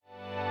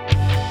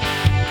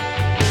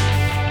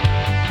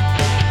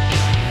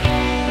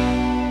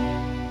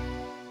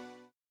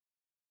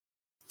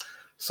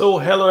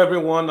Hello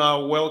everyone.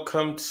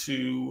 Welcome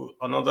to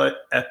another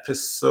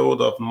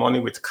episode of Money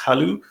with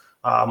Kalu,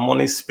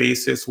 Money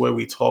Spaces, where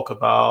we talk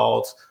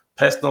about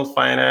personal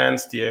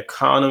finance, the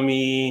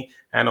economy,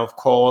 and of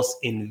course,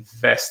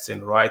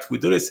 investing, right? We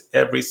do this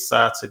every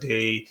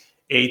Saturday,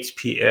 8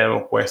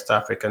 p.m. West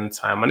African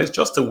time. And it's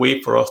just a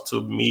way for us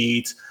to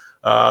meet,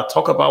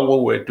 talk about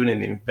what we're doing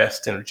in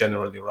investing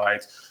generally,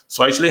 right?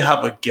 So I usually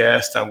have a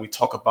guest and we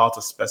talk about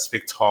a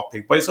specific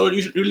topic, but it's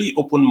always really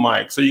open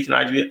mic. So you can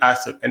actually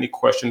ask any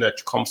question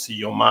that comes to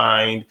your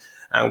mind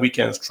and we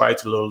can try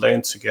to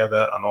learn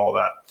together and all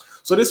that.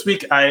 So this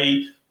week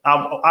I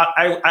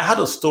had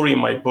a story in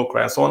my book,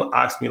 right? Someone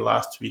asked me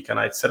last week and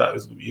I said that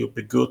it would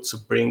be good to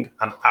bring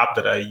an app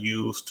that I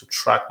use to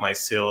track my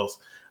sales.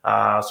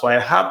 So I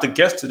have the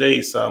guest today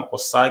is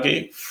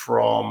Osage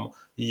from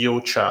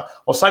Yochaa.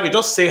 Osage,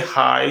 just say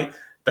hi.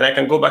 Then I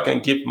can go back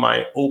and give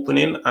my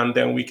opening, and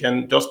then we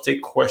can just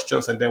take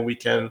questions, and then we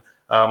can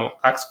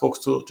ask folks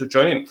to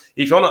join in.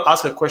 If you want to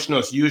ask a question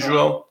as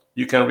usual,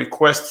 you can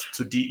request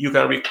or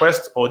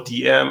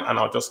DM, and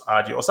I'll just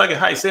add you. Osage,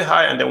 hi, say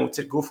hi, and then we'll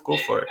go for it.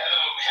 Hello, everyone.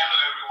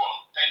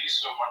 Thank you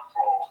so much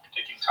for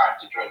taking time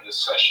to join this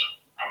session.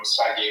 I'm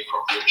Osage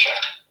from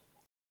Yochaa.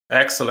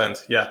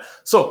 Excellent. Yeah.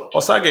 So,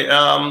 Osage,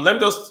 let me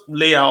just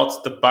lay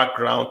out the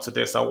background to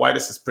this and why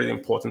this is pretty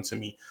important to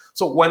me.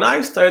 So, when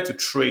I started to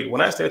trade, when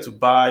I started to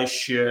buy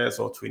shares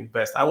or to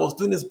invest, I was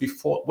doing this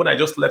before when I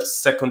just left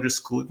secondary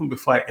school, even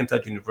before I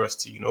entered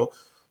university.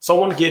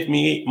 Someone gave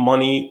me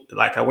money,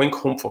 like I went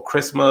home for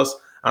Christmas,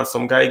 and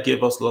some guy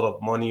gave us a lot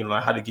of money.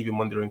 I had to give him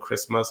money during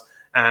Christmas,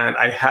 and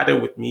I had it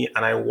with me,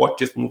 and I watched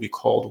this movie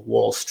called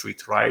Wall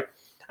Street, right?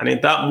 And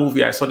in that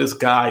movie, I saw this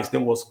guy, his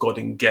name was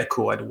Gordon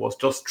Gekko, and he was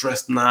just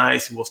dressed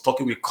nice. He was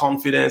talking with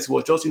confidence. He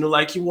was just,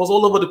 like he was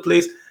all over the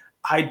place.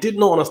 I did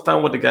not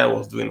understand what the guy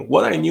was doing.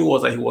 What I knew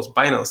was that he was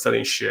buying and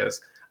selling shares.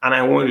 And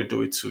I wanted to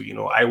do it too.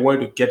 I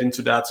wanted to get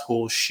into that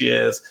whole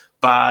shares,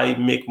 buy,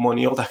 make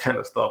money, all that kind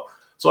of stuff.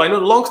 So I know,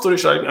 long story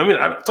short,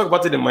 I talk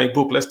about it in my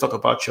book, Let's Talk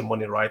About Your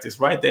Money, right? It's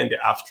right there in the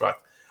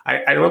abstract.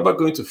 I remember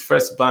going to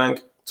First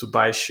Bank to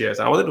buy shares.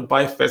 And I wanted to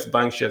buy First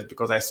Bank shares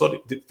because I saw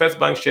the First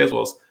Bank shares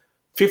was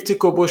 50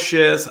 kobo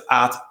shares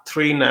at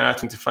 3 naira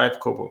 25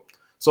 kobo.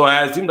 So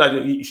I assumed that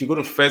if you go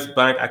to First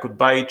Bank, I could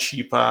buy it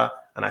cheaper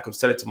and I could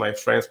sell it to my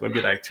friends,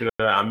 maybe like 3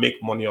 naira, and make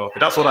money off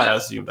it. That's what I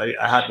assumed.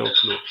 I had no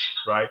clue,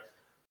 right?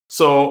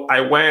 So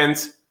I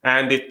went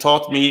and they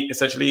taught me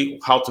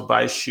essentially how to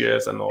buy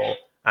shares and all.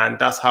 And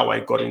that's how I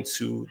got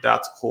into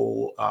that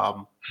whole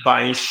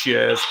buying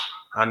shares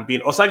and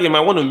being, Osage, you might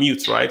want to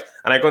mute, right?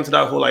 And I got into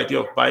that whole idea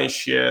of buying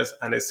shares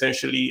and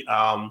essentially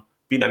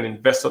being an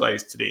investor that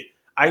is today.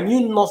 I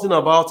knew nothing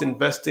about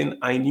investing.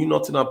 I knew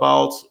nothing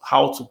about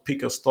how to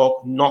pick a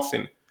stock,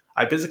 nothing.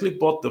 I basically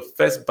bought the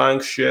First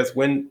Bank shares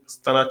when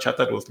Standard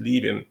Chartered was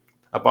leaving,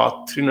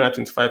 about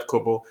 325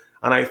 kobo.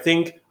 And I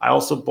think I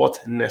also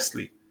bought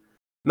Nestle.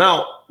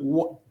 Now,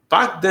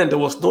 back then, there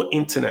was no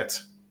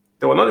internet.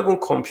 There were not even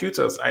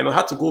computers. I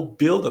had to go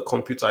build a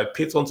computer. I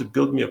paid someone to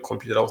build me a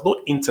computer. There was no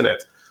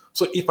internet.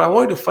 So if I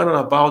wanted to find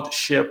out about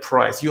share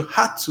price, you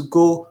had to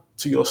go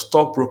to your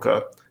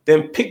stockbroker,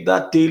 then pick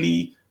that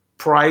daily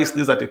price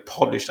list that they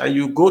published, and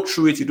you go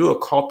through it, you do a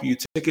copy, you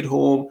take it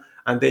home,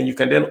 and then you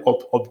can then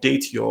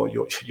update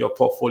your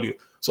portfolio.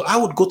 So I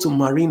would go to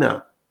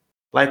Marina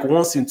like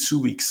once in 2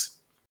 weeks,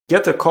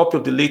 get a copy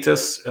of the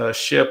latest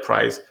share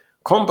price,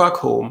 come back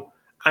home,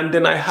 and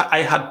then I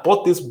had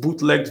bought this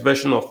bootlegged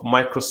version of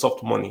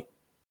Microsoft Money.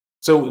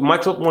 So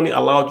Microsoft Money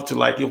allowed you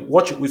to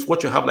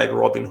what you have like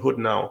Robinhood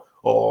now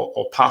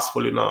or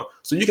Passfolio now.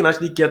 So you can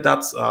actually get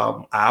that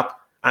app,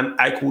 and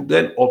I could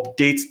then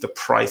update the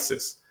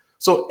prices.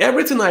 So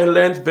everything I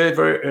learned very,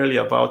 very early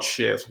about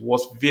shares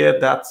was via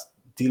that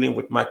dealing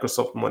with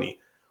Microsoft Money.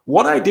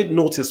 What I did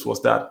notice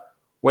was that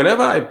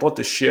whenever I bought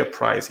the share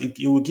price, it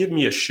would give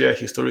me a share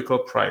historical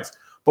price.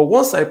 But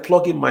once I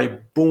plug in my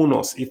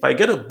bonus, if I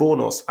get a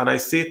bonus and I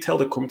tell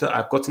the computer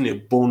I've gotten a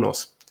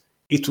bonus,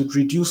 it would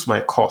reduce my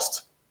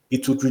cost.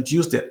 It would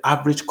reduce the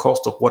average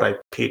cost of what I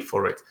paid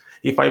for it.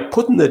 If I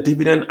put in the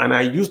dividend and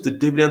I use the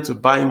dividend to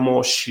buy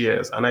more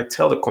shares and I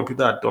tell the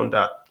computer I've done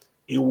that,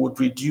 it would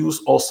reduce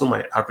also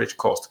my average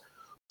cost.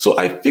 So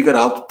I figured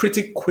out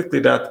pretty quickly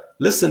that,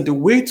 listen, the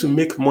way to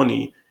make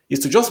money is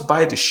to just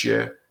buy the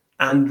share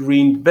and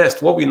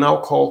reinvest, what we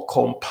now call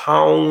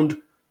compound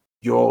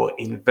your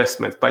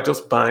investment by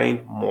just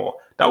buying more.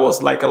 That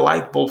was like a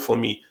light bulb for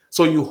me.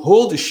 So you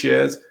hold the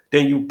shares,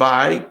 then you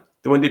buy,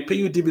 then when they pay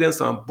you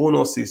dividends and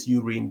bonuses,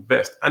 you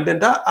reinvest. And then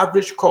that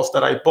average cost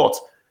that I bought,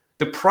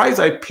 the price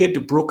I paid the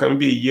broker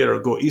maybe a year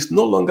ago is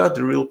no longer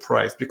the real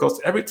price,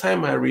 because every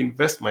time I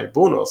reinvest my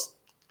bonus,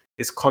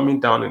 it's coming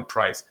down in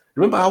price.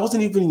 Remember, I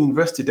wasn't even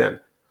invested then.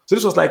 So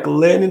this was like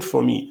learning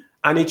for me.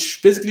 And it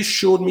basically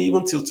showed me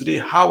even till today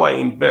how I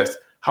invest,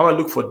 how I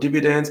look for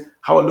dividends,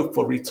 how I look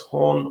for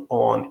return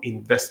on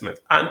investment.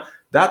 And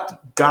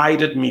that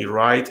guided me,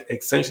 right,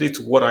 essentially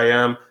to what I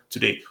am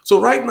today. So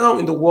right now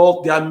in the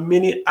world, there are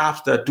many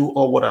apps that do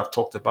all what I've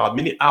talked about.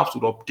 Many apps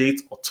will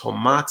update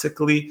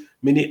automatically.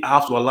 Many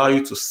apps will allow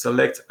you to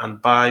select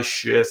and buy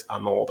shares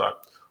and all that.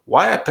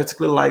 why I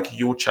particularly like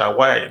Yochaa,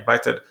 why I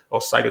invited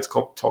Osage to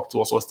come talk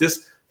to us was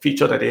this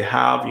feature that they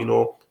have,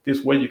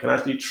 this way you can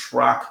actually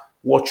track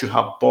what you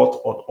have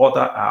bought on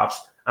other apps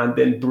and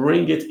then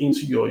bring it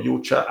into your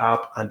Yochaa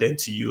app and then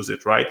to use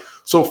it, right?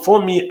 So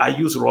for me, I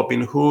use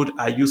Robinhood,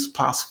 I use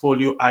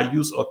Passfolio, I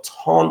use a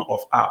ton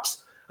of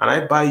apps. And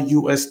I buy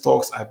US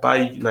stocks, I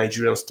buy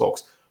Nigerian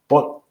stocks.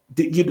 But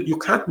you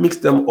can't mix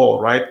them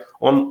all, right?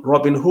 On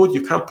Robinhood,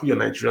 you can't put your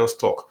Nigerian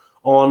stock.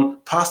 On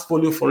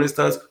Passfolio, for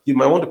instance, you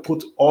might want to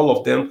put all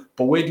of them,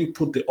 but where do you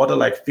put the other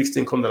like fixed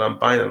income that I'm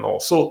buying and all?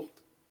 So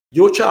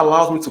Yochaa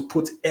allows me to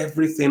put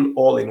everything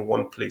all in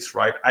one place,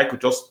 right? I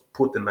could just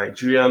put the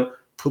Nigerian,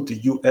 put the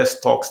US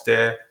stocks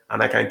there,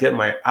 and I can get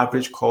my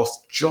average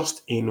cost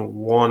just in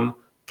one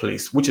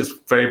place, which is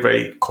very,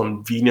 very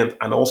convenient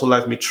and also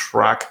lets me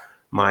track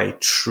my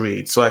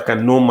trade so I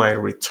can know my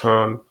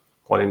return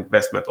on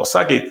investment.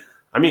 Osage,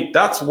 I mean,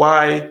 that's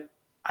why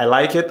I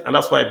like it, and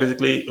that's why I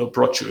basically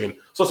brought you in.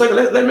 So, Osage,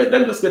 let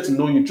me just get to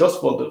know you, just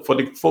for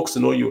the folks to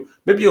know you.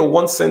 Maybe a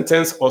one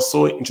sentence or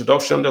so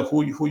introduction to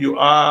who you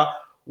are,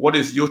 what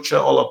is Yochaa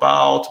all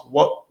about,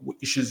 what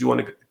issues you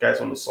guys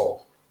want to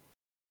solve.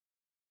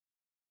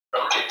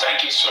 Okay,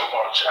 thank you so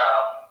much.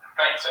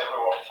 Thanks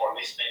everyone for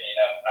listening in,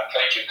 and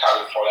thank you,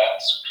 Kari, for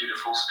that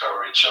beautiful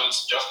story. It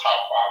shows just how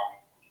far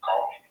we've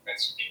come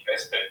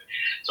invested.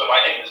 So my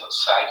name is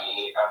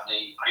Osage. I'm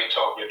the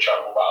creator of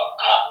Yochaa mobile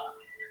app,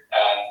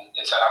 and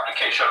it's an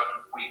application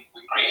we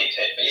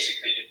created.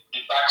 Basically,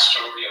 the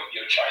backstory of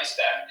Yochaa is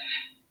that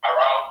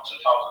around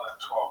 2012,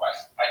 I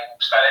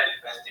started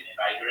investing in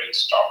Nigerian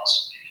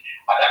stocks.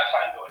 At that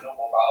time, there were no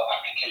mobile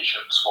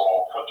applications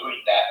for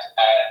doing that.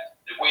 And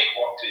the way it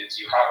worked is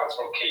you have a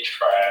brokerage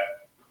firm,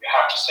 you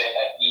have to send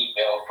an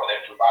email for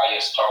them to buy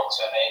your stocks,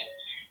 and then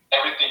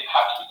everything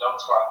had to be done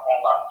through an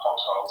online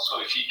portal. So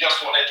if you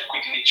just wanted to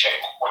quickly check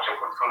what your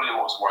portfolio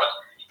was worth,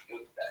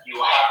 you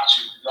have to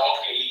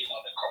log in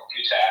on the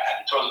computer,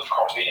 and it wasn't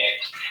convenient.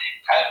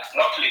 And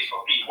luckily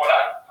for me, what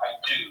I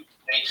do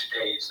day to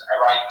day is I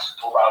write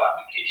mobile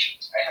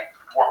applications. I have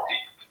worked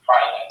in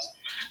finance,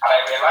 and I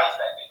realized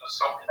that it was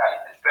something that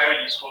is a very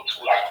useful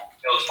tool I could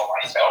build for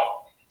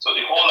myself. So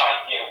the whole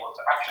idea was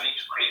actually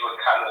to create what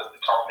Carlos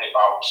was talking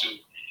about, to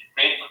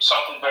create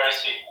something very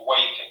simple where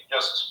you can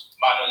just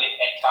manually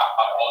enter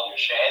all your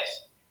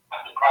shares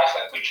and the price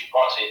at which you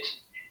bought it.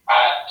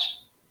 And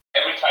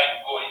every time you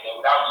go in there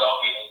without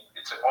logging in,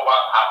 it's a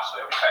mobile app.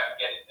 So every time you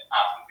get in the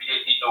app, you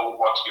immediately know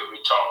what your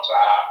returns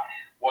are,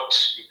 what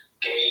you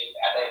gain,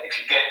 and then if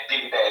you get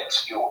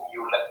dividends, you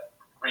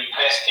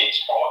reinvest it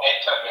or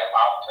enter the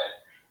amount and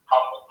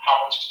how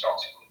much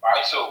stocks you can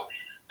buy. So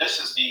this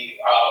is the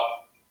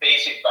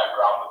basic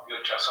background of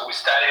Yochaa. So we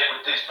started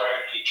with this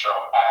very feature,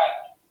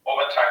 and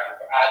over time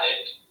we've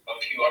added a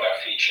few other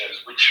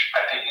features, which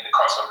I think in the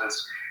course of this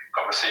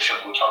conversation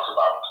we'll talk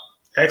about.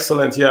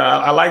 Excellent. Yeah,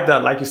 I like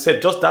that. Like you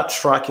said, just that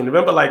tracking.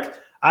 Remember, like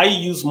I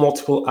use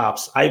multiple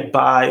apps. I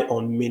buy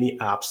on many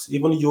apps.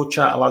 Even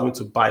Yochaa allows me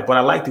to buy, but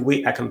I like the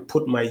way I can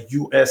put my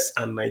US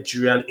and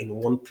Nigerian in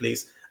one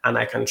place, and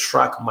I can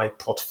track my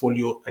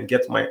portfolio and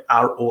get my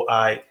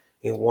ROI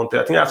in one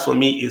place. I think that for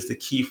me is the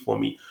key for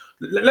me.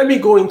 Let me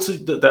go into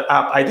the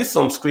app. I did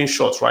some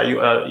screenshots, right?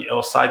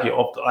 Osage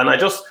up, and I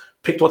just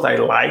picked what I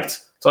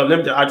liked. So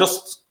I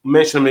just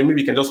mentioned, maybe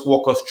we can just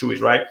walk us through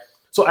it, right?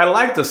 So I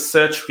like the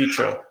search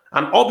feature.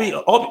 And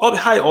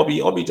hi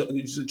Obi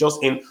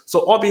just in.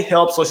 So Obi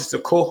helps us. She's a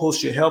co-host.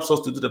 She helps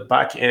us to do the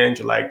back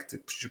end.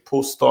 She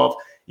post stuff.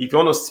 If you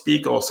want to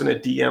speak or send a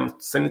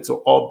DM, send it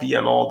to Obi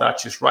and all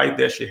that. She's right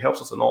there. She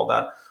helps us and all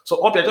that.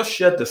 So Obi, I just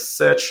shared the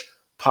search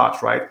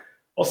part, right?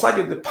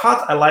 Osage, the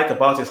part I like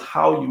about is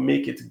how you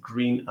make it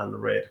green and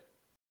red.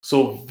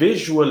 So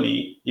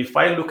visually, if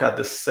I look at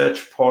the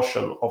search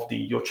portion of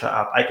the Yochaa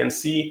app, I can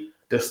see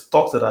the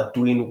stocks that are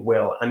doing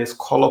well, and it's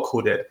color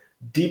coded.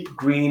 Deep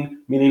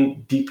green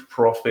meaning deep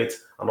profit,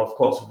 and of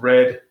course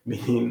red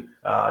meaning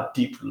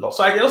deep loss.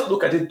 So I can just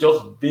look at it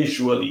just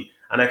visually,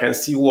 and I can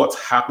see what's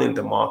happening in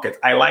the market.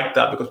 I like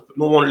that because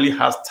no one really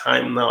has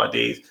time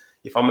nowadays.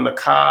 If I'm in a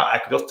car, I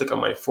can just take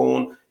on my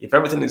phone. If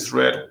everything is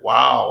red,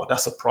 wow,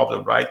 that's a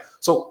problem, right?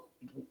 So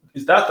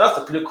that's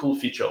a pretty cool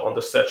feature on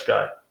the search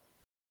guide.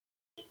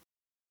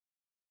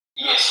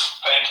 Yes,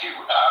 thank you.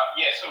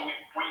 So we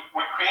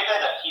created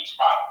a heat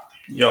map.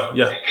 Yeah.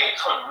 Again,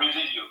 for the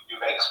reason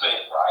you've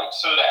explained, right?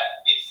 So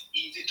that it's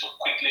easy to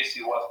quickly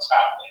see what's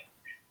happening.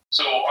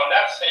 So on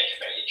that search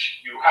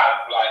page, you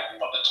have like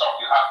on the top,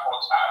 you have 4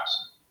 tabs.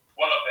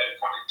 One of them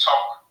for the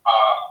top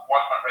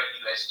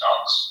 100 US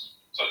stocks.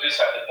 So these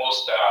are the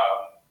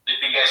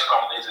biggest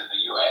companies in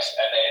the US.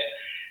 And then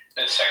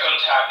the second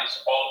tab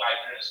is all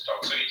Nigerian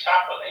stocks. So you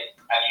tap on it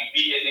and you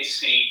immediately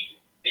see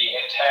the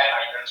entire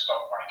Nigerian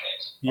stock market.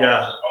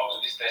 Yeah. All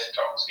the listed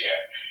stocks here.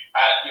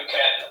 And you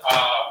can,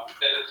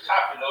 there's a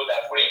tab below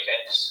that where you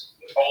can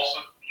also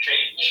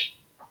change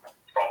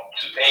from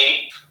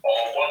today or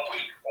 1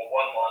 week or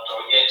 1 month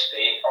or year to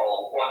date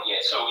or 1 year.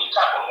 So you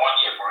tap on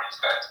 1 year, for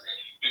instance,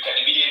 you can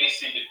immediately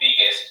see the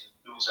biggest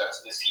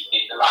losers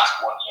in the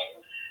last 1 year.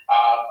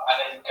 And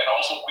then you can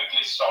also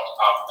quickly sort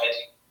out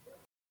betting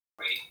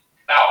rate.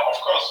 Now, of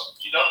course,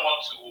 you don't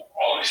want to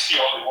always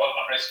see only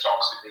 100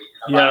 stocks a day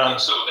in the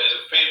market. So there's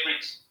a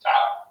favorite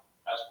tab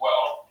as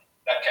well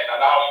that can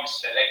allow you to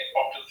select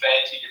up to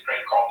 30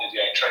 different companies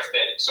you're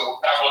interested in. So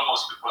that's what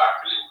most people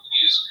actually would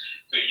use.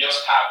 So you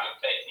just have your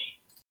 30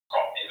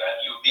 companies and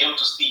you'll be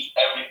able to see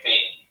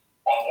everything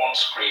on one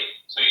screen.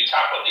 So you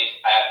tap on it,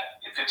 and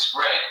if it's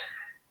red,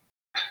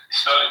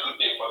 it's not a good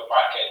day for the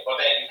market. But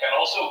then you can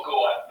also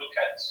go and look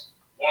at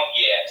 1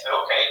 year and say,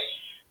 okay,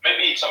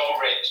 maybe it's all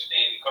red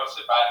today because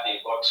it's a bad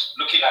day, but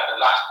looking at the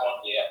last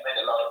 1 year, I made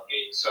a lot of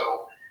gains. So,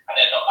 and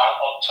then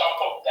on top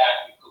of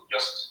that, you could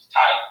just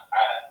type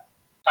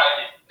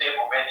the name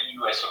of any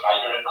US or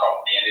Nigerian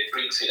company, and it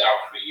brings it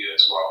out for you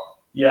as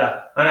well.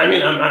 Yeah, and I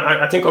mean,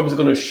 I think I'm just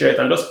going to share it.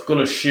 I'm just going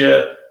to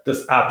share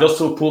this app just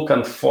so people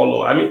can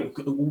follow. I mean,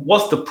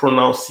 what's the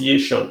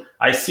pronunciation?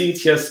 I see it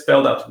here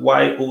spelled at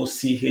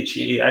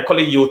Yochaa. I call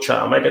it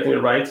Yochaa. Am I getting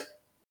it right?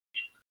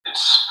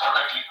 It's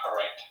perfectly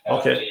correct.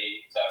 Okay.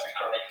 That's the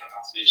correct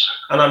pronunciation.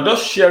 And I'm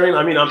just sharing.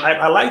 I mean,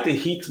 I like the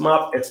heat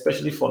map,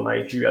 especially for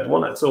Nigeria.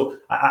 So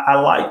I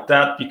like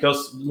that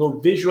because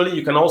visually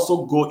you can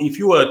also go, if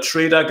you are a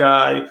trader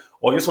guy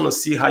or you just want to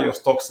see how your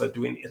stocks are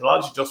doing, it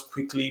allows you just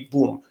quickly,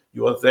 boom,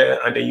 you are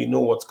there and then you know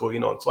what's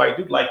going on. So I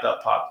do like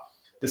that part.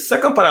 The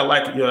second part I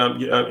like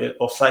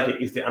of Sage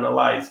is the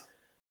analyze.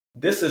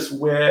 This is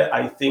where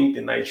I think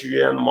the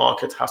Nigerian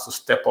market has to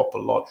step up a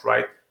lot,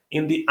 right?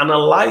 In the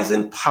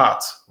analyzing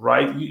part,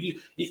 right?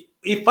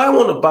 If I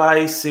want to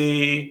buy,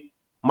 say,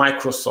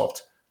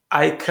 Microsoft,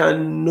 I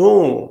can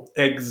know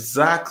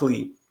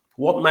exactly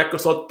what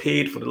Microsoft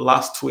paid for the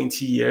last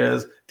 20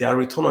 years, their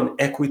return on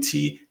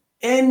equity,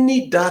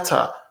 any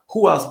data,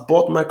 who has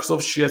bought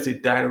Microsoft shares, the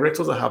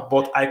directors that have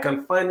bought, I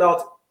can find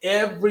out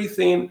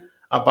everything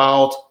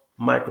about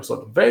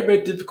Microsoft. Very,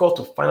 very difficult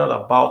to find out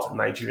about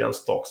Nigerian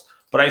stocks.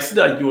 But I see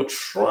that you're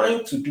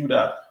trying to do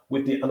that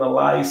with the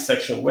analyze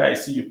section where I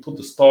see you put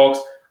the stocks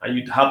and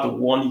you have the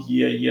 1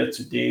 year, year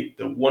to date,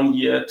 the 1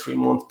 year, 3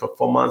 month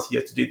performance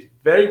year to date.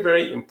 Very,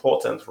 very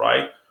important,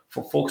 right?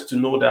 For folks to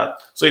know that.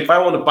 So if I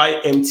want to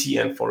buy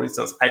MTN, for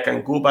instance, I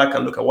can go back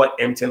and look at what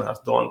MTN has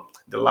done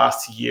the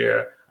last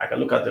year. I can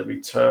look at the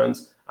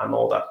returns and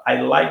all that. I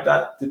like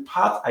that. The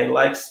part I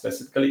like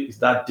specifically is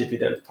that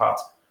dividend part,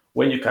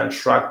 when you can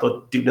track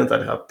the dividends that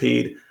they have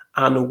paid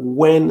and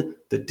when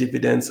the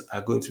dividends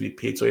are going to be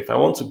paid. So if I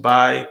want to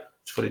buy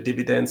for the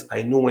dividends,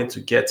 I know when to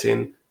get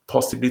in,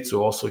 possibly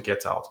to also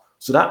get out.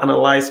 So that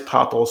analyze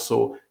part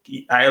also,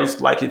 I also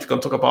like it. If you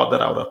can talk about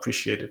that, I would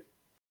appreciate it.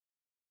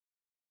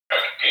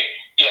 Okay.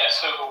 Yeah,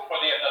 so for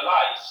the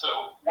analyze, so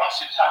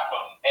once you tap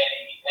on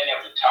any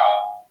of the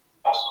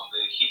tabs on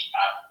the heat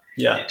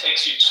map, it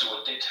takes you to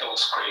a detailed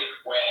screen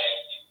where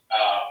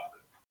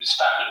you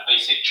start with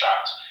basic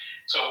chart.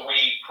 So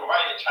we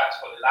provided charts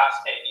for the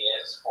last 10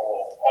 years for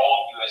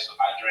all US and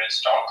Nigerian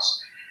stocks.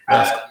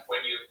 And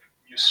when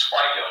you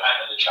swipe your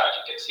hand on the chart,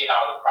 you can see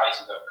how the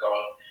prices have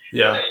gone.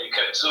 Yeah. And then you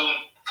can zoom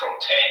from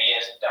 10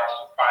 years down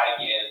to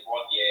 5 years,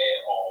 1 year,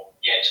 or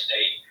year to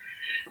date.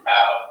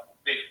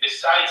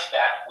 Besides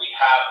that, we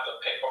have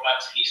the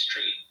performance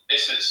history.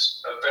 This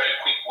is a very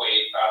quick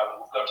way.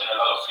 We've gotten a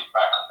lot of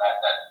feedback on that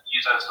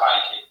users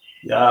like it.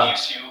 Yeah. It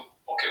gives you,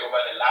 okay,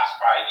 over the last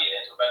 5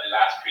 years, over the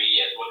last 3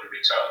 years, what the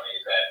return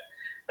is.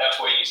 That's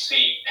where you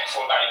see,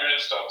 for Nigerian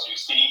stocks, you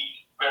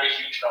see very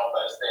huge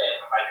numbers there.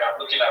 Like I'm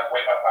looking at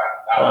Weber Bank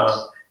now, it's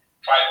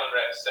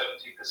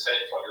 570%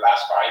 for the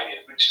last 5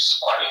 years, which is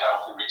quite a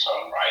healthy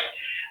return, right?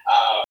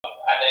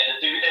 And then the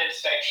dividend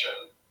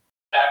section,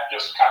 that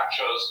just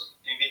captures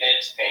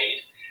dividends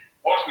paid.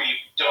 What we've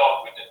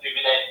done with the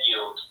dividend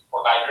yield for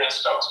Nigerian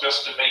stocks,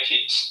 just to make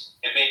it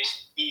a bit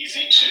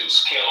easy to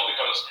scale,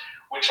 because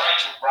we're trying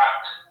to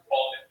rank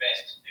all the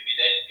best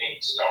dividend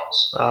paid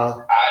stocks.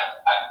 And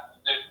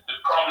the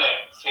problem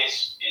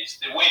faced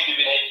is the way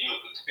dividend yield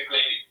would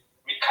typically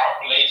be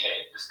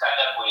calculated. The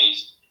standard way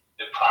is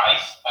the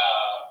price,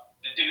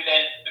 the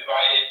dividend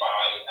divided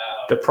by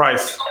the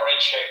price, the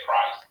current share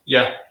price.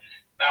 Yeah.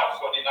 Now,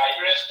 for the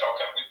Nigerian stock,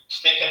 and we've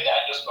stated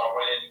that just to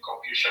avoid any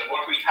confusion,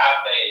 what we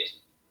have there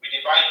is we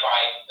divide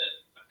by the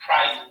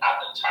price at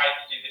the time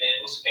the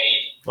dividend was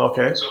paid.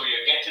 Okay. So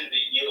you're getting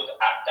the yield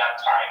at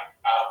that time.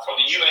 For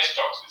the US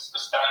stocks, it's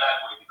the standard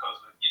way because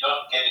you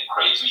don't get a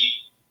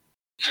crazy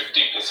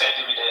 15%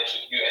 dividend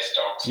with US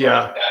stocks.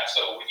 Yeah. Like that.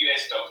 So with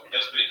US stocks, we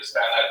just do it the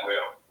standard way.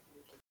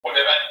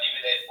 Whatever the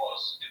dividend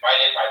was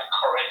divided by the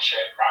current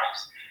share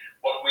price.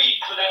 But we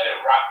included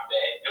a wrap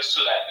there just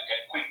so that you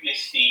can quickly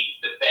see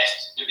the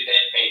best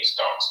dividend paid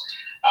stocks.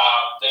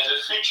 There's a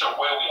feature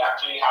where we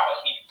actually have a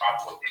heat map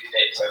for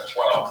dividends as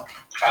well.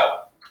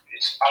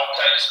 It's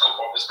outside the scope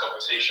of this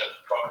conversation,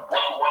 but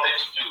what we wanted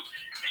to do,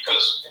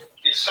 because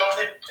it's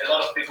something a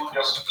lot of people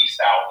just miss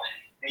out.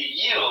 The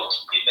yield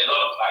in a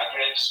lot of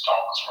Nigerian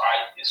stocks,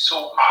 right, is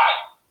so high.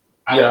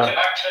 And you can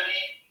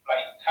actually,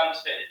 like Carl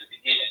said at the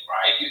beginning,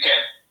 right, you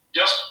can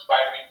just by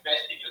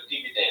reinvesting your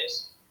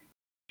dividends,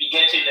 be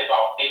getting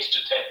about 8 to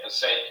 10%.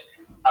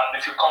 And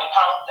if you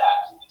compound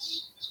that,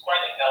 it's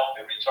quite a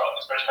healthy return,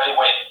 especially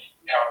when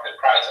you have the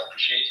price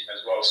appreciating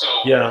as well. So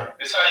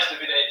besides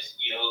dividends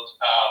yield,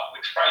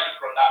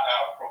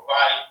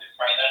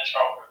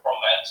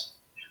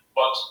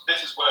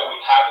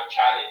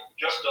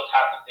 just don't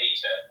have the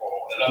data for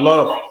a lot lot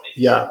of of companies.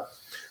 yeah.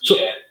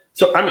 Yeah.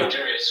 So I mean,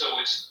 Nigeria, so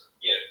it's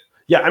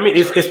yeah, I mean,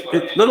 Sorry, go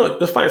ahead. no,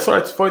 it's fine.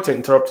 Sorry to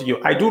interrupt you.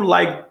 I do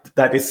like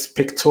that it's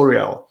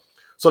pictorial.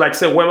 So, like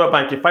say, Wema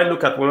Bank. If I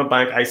look at Wema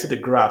Bank, I see the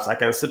graphs. I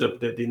can see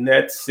the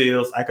net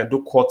sales. I can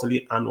do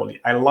quarterly, annually.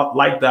 I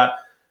like that.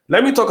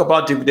 Let me talk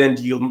about dividend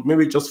yield.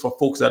 Maybe just for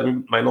folks that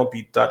might not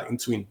be that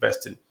into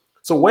investing.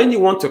 So, when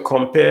you want to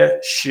compare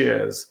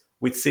shares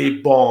with say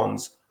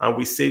bonds and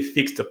we say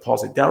fixed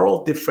deposit, they're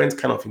all different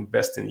kind of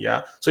investing.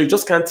 Yeah. So you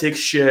just can't take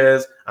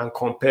shares and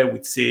compare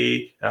with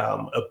say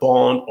a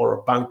bond or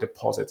a bank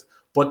deposit.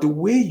 But the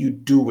way you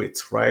do it,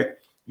 right,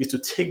 is to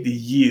take the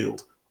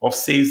yield of,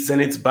 say,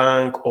 Zenith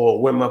Bank or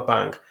Wema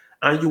Bank,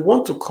 and you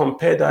want to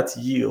compare that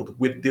yield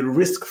with the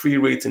risk-free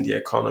rate in the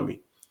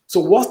economy. So,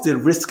 what's the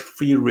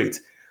risk-free rate?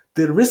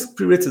 The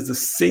risk-free rate is the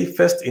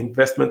safest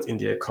investment in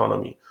the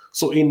economy.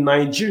 So, in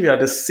Nigeria,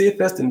 the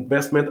safest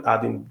investment are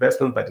the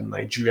investment by the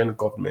Nigerian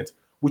government,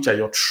 which are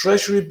your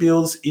treasury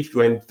bills if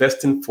you're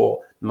investing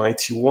for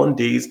 91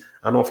 days,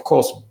 and of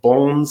course,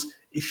 bonds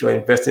if you're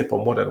investing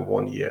for more than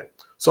 1 year.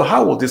 So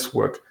how will this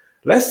work?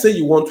 Let's say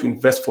you want to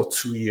invest for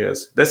 2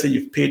 years. Let's say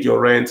you've paid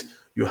your rent,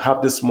 you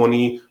have this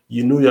money,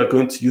 you know you're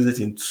going to use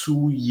it in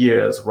 2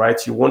 years,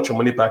 right? You want your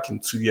money back in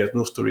 2 years,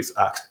 no stories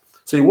asked.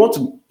 So you want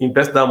to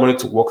invest that money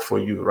to work for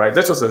you, right?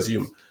 Let's just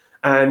assume.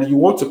 And you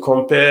want to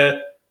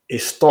compare a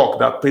stock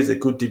that pays a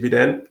good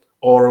dividend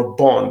or a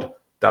bond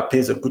that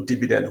pays a good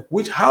dividend.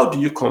 How do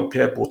you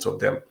compare both of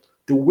them?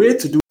 The way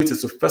to do it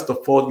is to, first of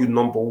all,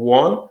 number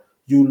one,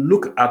 you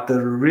look at the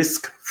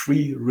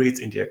risk-free rate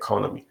in the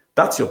economy.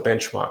 That's your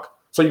benchmark.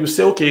 So you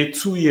say, okay,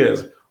 2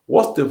 years.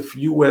 What's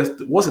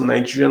the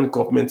Nigerian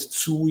government's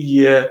 2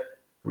 year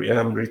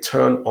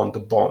return on the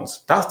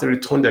bonds? That's the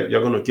return that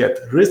you're going to get.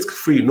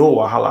 Risk-free, no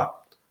wahala.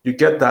 You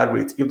get that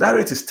rate. If that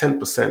rate is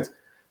 10%,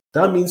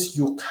 that means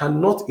you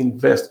cannot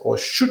invest or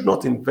should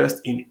not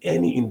invest in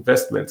any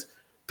investment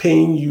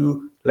paying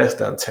you less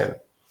than 10.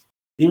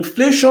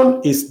 Inflation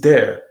is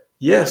there.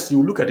 Yes,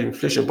 you look at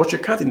inflation, but you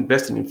can't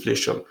invest in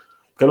inflation.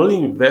 You can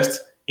only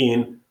invest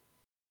in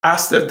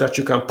assets that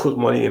you can put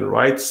money in,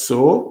 right?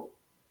 So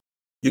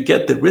you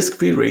get the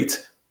risk-free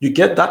rate, you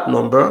get that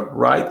number,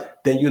 right?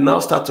 Then you now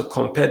start to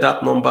compare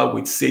that number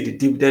with, say, the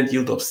dividend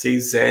yield of, say,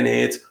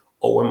 Zenith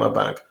or Wema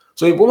Bank.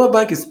 So if Wema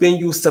Bank is paying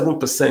you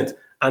 7%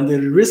 and the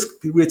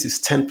risk-free rate is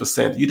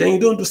 10%, you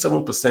don't do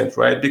 7%,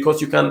 right?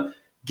 Because you can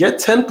get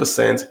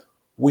 10%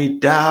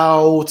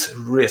 without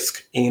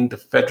risk in the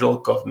federal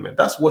government.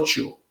 That's what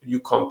you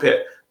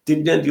compare.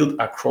 Dividend yield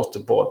across the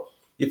board.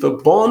 If a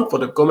bond for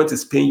the government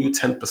is paying you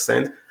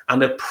 10%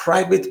 and a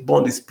private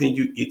bond is paying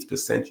you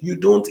 8%, you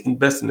don't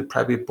invest in the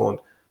private bond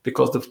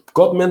because the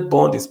government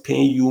bond is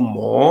paying you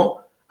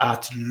more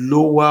at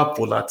lower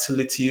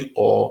volatility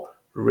or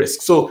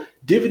risk. So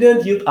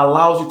dividend yield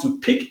allows you to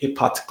pick a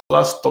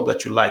particular stock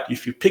that you like.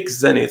 If you pick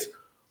Zenith,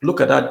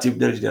 look at that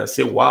dividend yield and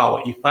say,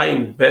 wow, if I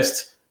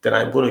invest, then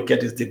I'm going to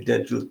get this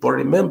dividend yield. But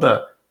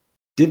remember,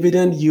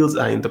 dividend yields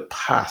are in the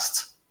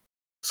past.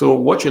 So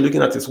what you're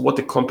looking at is what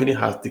the company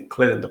has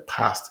declared in the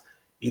past.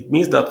 It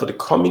means that for the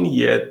coming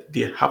year,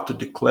 they have to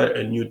declare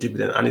a new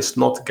dividend and it's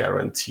not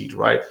guaranteed,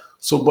 right?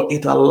 So, but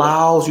it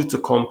allows you to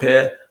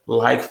compare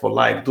like for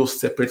like those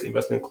separate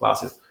investment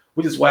classes,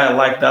 which is why I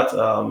like that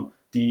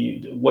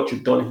what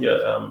you've done here,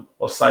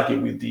 Osage,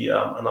 with the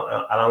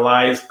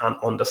analyze and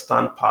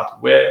understand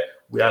part where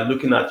we are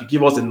looking at, you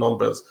give us the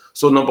numbers.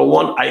 So number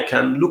one, I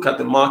can look at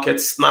the market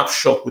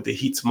snapshot with the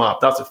heat map.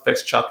 That's the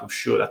first chart we've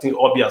showed. I think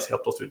Obi has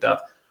helped us with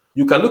that.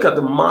 You can look at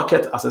the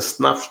market as a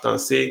snapshot and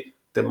say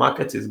the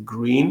market is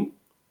green,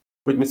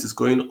 which means it's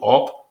going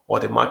up, or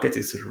the market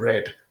is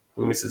red,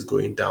 which means it's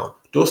going down.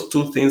 Those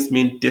two things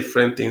mean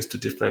different things to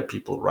different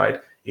people,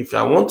 right? If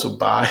I want to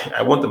buy,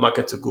 I want the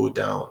market to go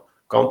down.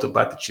 I want to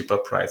buy the cheaper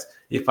price.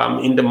 If I'm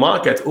in the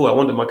market, I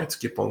want the market to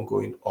keep on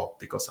going up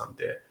because I'm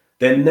there.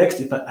 Then next,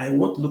 if I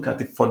want to look at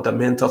the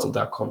fundamentals of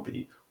that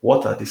company,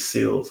 what are the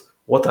sales?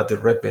 What are the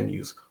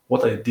revenues?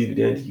 What are the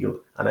dividend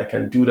yield? And I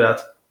can do that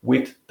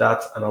with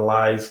that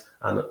analyze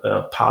and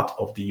part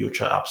of the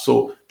Yochaa app.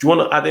 So do you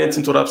want to add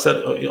anything to what I've said,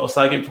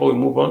 Osage, before we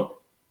move on?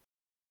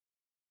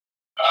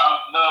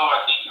 No,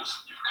 I think you've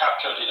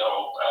captured it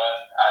all.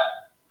 And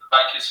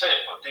like you said,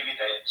 for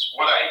dividends,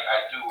 what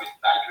I do with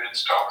Nigerian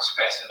stocks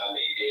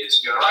personally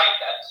is, you're right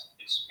that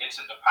it's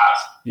in the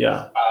past.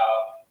 Yeah.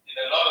 In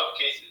a lot of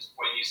cases,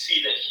 when you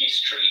see the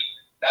history,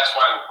 that's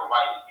why we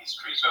provide the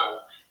history.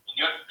 So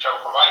in Yochaa, we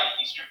provide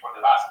the history for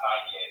the last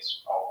 9 years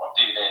of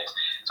dividends.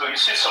 So you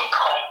see some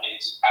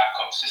companies are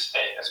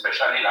consistent,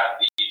 especially like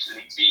the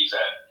utilities.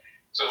 And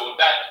so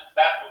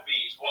that would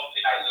be one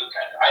thing I look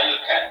at. I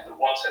look at the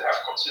ones that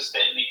have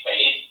consistently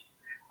paid.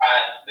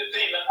 And the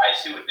thing that I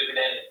see with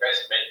dividend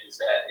investment is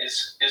that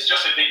it's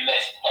just a bit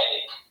less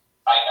headache.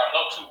 Like, I'm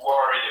not too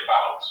worried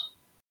about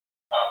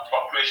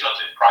fluctuations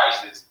in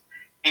prices.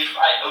 If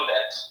I know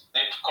that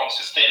they've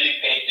consistently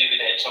paid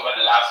dividends over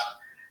the last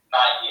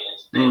 9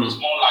 years, then it's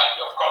more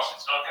likely, of course,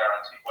 it's not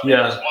guaranteed, but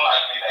it's more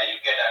likely that you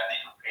get that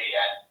little pay.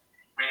 And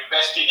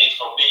reinvesting it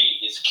for me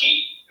is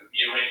key.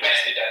 you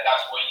reinvest it, and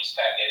that's when you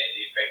start getting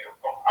the effect of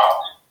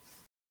compounding.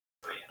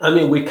 I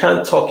mean, we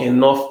can't talk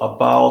enough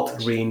about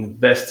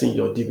reinvesting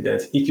your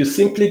dividends. If you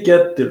simply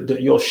get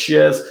your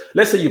shares,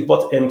 let's say you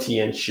bought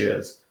MTN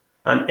shares,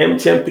 and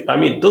MTN, I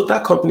mean,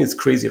 that company is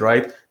crazy,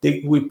 right?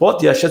 We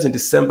bought their shares in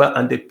December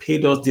and they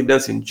paid us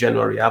dividends in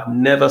January. I've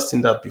never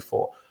seen that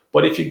before.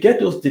 But if you get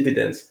those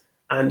dividends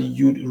and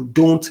you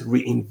don't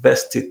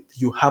reinvest it,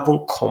 you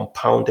haven't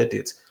compounded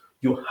it.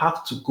 You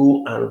have to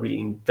go and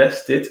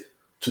reinvest it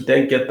to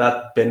then get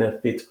that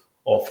benefit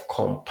of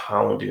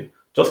compounding.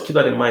 Just keep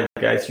that in mind,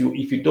 guys.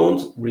 If you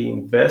don't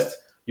reinvest,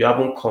 you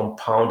haven't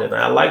compounded.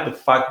 And I like the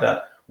fact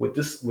that with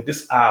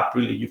this app,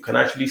 really, you can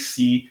actually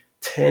see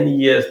 10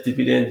 years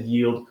dividend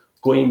yield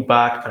going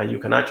back, and you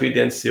can actually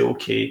then say,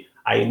 okay,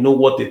 I know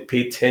what they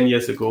paid 10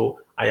 years ago.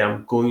 I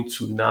am going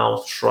to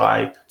now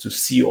try to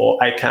see,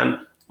 or I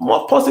can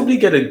possibly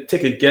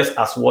take a guess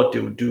as what they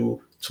will do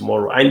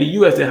tomorrow. And in the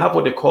US, they have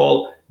what they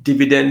call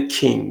dividend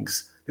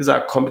kings. These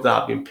are companies that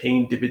have been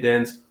paying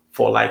dividends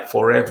for like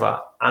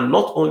forever, and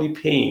not only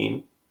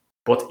paying,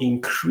 but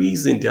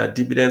increasing their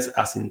dividends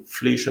as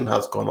inflation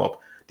has gone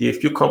up. There are a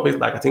few companies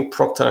like I think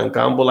Procter and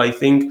Gamble, I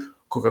think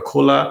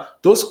Coca-Cola,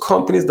 those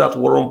companies that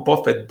Warren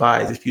Buffett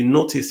buys. If you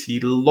notice,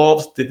 he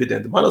loves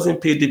dividends. The man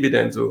doesn't pay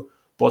dividends, though,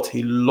 but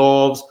he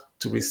loves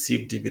to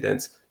receive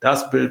dividends.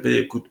 That's very,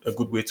 very a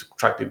good way to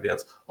track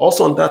dividends.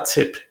 Also, on that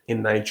tip,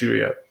 in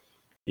Nigeria,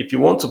 if you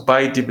want to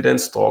buy dividend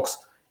stocks,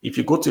 if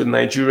you go to the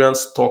Nigerian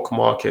stock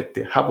market,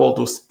 they have all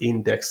those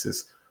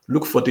indexes.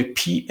 Look for the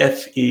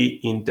PFA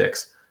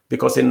index,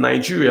 because in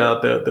Nigeria,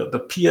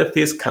 the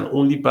PFAs can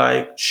only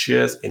buy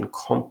shares in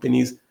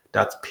companies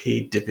that pay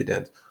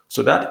dividends.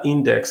 So that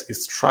index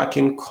is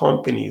tracking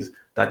companies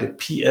that the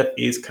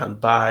PFAs can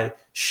buy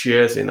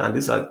shares in. And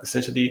these are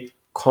essentially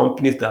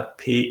companies that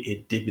pay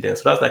a dividend.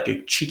 So that's like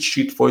a cheat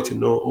sheet for you to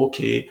know,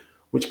 okay,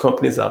 which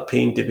companies are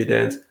paying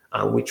dividends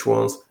and which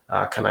ones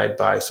can I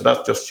buy. So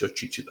that's just your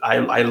cheat sheet.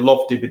 I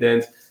love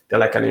dividends. They're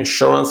like an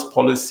insurance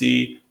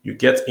policy. You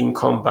get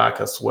income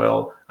back as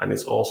well, and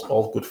it's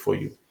all good for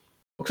you.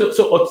 Okay,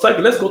 so Otsagi,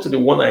 let's go to the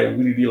one I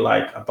really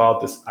like about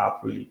this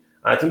app, really.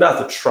 And I think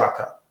that's the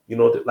tracker.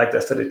 Like I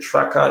said, the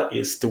tracker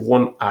is the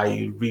one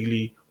I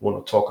really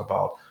want to talk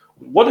about.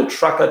 What the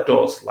tracker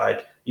does,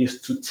 is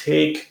to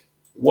take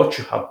what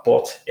you have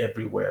bought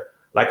everywhere.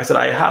 Like I said,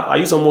 I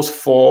use almost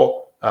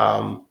 4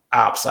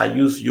 apps. I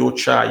use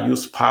Yochaa, I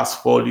use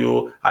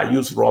Passfolio, I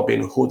use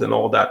Robinhood and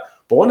all that.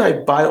 But when I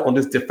buy on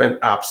these different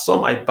apps,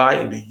 some I buy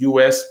in the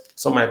US,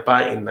 some I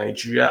buy in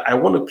Nigeria, I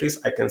want a place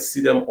I can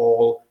see them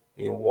all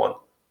in one.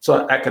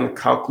 So I can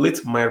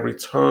calculate my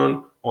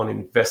return on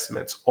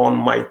investment on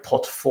my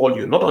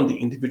portfolio, not on the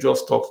individual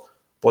stocks,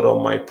 but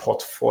on my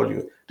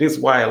portfolio. This is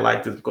why I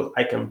like this, because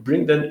I can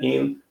bring them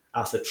in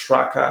as a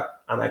tracker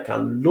and I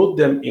can load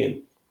them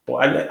in. But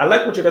I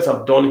like what you guys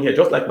have done here,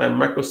 just like my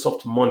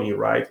Microsoft Money,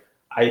 right?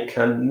 I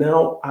can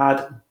now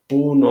add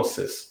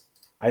bonuses.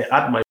 I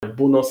add my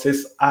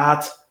bonuses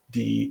at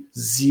the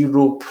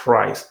zero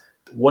price.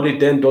 What it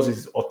then does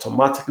is it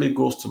automatically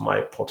goes to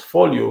my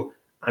portfolio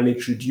and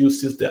it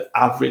reduces the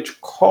average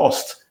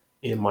cost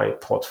in my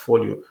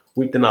portfolio,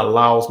 which then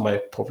allows my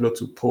portfolio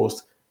to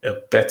post a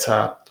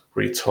better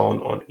return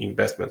on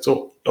investment.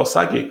 So,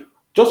 Osage,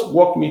 just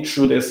walk me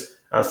through this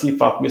and see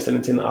if I've missed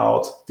anything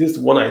out. This is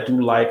one I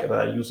do like and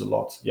I use a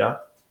lot. Yeah.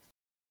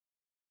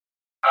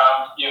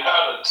 You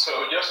haven't. So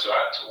just to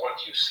add to what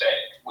you said,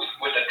 with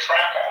the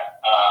tracker,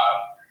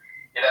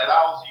 it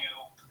allows you.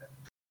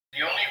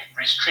 The only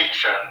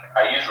restriction,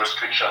 I use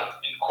restriction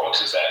in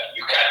quotes, is that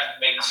you can't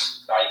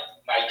mix like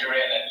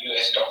Nigerian and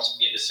US stocks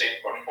in the same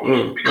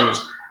portfolio because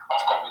of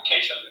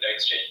complications with the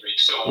exchange rate.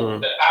 So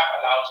the app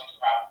allows you to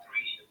have 3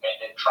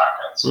 independent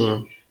trackers.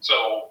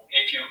 So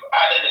if you've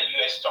added a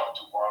US stock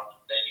to one,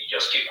 then you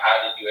just keep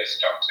adding US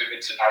stocks. If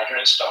it's a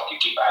Nigerian stock,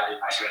 you keep adding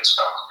Nigerian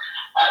stocks.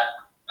 And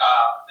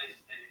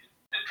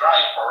the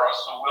drive for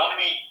us, so we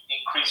only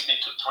increased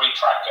it to 3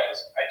 trackers,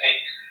 I think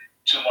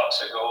 2 months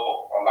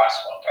ago or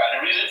last month.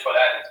 And the reason for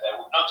that is that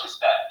we've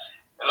noticed that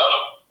there's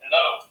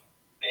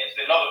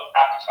a lot of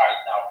appetite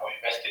now for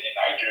investing in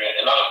Nigeria.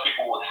 And a lot of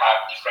people would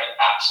have different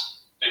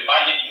apps. So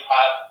imagine you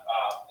have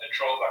a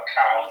Trove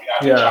account, you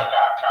have a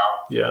Tracker account,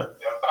 you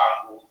have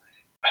Bamboo,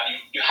 and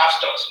you have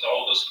stocks in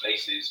all those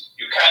places.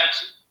 You can't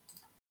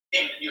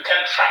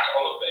track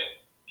all of them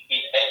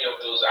in any of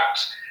those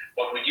apps.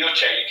 But with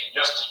Yochaa, you can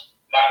just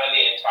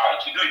manually enter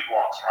it. You do it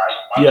once, right?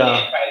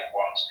 Manually enter it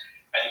once.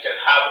 And you can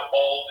have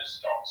all the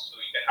stocks. So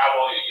you can have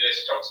all your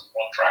US stocks in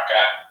one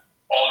tracker,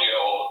 all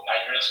your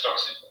Nigerian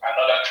stocks in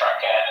another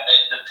tracker, and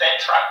then the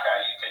 10th tracker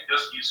you can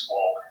just use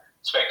for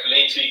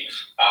speculative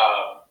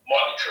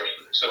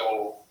monitoring.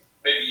 So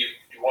maybe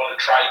you want to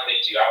try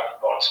things you haven't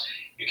bought,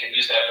 you can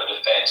use that for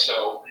the 10th.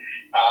 So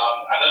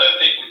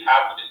another thing we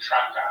have with the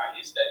tracker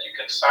is that you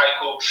can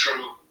cycle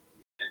through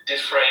the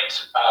different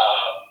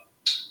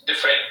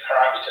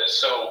parameters.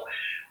 So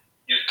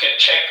you can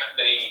check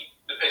the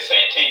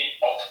percentage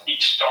of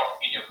each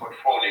stock in your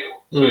portfolio.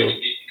 So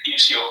it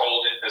gives you a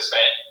holding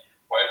percent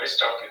for every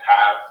stock you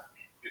have.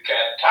 You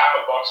can tap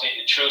a button,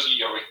 it shows you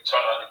your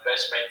return on investment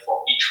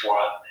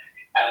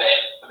And then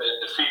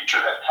the feature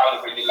that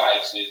Kali really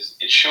likes is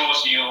it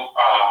shows you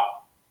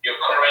your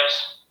current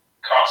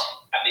cost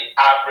and the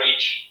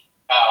average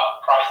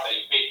price that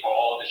you paid for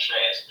all the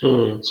shares.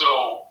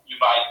 So you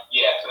might,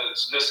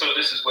 so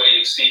this is where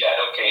you see that,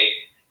 okay,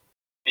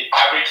 the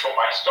average for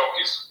my stock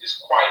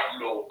is quite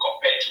low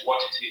compared to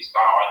what it is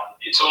now. And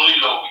it's only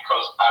low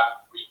because I've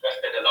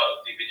invested a lot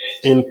of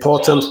dividends.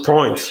 Important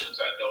point.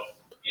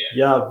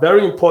 Yeah,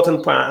 very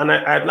important point. And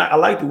I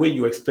like the way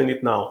you explain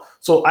it now.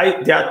 So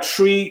there are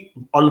 3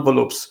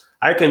 envelopes.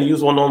 I can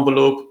use one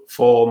envelope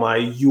for my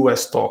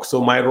US stock.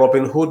 So my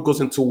Robinhood goes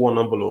into one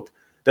envelope.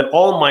 Then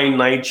all my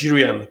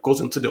Nigerian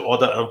goes into the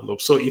other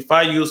envelope. So if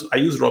I use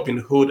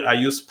Robinhood, I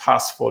use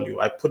Passfolio.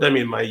 I put them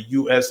in my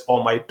US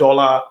or my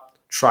dollar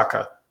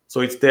tracker.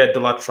 So it's their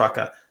dollar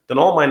tracker. Then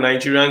all my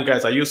Nigerian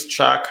guys, I use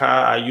Chaka,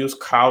 I use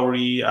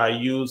Cowrie, I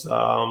use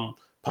Pi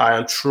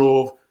and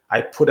Trove. I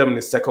put them in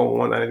the second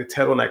one, and in the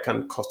third one I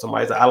can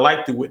customize it. I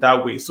like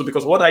that way. So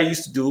because what I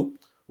used to do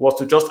was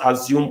to just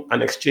assume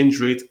an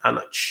exchange rate and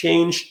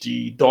change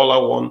the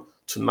dollar one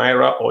to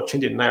Naira or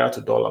change the Naira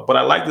to dollar. But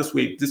I like this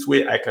way. This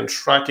way I can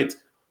track it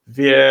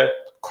via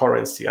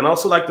currency. And I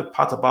also like the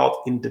part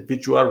about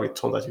individual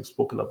return that you've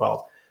spoken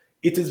about.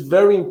 It is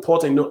very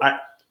important.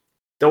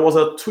 There was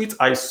a tweet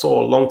I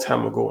saw a long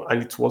time ago,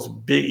 and it was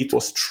big. It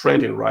was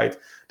trending, right?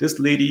 This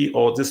lady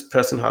or this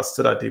person has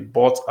said that they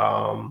bought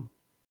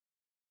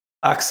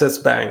Access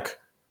Bank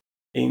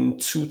in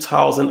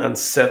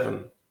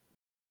 2007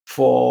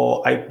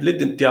 for, I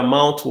believe the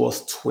amount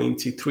was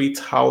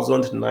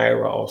 23,000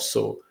 Naira or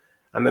so.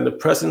 And then the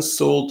person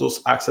sold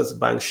those Access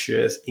Bank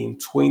shares in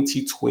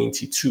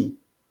 2022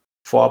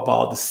 for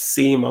about the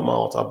same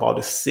amount, about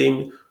the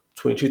same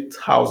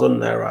 20,000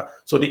 Naira.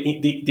 So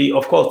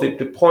of course,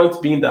 the point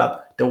being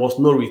that there was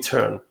no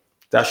return,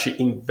 that she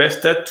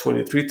invested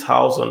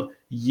 23,000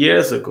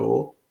 years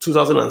ago,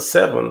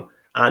 2007,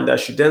 and that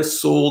she then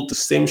sold the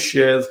same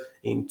shares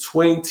in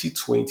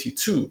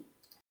 2022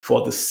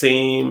 for the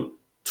same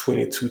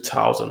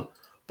 22,000.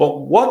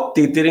 But what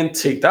they didn't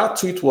take, that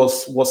tweet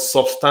was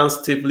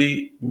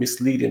substantively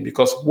misleading,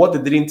 because what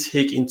they didn't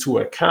take into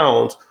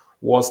account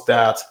was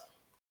that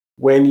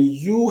when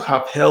you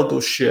have held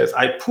those shares,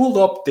 I pulled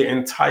up the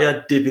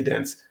entire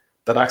dividends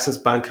that Access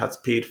Bank has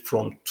paid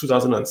from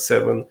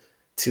 2007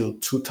 till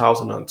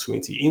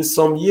 2020. In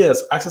some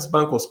years, Access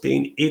Bank was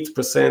paying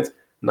 8%,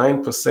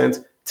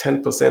 9%,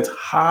 10%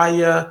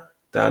 higher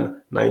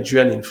than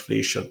Nigerian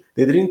inflation.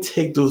 They didn't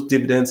take those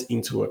dividends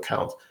into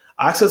account.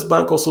 Access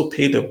Bank also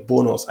paid a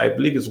bonus, I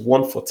believe it's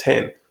 1 for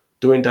 10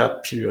 during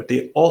that period.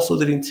 They also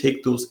didn't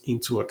take those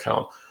into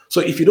account. So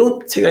if you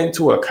don't take that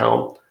into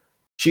account,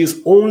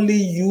 she's only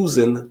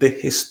using the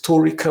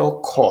historical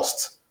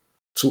cost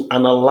to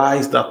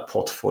analyze that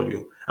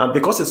portfolio. And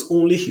because it's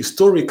only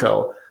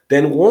historical,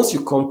 then once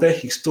you compare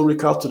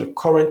historical to the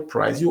current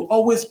price, you'll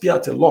always be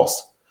at a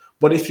loss.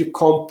 But if you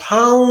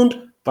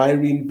compound by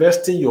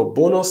reinvesting your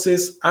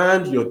bonuses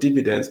and your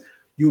dividends,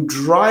 you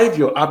drive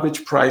your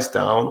average price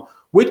down,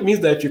 which means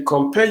that if you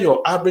compare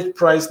your average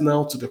price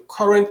now to the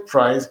current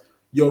price,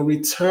 your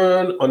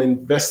return on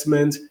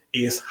investment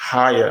is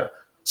higher.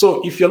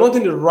 So if you're not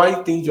doing the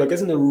right things, you're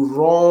getting the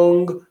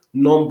wrong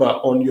number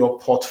on your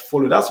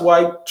portfolio. That's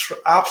why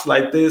apps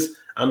like this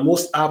and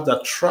most apps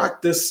that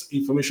track this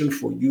information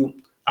for you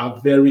are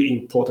very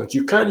important.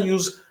 You can't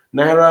use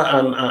Naira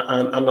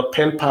and a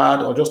pen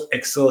pad or just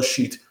Excel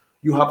sheet.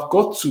 You have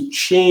got to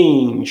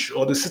change,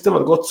 or the system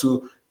has got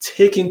to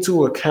take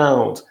into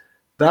account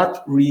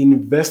that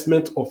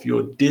reinvestment of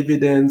your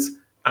dividends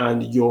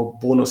and your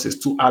bonuses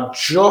to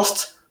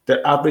adjust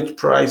the average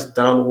price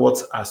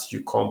downwards as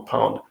you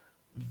compound.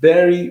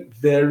 Very,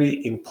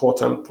 very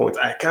important point.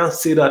 I can't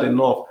say that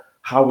enough,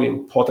 how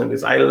important it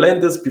is. I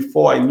learned this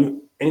before I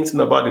knew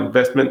anything about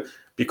investment,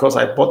 because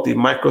I bought the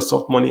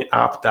Microsoft Money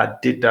app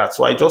that did that.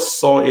 So I just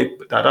saw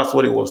it, that's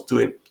what it was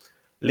doing.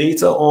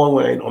 Later on,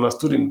 when I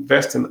understood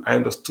investing, I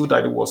understood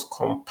that it was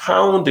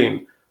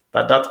compounding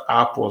that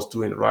app was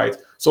doing, right?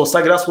 So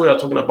Sagi, that's what you're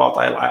talking about.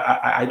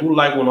 I do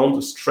like when I want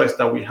to stress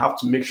that we have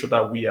to make sure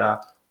that we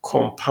are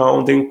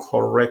compounding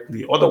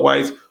correctly.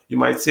 Otherwise, you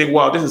might say,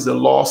 wow, this is a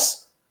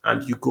loss,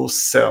 and you go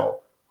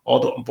sell.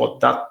 But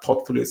that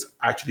portfolio is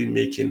actually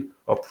making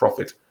a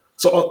profit.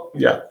 So,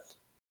 yeah.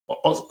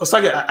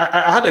 Sagi,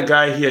 I had a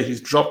guy here,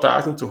 he's dropped out. I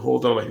asked him to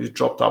hold on, but he's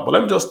dropped out. But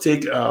let me just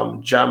take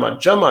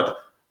Jamad. Jamad,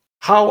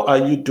 how are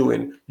you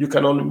doing? You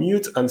can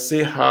unmute and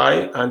say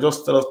hi and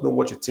just tell us know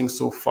what you think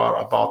so far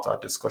about our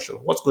discussion.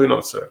 What's going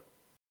on, sir?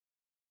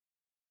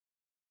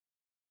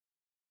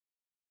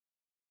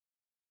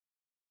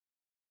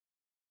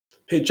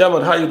 Hey,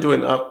 Jamad, how are you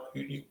doing?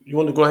 You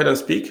want to go ahead and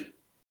speak?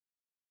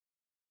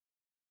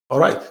 All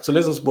right, so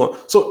let's just move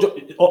on. So,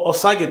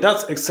 Osage,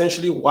 that's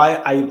essentially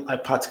why I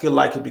particularly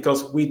like it,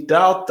 because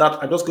without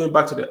that, I'm just going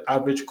back to the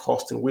average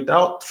costing.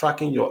 Without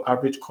tracking your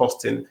average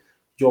costing,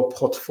 your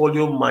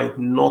portfolio might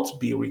not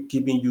be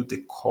giving you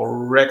the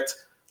correct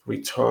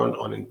return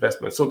on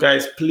investment. So,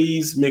 guys,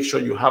 please make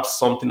sure you have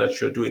something that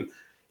you're doing.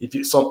 If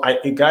you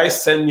a guy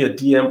sent me a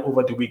DM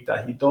over the week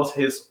that he does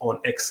his on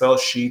Excel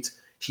sheet.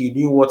 he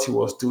knew what he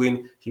was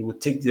doing, he would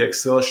take the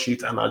Excel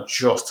sheet and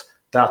adjust.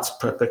 That's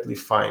perfectly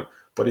fine.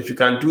 But if you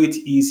can do it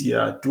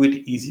easier, do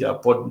it easier.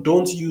 But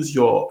don't use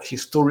your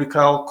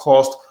historical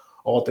cost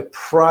or the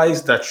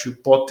price that you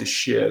bought the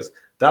shares.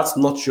 That's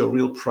not your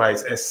real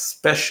price,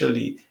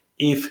 especially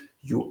if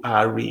you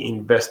are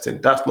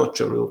reinvesting. That's not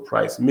your real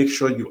price. Make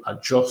sure you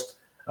adjust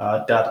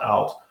that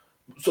out.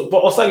 So, but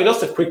also,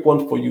 just a quick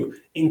one for you.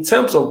 In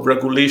terms of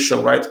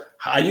regulation, right?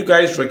 Are you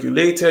guys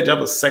regulated? Do you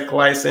have a SEC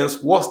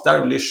license? What's that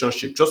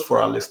relationship, just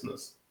for our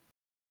listeners?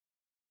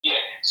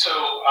 Yeah. So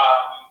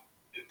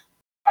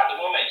at the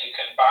moment, you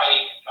can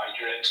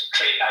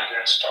trade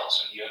Nigerian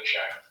stocks on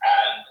Yochaa,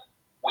 and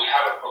we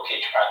have a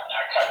brokerage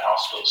partner, Cardinal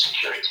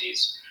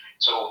Securities.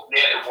 So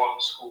they're the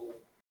ones who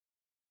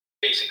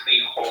basically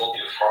hold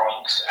the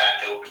funds,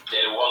 and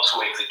they're the ones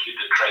who execute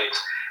the trades.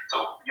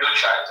 So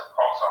Yochaa is a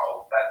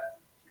portal that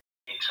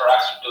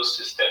interacts with those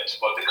systems,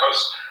 but because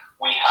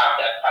we have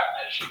that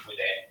partnership with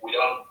them, we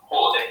don't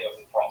hold any of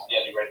the funds. They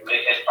are the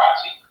regulated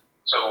party.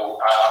 So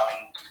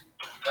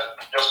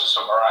just to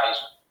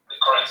summarize, the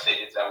current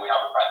state is that we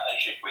have a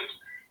partnership with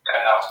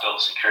Cardinal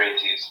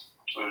Securities,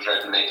 who is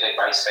regulated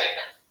by SEC.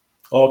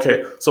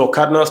 Okay, so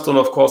Cardinal Stone,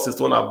 of course, is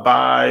the one that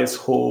buys,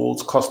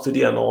 holds,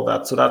 custody, and all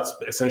that. So that's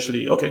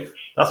essentially, okay,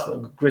 that's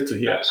great to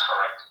hear. That's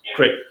correct. Yeah.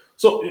 Great.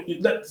 So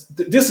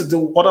this is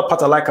the other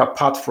part I like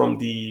apart from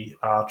the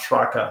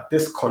tracker,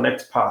 this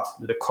connect part,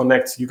 the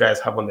connect you guys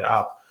have on the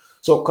app.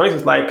 So connect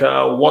is like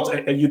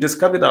what you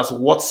described it as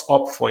what's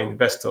up for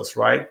investors,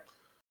 right?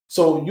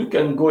 So you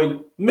can go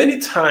in many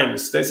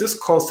times. There's this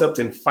concept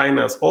in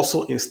finance,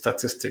 also in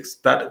statistics,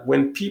 that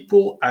when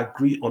people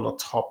agree on a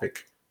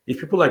topic, if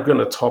people agree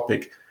on a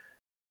topic,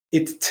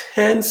 it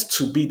tends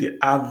to be the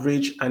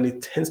average and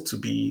it tends to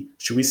be,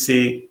 should we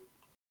say,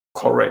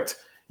 correct.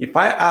 If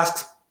I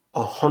asked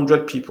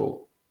 100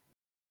 people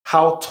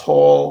how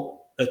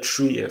tall a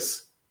tree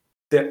is,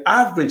 the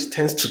average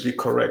tends to be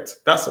correct.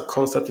 That's a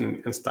concept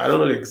in I don't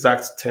know the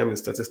exact term in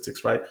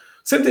statistics, right?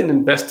 Same thing in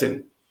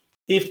investing.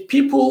 If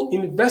people,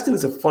 investing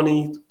is a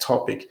funny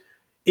topic.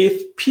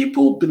 If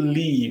people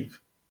believe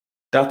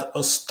that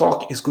a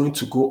stock is going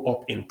to go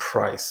up in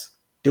price,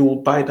 they will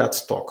buy that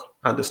stock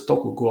and the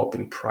stock will go up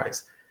in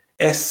price,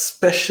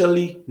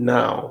 especially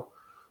now.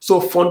 So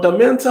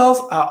fundamentals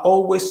are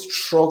always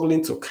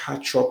struggling to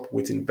catch up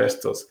with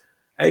investors.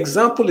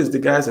 Example is the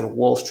guys in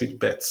Wall Street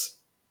bets.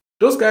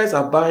 Those guys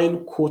are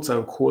buying quote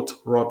unquote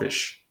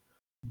rubbish.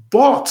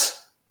 But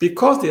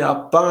because they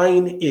are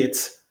buying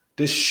it,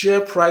 the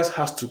share price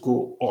has to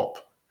go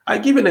up. I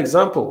give an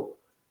example.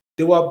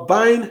 They were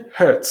buying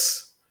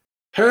Hertz.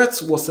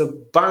 Hertz was a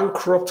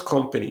bankrupt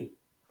company,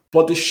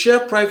 but the share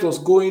price was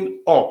going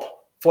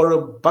up for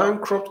a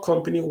bankrupt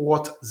company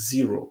worth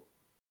zero.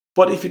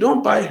 But if you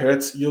don't buy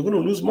Hertz, you're going to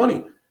lose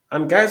money.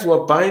 And guys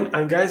were buying,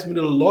 and guys made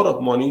a lot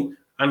of money,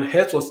 and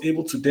Hertz was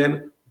able to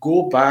then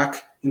go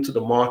back into the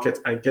market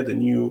and get a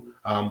new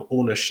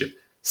ownership.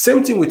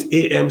 Same thing with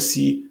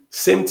AMC.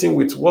 Same thing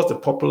with what's the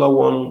popular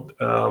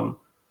one,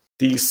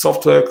 the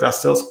software that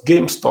sells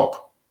GameStop.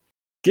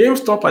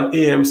 GameStop and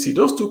AMC,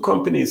 those two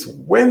companies,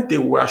 when they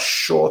were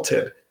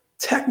shorted,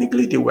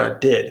 technically they were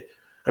dead.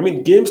 I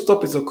mean,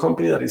 GameStop is a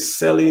company that is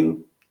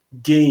selling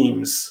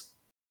games,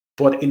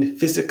 but in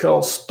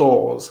physical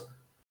stores.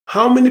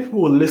 How many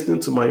people listening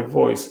to my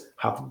voice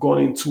have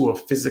gone into a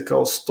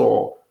physical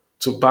store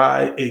to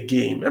buy a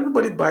game?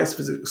 Everybody buys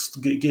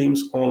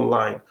games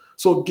online.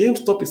 So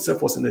GameStop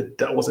itself was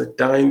a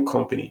dying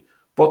company.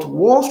 But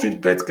Wall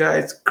Street Bet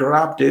guys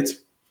grabbed it,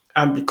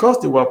 and because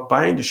they were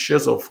buying the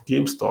shares of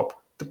GameStop,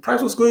 the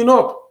price was going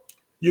up.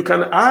 You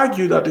can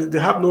argue that they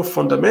have no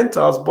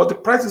fundamentals, but the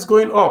price is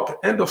going up.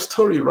 End of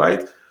story,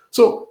 right?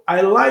 So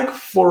I like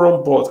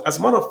forum bots. As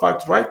a matter of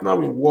fact, right now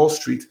in Wall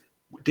Street,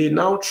 they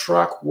now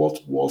track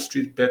what Wall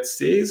Street Bet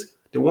says.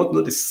 They want to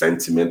know the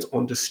sentiment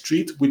on the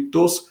street with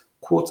those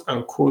quote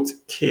unquote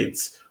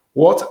kids.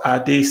 What are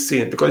they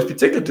saying? Because if you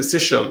take a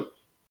decision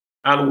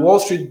and Wall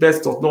Street Bets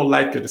does not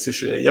like your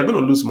decision, you're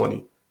going to lose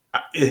money.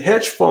 A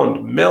hedge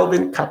fund,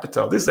 Melvin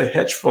Capital, this is a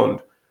hedge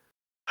fund,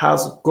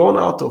 has gone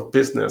out of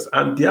business,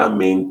 and their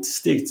main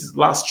stake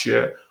last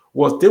year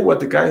was they were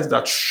the guys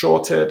that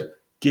shorted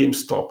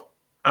GameStop.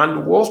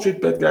 And Wall Street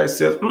Bet guys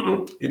said,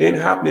 it ain't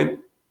happening.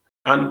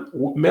 And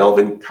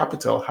Melvin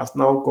Capital has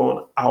now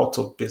gone out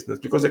of business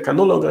because they can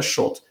no longer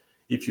short.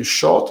 If you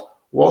short,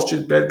 Wall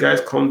Street Bet guys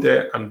come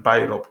there and buy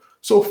it up.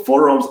 So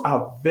forums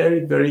are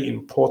very, very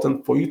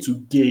important for you to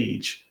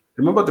gauge.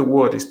 Remember, the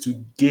word is to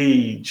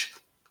gauge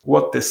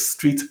what the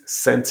street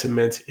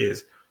sentiment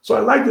is. So I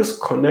like this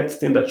connect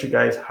thing that you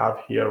guys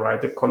have here,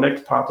 right? The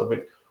connect part of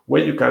it,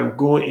 where you can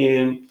go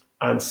in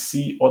and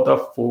see other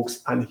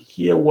folks and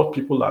hear what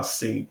people are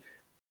saying.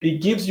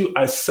 It gives you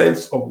a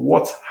sense of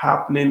what's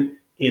happening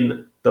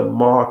in the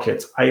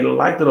market. I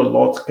like that a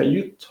lot. Can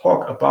you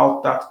talk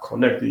about that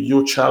connect, the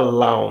Yochaa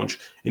Lounge,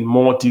 in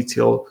more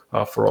detail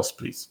for us,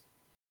 please?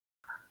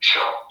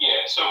 Sure.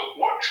 Yeah. So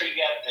what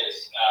triggered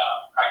this?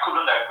 I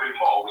couldn't agree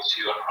more with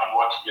you on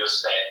what you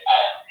just said.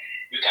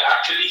 You can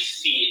actually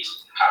see it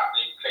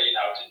happening, playing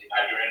out in the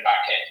Nigerian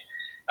market.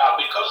 Now,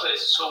 because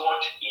there's so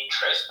much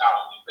interest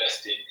now in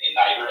investing in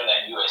Nigerian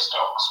and US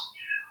stocks,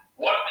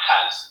 what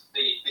has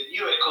the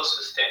new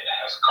ecosystem that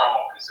has come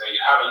up is that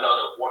you have a lot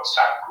of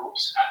WhatsApp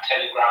groups and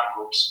Telegram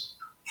groups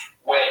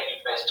where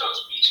investors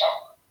meet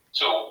up.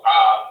 So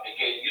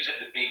again, using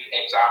the big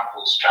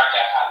examples,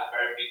 Tracker has a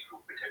very big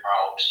group with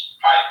about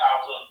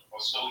 5,000 or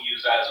so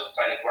users on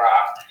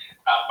Telegram.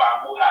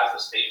 Bamboo has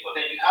the same, but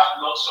then you have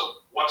lots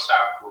of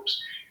WhatsApp groups,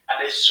 and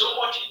there's so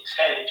much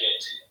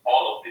intelligence in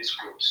all of these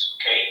groups.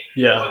 Okay.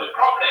 Yeah. But the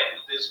problem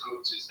with these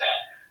groups is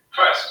that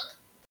first,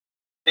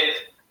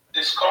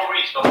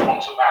 discovery is not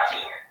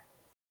automatic.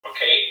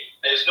 Okay.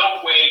 There's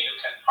no way you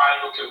can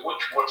find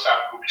which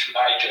WhatsApp group should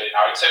I join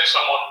now, except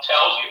someone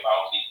tells you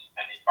about it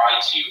and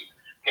invites you.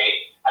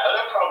 Okay.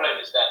 Another problem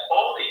is that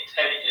all the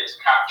intelligence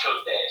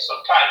captured there,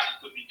 sometimes it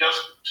could be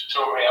just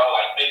tutorial,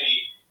 like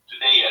maybe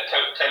today you're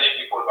telling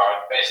people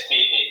about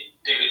investing in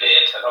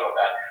dividends and all of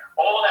that.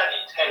 All that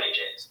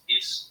intelligence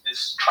is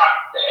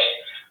trapped there,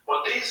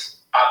 but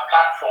these are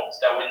platforms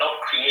that were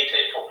not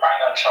created for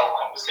financial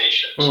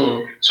conversations.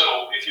 So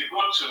if you go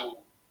to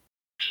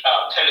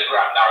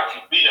Telegram now, if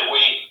you've been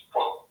away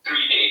for 3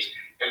 days,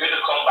 you're going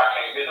to come back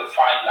and you're going to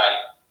find like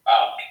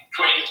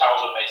 20,000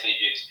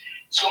 messages.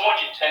 So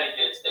much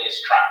intelligence there is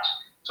trapped.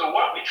 So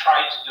what we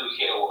tried to do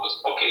here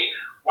was, okay,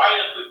 why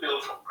don't we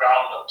build from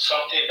ground up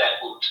something that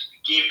would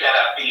give that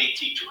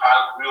ability to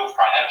have real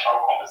financial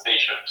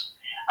conversations,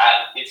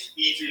 and it's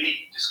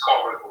easily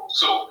discoverable.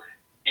 So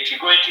if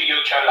you go into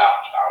Yochaa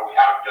Lounge now, we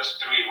have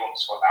just 3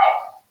 rooms for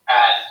now,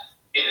 and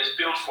it is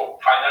built for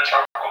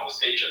financial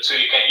conversation. So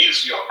you can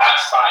use your @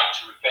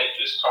 to refer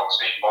to stock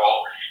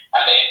symbol,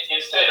 and then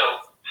instead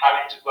of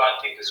having to go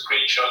and take a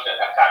screenshot and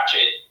attach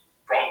it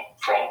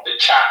from the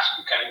chat,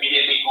 you can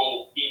immediately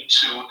go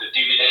into the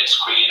dividend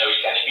screen, or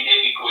you can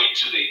immediately go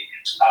into the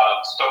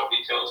stock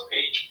details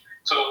page.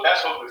 So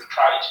that's what we've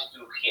tried to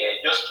do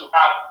here, just to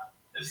have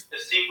a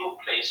single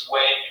place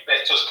where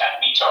investors can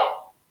meet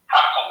up,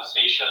 have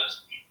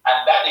conversations,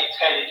 and that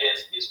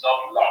intelligence is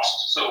not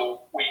lost.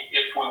 So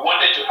if we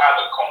wanted to have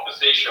a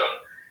conversation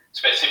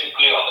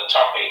specifically on the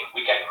topic,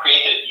 we can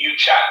create a new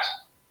chat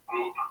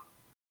group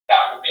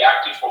that will be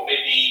active for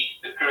maybe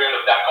the period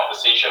of that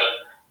conversation,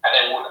 and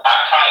then we'll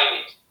archive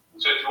it.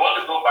 So if you want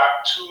to go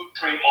back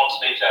 2-3 months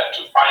later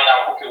to find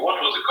out, okay,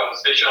 what was the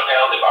conversation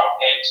held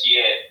about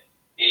MTN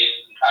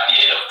at the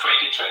end of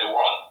 2021,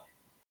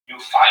 you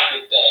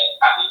find it there,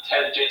 and the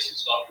intelligence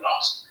is not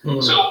lost.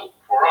 So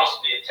for us,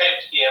 the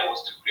intent here was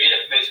to create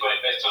a place where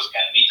investors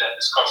can meet and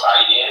discuss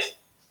ideas,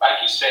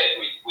 like you said,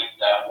 with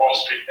Wall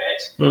Street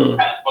bets.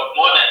 But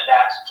more than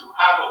that, to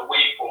have a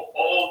way for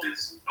all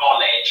this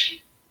knowledge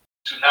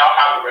to now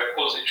have a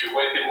repository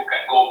where people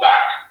can go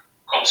back,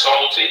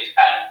 consult it,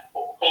 and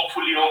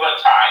hopefully over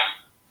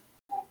time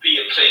will be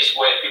a place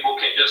where people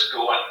can just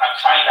go and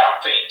find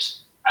out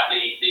things, and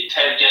the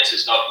intelligence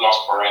is not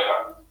lost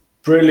forever.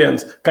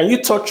 Brilliant. Can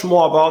you touch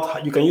more about how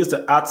you can use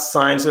the @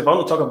 So if I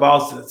want to talk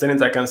about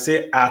Zenith, I can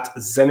say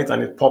 @Zenith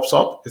and it pops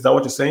up. Is that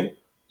what you're saying?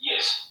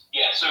 Yes.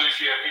 Yeah. So if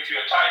you're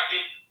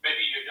typing,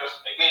 maybe you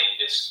just, again,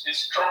 it's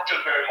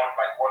structured very much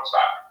like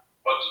WhatsApp,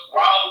 but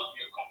while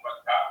you're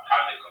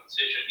having a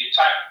conversation, you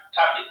tap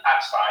the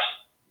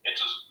 @, it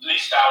will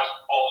list out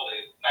all the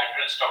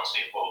Nigerian stock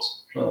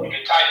symbols. If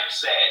you type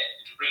Z,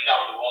 it will bring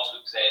out the ones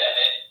with Z, and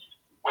then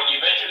when you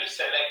eventually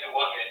select the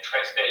one you're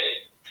interested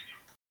in,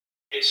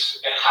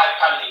 it's a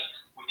hyperlink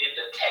within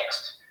the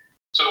text.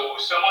 So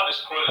if someone is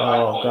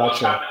scrolling what's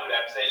happening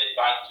with Zenith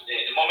Bank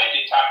today, the moment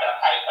you tap that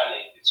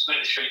hyperlink, it's going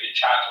to show you the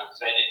chart of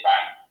Zenith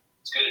Bank.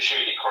 It's going to show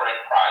you the current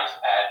price,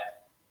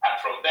 and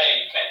from there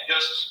you can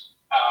just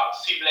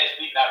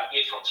seamlessly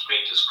navigate from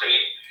screen to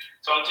screen.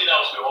 Something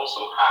else we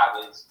also have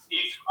is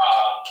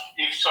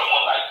if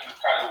someone like you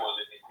kind of was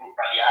in the group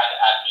and you had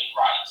admin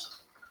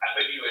rights, and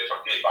maybe you were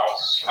talking about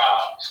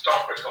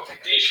stock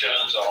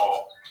recommendations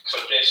or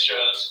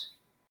suggestions,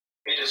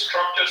 it is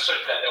structured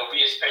such that there will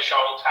be a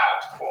special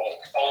tab for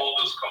all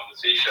those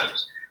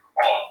conversations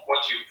on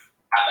what you've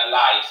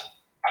analyzed,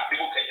 and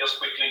people can just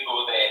quickly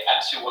go there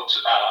and see what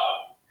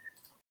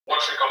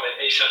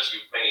recommendations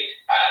you've made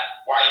and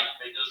why you've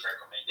made those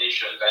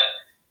recommendations, and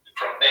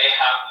from there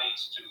have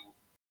links to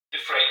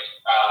different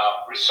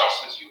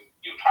resources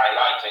you've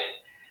highlighted.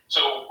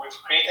 So we've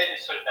created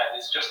it so that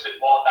it's just a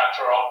more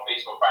natural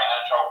place for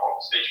financial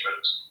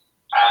conversations,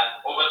 and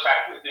over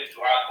time we're going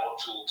to add more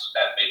tools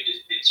that make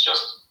it's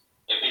just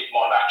a bit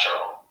more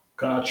natural.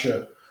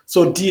 Gotcha.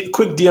 So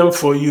quick DM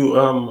for you,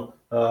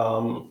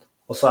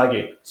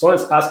 Osage.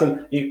 Someone's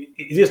asking,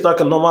 is this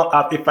like a normal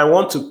app? If I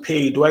want to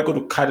pay, do I go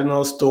to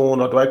Cardinal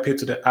Stone or do I pay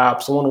to the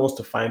app? Someone wants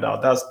to find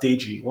out. That's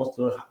Deji. Wants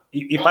to know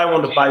if I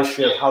want to buy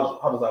shares, how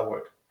does that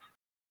work?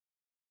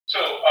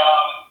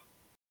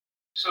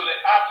 So the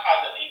app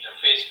has an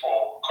interface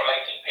for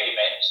collecting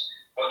payments,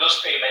 but those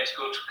payments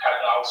go to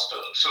Cardinal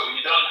Stone. So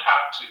you don't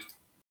have to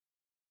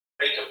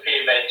make a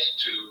payment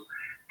to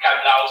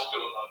Cardinal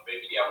Stone on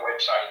maybe their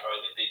website or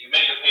anything. You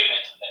make the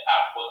payment in the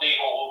app, but they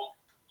hold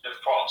the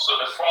funds. So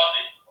the fund,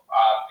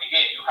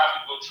 again, you have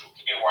to go through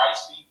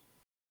KYC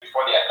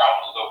before the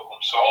account is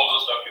open. So all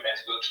those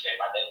documents go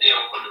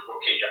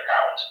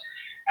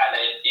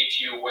if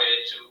you were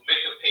to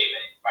make a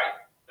payment, like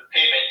the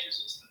payment is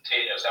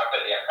instantaneous after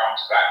the account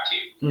is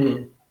active.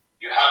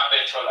 You have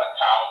virtual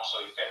accounts,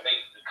 so you can make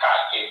the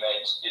card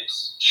payments.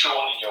 It's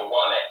shown in your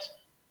wallet,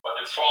 but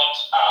the funds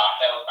are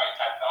held by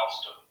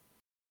Stone,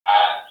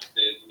 and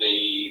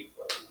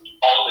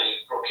all the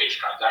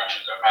brokerage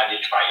transactions are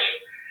managed by them.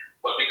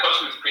 But because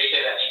we've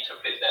created an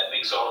interface that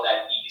makes all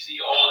that easy,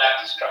 all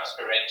that is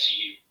transparent to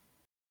you.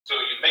 So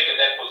you make a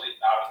deposit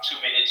now, in 2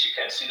 minutes you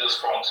can see those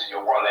funds in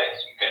your wallet.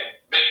 You can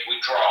make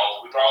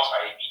withdrawals. Withdrawals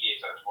are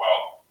immediate as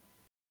well.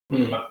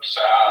 But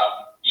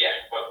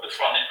but the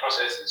funding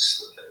process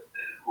is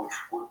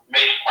we've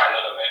made quite a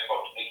lot of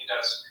effort to make it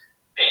as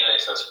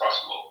painless as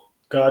possible.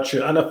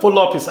 Gotcha. And the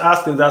follow-up is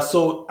asking that,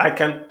 so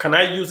can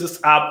I use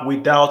this app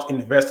without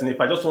investing?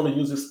 If I just want to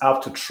use this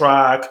app to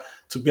track,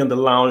 to be on the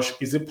lounge,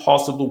 is it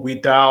possible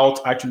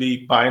without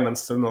actually buying and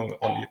selling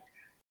on it?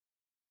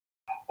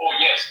 Oh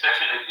yes,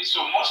 definitely. So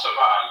most of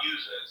our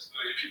users,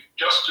 if you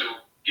just to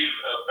give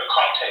a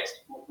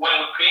context, when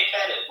we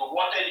created it, we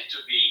wanted it to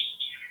be.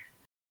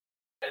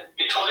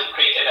 It wasn't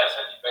created as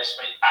an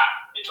investment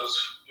app. It was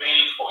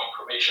mainly for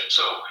information.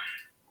 So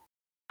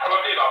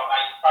probably about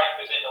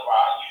 95% of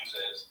our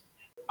users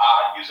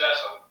are users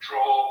of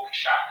Drove,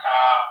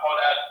 Yochaa,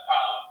 other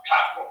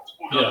platforms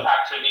who don't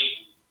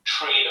actually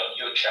trade on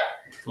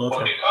Yochaa.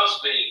 But because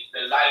they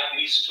like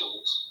these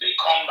tools, they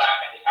come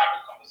back and they have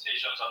the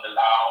conversations on the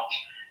lounge.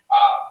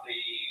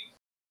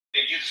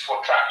 They use for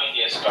tracking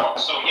their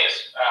stocks. So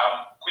yes,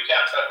 quick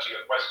answer to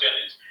your question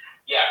is,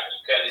 yeah, you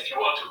can, if you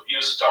want to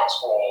view stocks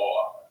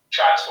for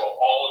charts for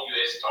all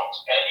US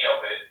stocks, any of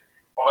it,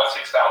 over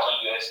 6,000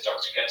 US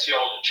stocks, you can see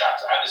all the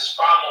charts. And it's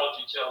far more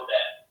detailed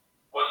than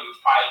what you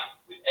find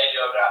with any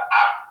other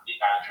app in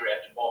Nigeria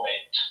at the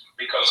moment,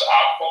 because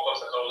our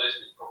focus has always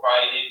been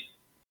providing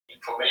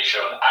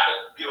information and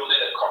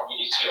building a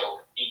community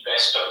of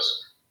investors.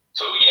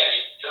 So yeah,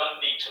 you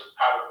don't need to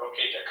have a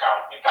brokerage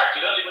account. In fact,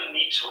 you don't even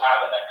need to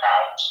have an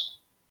account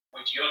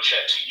with Yochaa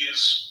to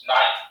use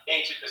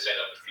 80%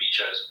 of the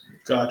features.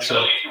 Gotcha.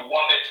 So if you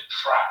wanted to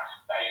track,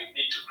 you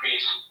need to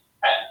create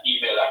an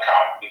email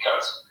account,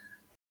 because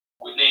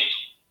we need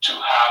to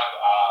have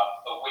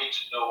a way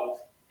to know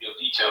your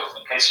details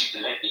in case you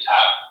delete the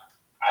app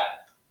and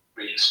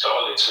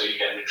reinstall it so you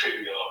can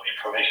retrieve your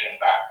information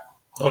back.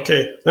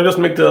 Okay, let us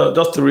make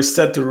just to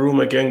reset the room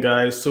again,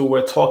 guys. So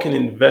we're talking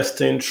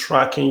investing,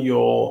 tracking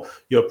your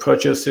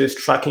purchases,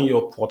 tracking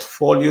your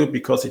portfolio,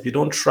 because if you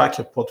don't track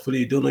your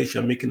portfolio, you don't know if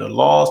you're making a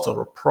loss or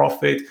a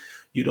profit.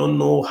 You don't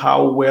know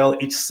how well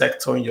each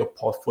sector in your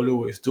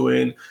portfolio is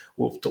doing.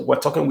 We're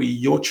talking with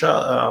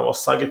Yochaa, or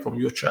Sage from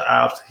Yochaa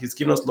apps. He's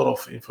given us a lot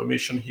of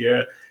information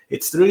here.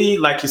 It's really,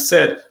 like you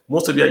said,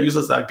 most of your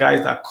users are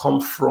guys that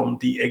come from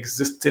the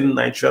existing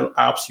Nigerian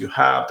apps you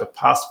have, the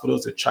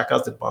Passphotos, the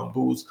Chakas, the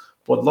Bamboos,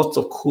 but lots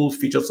of cool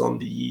features on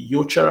the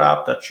Yochaa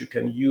app that you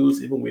can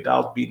use even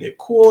without being a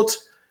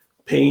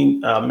paying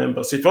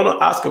member. So if you want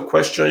to ask a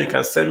question, you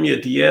can send me a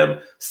DM,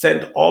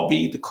 send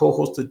Obi, the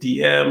co-host, a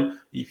DM.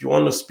 If you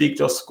want to speak,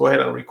 just go ahead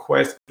and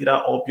request.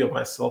 Either Obi or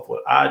myself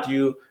will add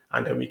you,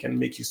 and then we can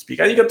make you speak.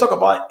 And you can talk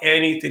about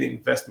anything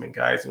investment,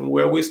 guys. And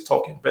we always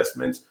talk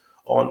investments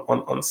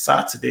on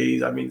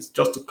Saturdays. I mean, it's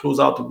just to close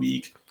out the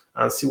week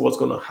and see what's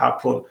going to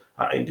happen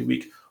in the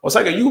week.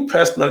 Osaka, you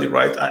personally,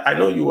 right? I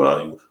know you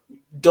are.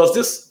 Does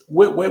this,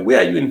 where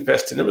are you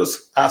investing? Let me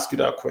just ask you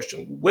that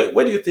question. Where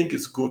do you think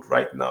is good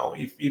right now?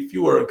 If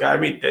you were a guy, I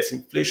mean, there's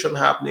inflation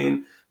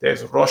happening,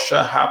 there's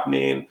Russia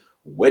happening.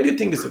 Where do you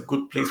think is a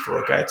good place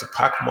for a guy to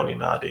pack money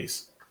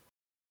nowadays?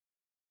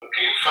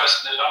 Okay,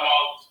 first, the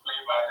normal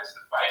disclaimer is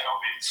the by no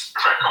means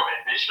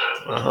recommendation.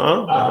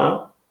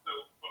 So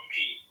for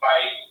me,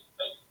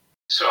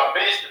 so I'm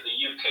based in the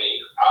UK.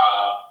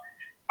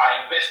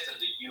 I invest in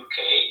the UK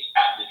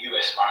and the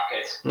US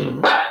markets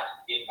and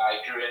in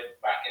Nigerian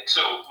market.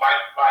 So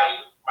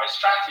my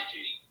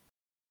strategy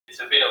is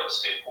a bit of a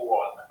simple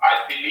one.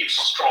 I believe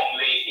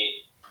strongly in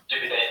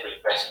dividend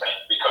reinvestment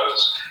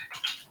because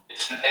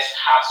it's less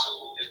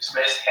hassle, it's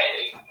less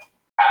headache.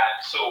 And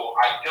so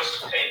I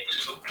just tend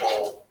to look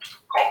for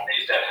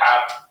companies that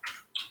have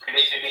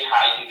relatively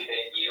high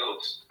dividend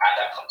yields and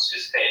are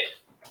consistent,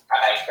 and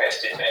I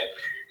invest in them.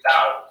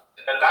 Now,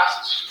 in the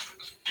last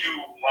few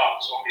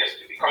months,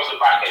 obviously, because the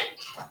market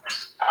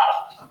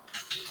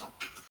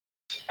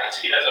I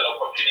see it as an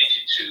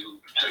opportunity to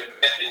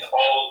invest in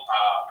all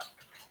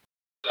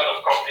a lot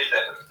of companies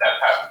that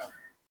have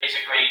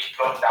basically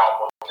gone down,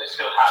 but they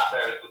still have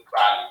very good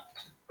value.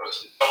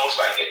 Because it's almost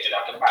like getting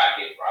at the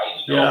bargain, right?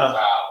 You don't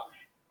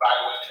buy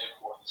when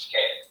everyone is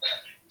scared.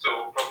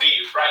 So for me,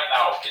 right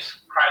now,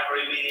 it's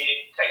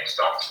primarily tech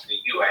stocks in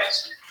the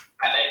US,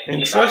 and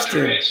then it's just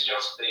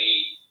the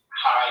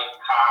high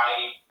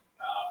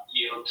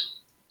yield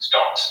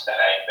stocks that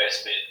I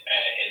invest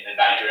in the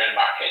Nigerian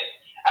market.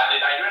 And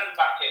the Nigerian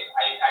market,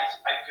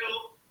 I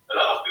feel a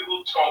lot of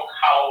people talk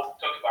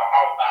about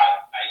how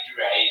bad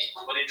Nigeria is,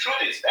 but the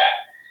truth is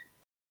that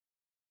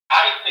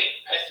I think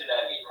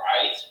personally,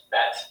 right,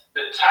 that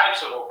the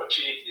types of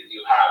opportunities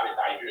you have in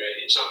Nigeria,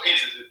 in some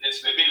cases,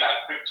 it's a bit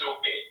like crypto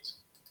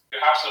games. You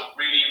have some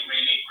really,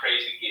 really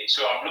crazy gains.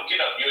 So I'm looking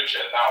at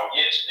Yochaa now.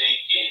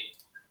 Year-to-date gain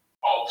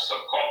of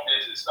some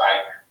companies is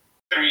like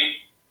 300%.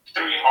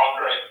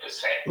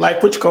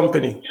 Like which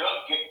company? You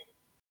don't get.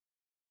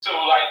 So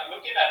like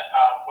looking at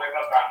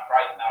Weber Bank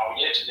right now,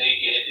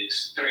 year-to-date gain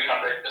is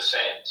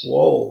 300%.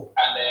 Whoa.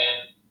 And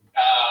then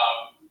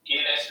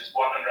Guinness is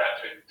 123%.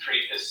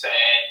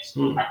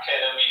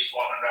 Academy is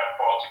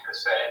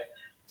 140%.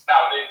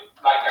 Now,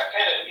 like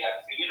Academy, at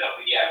the beginning of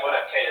the year, I got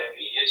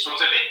Academy. It was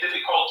a bit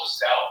difficult to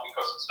sell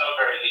because it's not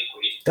very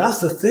liquid. That's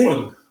the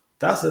thing.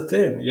 That's the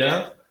thing.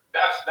 Yeah.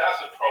 That's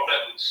the problem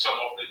with some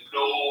of the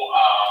low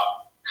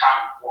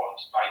cap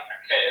ones like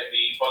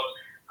Academy. But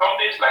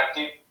companies like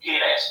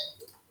Guinness,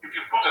 if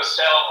you put a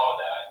sell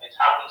order, it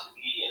happens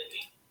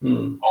immediately.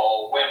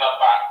 Or Weber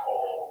Bank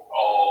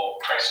or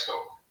Presto.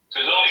 So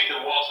it's only the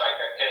ones like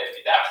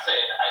Academy. That said,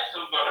 I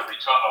still got a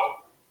return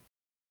of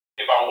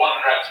about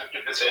 150%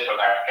 on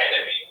our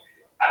Academy,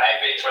 and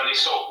I eventually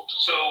sold.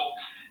 So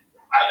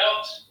I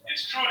don't.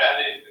 It's true that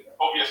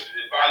obviously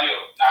the value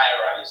of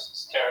Naira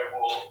is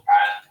terrible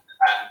and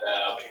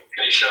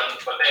inflation,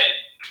 but then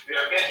we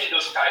are getting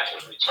those types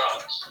of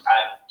returns,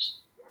 and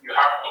you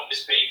have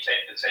companies paying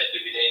 10%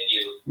 dividend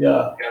yield.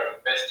 Yeah. You're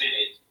investing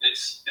it.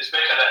 It's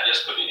better than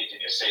just putting it in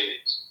your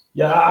savings.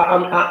 Yeah,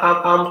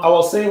 I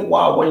was saying,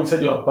 wow, when you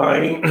said you're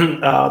buying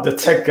the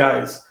tech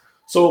guys.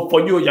 So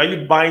for you, are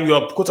you buying,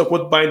 you're quote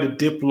unquote buying the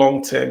dip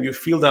long term? You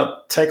feel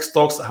that tech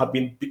stocks have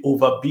been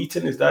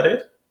overbeaten, is that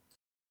it?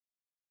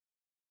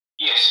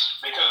 Yes,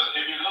 because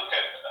if you look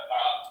at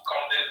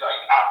companies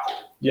like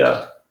Apple,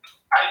 yeah,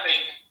 I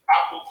think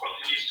Apple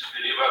continues to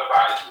deliver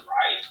value,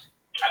 right?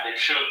 And they've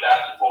shown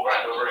that over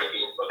and over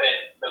again. But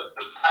then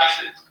the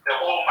prices, the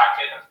whole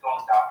market has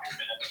gone down. It's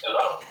been a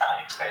lot of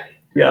time spending.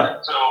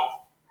 Yeah. So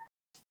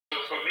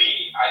for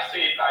me, I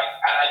say like,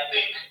 and I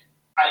think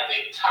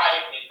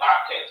time in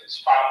market is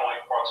far more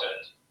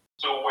important.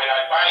 So when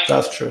I buy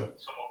that's true.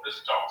 Some of the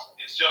stocks,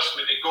 it's just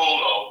with the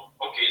goal of,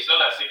 okay, it's not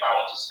as if I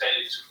want to sell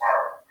it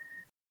tomorrow.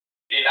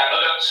 In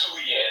another 2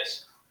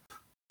 years,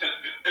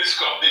 this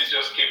company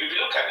just keeps, if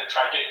you look at the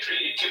trajectory,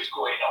 it keeps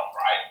going up,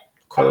 right?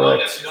 Correct. As long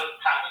as you don't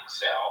panic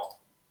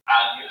sell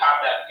and you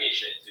have that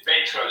patience,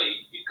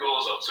 eventually it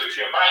goes up. So if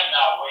you're buying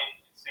now when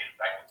it seems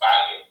like a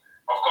bargain,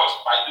 of course,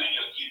 by doing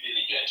your due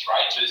diligence,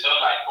 right? So it's not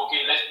like,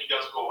 okay, let me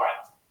just go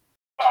and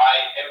buy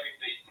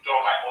everything, put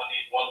all my money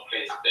in one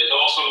place. There's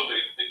also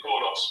the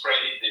goal of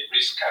spreading the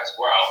risk as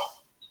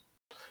well.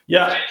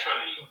 Yeah,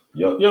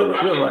 you're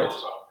right.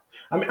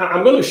 I mean,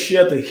 I'm going to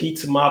share the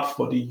heat map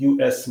for the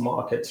US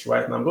markets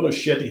right now. I'm going to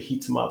share the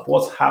heat map,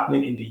 what's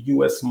happening in the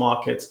US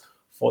markets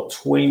for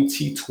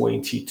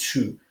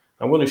 2022.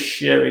 I'm going to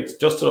share it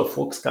just so the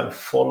folks can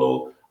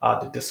follow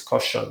the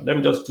discussion. Let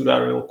me just do that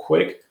real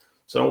quick.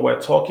 So when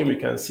we're talking, we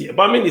can see.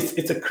 But I mean,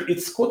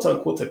 it's quote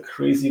unquote a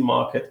crazy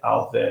market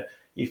out there.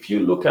 If you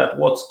look at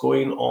what's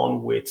going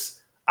on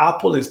with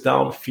Apple is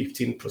down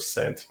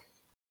 15%.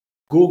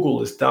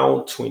 Google is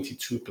down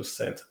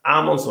 22%,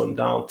 Amazon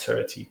down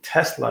 30%,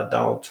 Tesla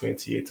down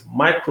 28%,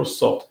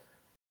 Microsoft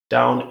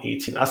down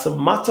 18%. As a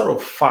matter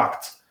of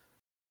fact,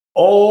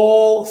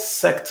 all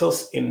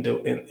sectors in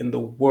the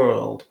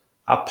world,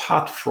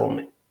 apart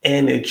from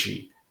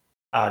energy,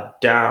 are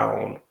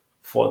down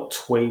for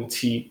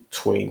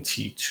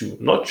 2022.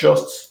 Not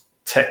just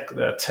tech,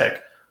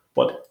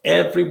 but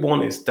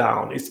everyone is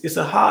down. It's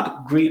a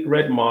hard, great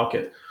red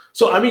market.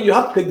 So, I mean, you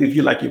have to take the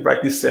view, like you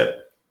rightly said.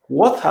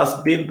 What has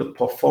been the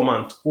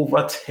performance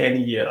over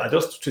 10 years? I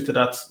just tweeted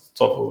that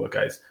stuff over,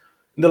 guys.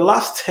 In the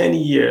last 10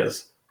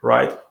 years,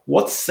 right,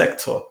 what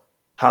sector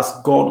has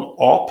gone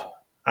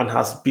up and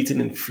has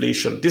beaten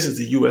inflation? This is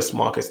the US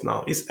markets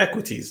now. It's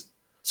equities.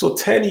 So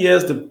 10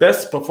 years, the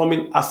best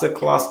performing asset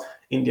class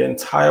in the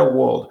entire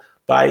world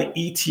by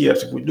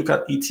ETFs. If we look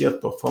at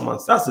ETF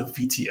performance, that's the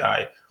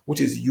VTI, which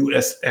is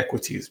US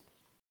equities.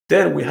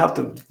 Then we have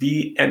the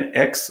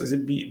VNX, is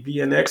it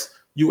VNX?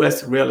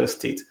 US real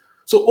estate.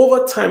 So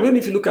over time, even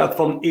if you look at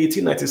from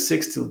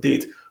 1896 till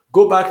date,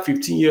 go back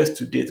 15 years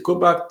to date, go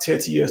back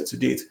 30 years to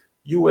date,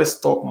 US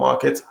stock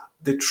market,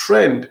 the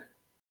trend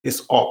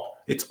is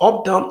up. It's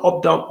up, down,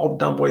 up, down, up,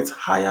 down, but it's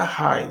higher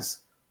highs,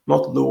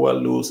 not lower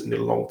lows in the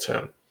long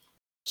term.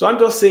 So I'm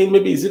just saying,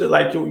 maybe is it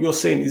like you're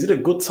saying, is it a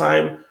good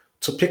time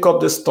to pick up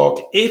this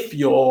stock if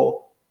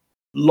your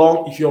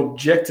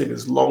objective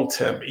is long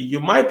term?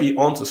 You might be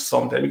onto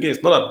something. Again,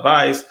 it's not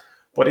advice.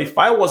 But if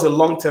I was a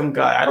long-term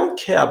guy, I don't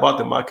care about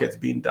the markets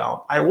being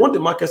down. I want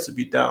the markets to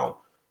be down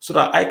so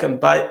that I can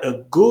buy a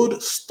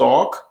good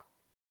stock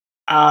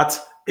at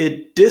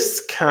a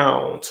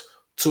discount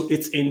to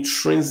its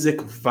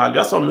intrinsic value.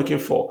 That's what I'm looking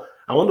for.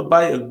 I want to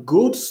buy a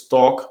good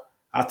stock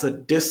at a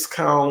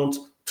discount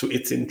to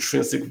its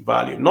intrinsic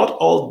value. Not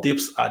all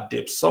dips are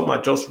dips. Some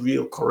are just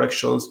real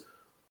corrections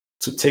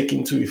to take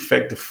into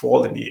effect the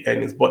fall in the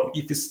earnings. But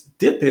if it's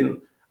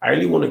dipping, I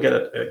really want to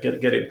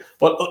get in.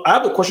 But I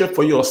have a question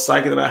for you,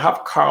 Osage, and I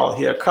have Carl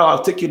here. Carl,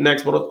 I'll take you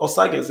next. But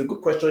Osage, it's a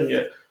good question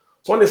here.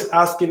 Someone is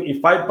asking,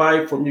 if I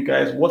buy from you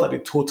guys, what are the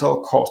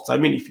total costs? I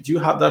mean, if you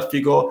have that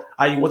figure,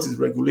 what is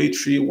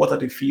regulatory? What are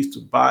the fees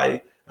to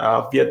buy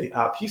via the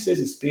app. He says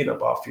he's paying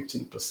about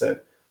 15%.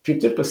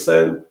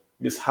 15%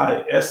 is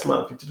high.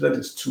 S-man, 50%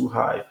 is too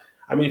high.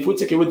 I mean, if we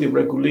take away the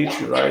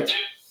regulatory, right? 15%.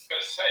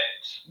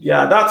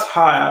 Yeah, that's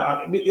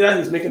high. I mean, either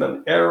he's making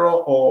an error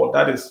or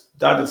that's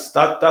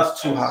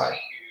too high.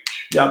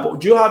 Yeah, but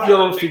do you have your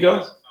own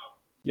figure?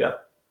 Yeah.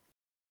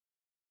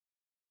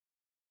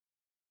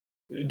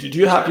 Do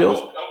you have yours?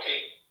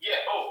 Okay. Yeah.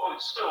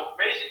 So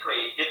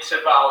basically, it's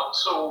about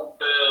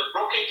the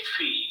brokerage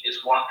fee is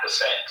 1%.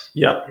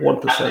 Yeah,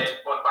 1%.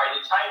 But by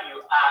the time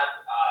you add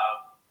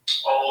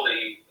all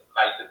the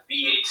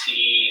VAT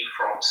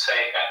from SEC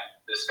and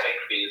the SEC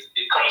fees,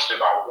 it comes to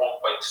about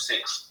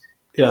 1.6.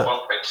 Yeah.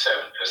 1.7%.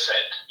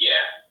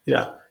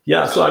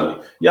 Yeah. So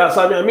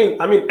I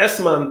mean,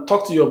 S-man,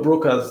 talk to your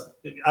brokers.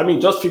 I mean,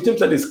 just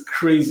 15% is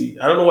crazy.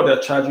 I don't know what they're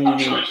charging you. I'm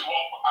sure it's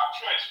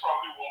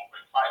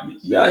probably 1.5%.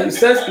 Yeah, he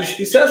says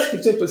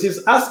 15%.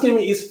 He's asking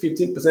me if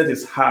 15%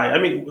 is high. I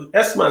mean,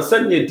 S-man,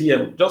 send me a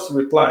DM. Just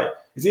reply.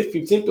 Is it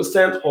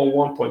 15% or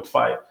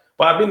 1.5?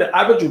 But I mean, the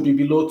average would be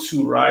below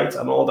 2, right,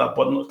 and all that.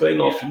 But not fair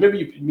enough. Maybe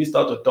you missed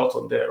out a dot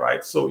on there,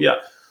 right? So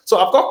yeah. So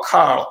I've got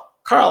Carl.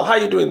 Carl, how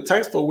you doing?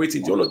 Thanks for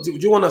waiting. Do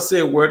you want to say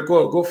a word?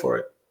 Go for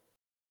it.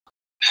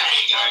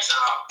 Hey guys,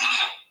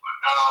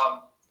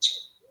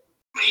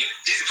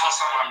 this is the first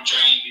time I'm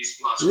joining this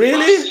class.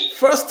 Really?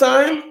 First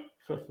time?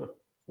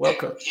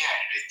 Welcome.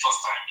 Yeah, it's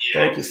first time. Yeah.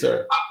 Thank you,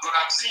 sir. But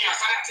I think I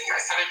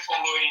started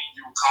following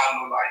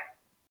Yochaa like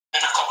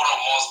a couple of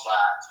months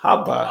back. How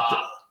bad?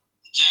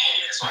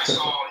 So I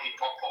saw it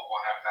pop up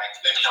and I'm like,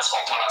 let me just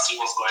come on and see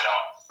what's going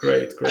on.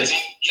 Great. I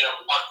think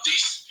what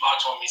this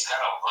platform is kind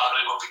of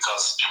valuable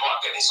because people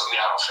are getting something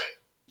out of it.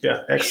 Yeah,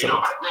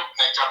 excellent. I grew up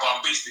in Nigeria,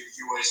 I'm based in the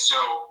US, so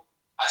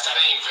I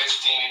started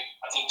investing,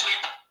 I think 3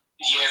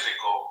 years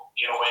ago,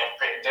 when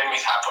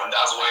pandemic happened.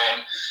 That's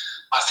when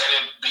I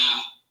started being,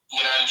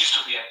 I used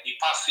to be a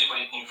passive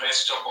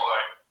investor, but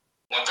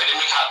when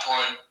pandemic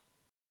happened,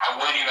 I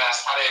went in and I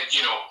started,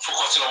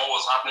 focusing on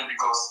what was happening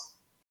because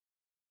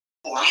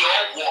we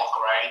all work,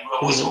 right? We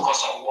always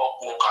focus on work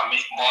and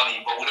make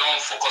money, but we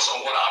don't focus on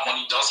what our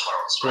money does for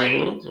us, right?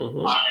 And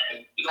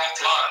we don't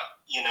plan,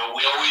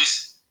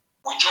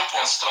 we jump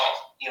on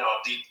stuff,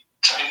 the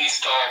trending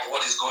stuff, what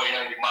is going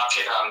on in the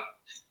market, and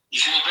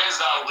if you invest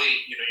that way,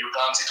 you're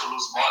guaranteed to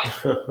lose money.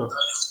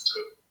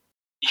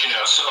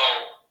 So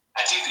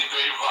I think it's a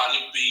very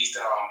value-based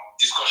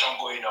discussion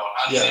going on,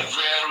 and it's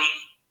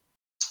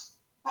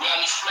we're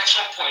an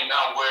inflection point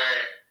now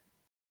where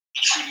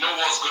if you know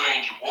what's going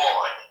on in the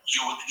world,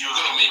 you're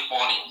going to make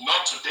money.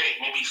 Not today,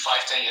 maybe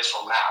 5-10 years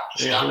from now.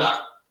 If you have that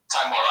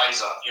time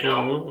horizon,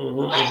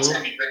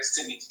 long-term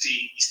investing is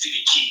still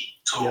the key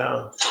to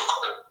grow.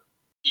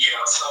 Yeah,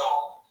 so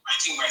I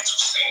think my 2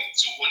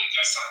 cents to what you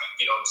guys are,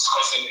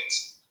 discussing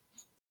is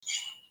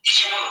if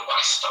you want to buy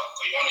stock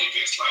or you want to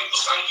invest, like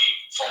Osangi,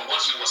 from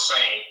what he was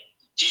saying,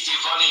 he's a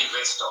value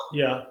investor.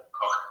 Yeah.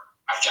 Okay.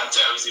 I can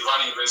tell he's a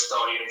value investor,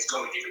 he's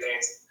going to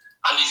dividends.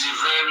 And it's a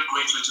very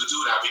great way to do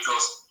that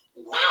because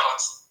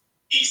wealth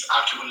is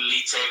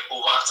accumulated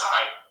over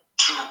time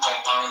through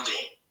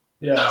compounding.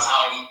 Yeah. That's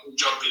how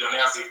major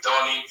billionaires have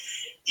done it.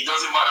 It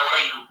doesn't matter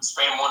whether you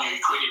spend money or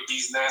you create a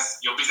business,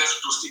 your business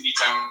will still need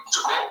time to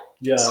grow.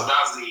 Yeah. So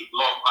that's the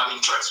law of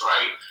interest,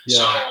 right?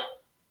 Yeah. So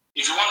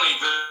if you want to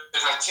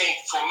invest, I think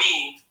for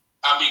me,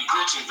 I'm a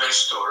growth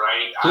investor,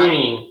 right?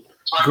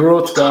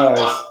 Growth guys.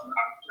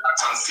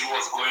 And see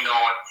what's going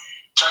on.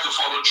 Try to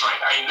follow trend.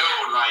 I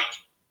know, like,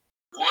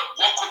 what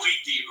COVID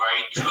did,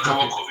 right? If you look at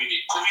what COVID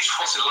did, COVID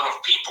forced a lot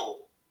of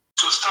people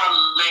to start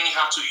learning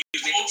how to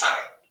use the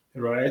internet.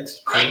 Right.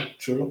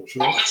 True.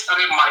 When we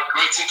started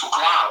migrating to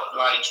cloud,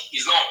 like,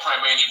 it's not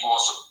primary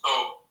anymore.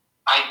 So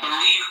I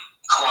believe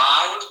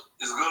cloud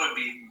is going to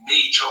be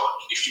major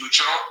in the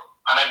future.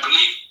 And I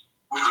believe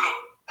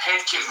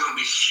healthcare is going to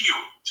be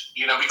huge,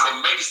 because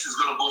medicine is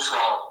going to go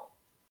from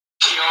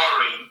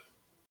curing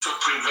to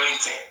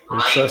preventing,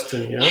 right?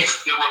 Interesting, yeah.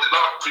 If there was a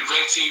lot of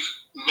preventive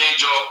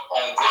measure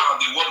on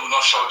ground, the world will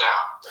not shut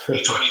down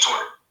in 2020.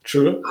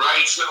 True.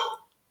 Right? So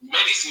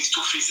medicine is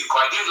too physical.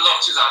 I think a lot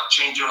of things are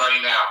changing right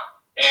now.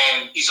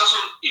 And it's also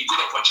a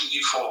good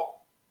opportunity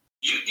for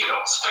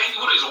spending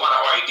what is 1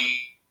 hour a day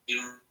in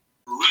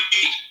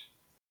read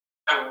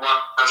and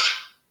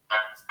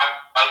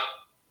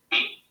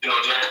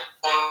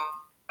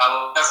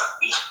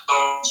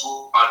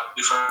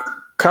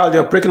Carl,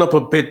 you're breaking up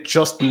a bit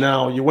just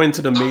now. You went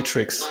to the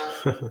Matrix.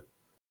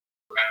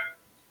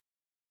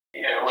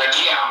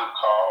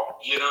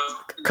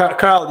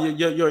 Carl,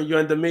 you're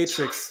in the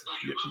Matrix.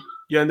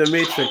 You're in the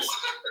Matrix.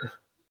 All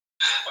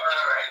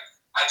right.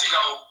 I think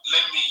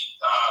let me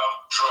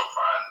drop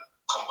and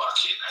come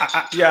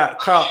back in. Yeah,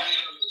 Carl.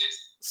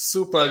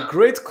 Super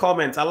great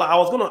comment. I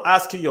was going to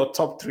ask you your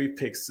top 3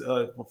 picks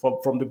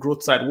from the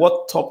growth side.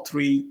 What top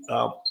 3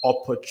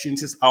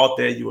 opportunities out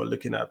there you are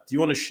looking at? Do you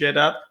want to share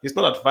that? It's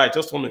not advice.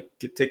 Just want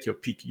to take your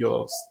pick.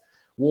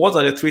 What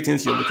are the 3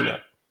 things you're looking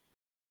at?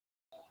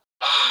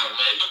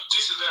 Man, look,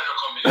 this is their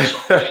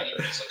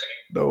recommendation.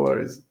 No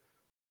worries.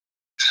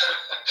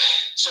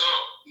 So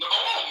number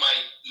 1 on my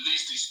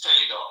list is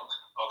Teledog.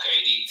 Okay,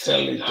 the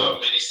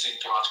medicine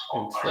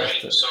platform. All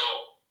right. So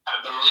I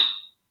believe.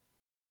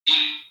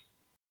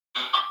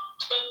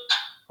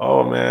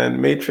 Oh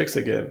man, Matrix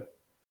again.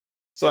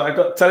 So I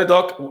got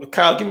Teledoc.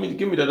 Kyle, give me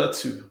the other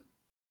two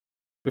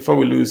before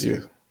we lose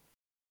you.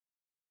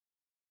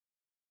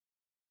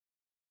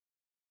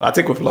 I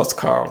think we've lost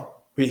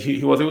Carl.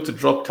 He was able to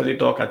drop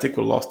Teledoc. I think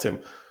we lost him.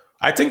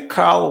 I think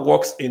Carl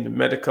works in the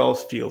medical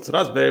field, so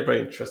that's very, very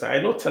interesting.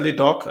 I know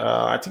Teledoc.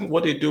 I think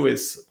what they do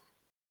is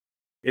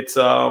it's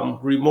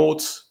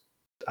remote.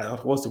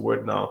 What's the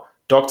word now?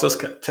 Doctors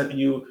can tell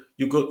you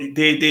go.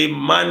 They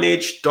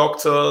manage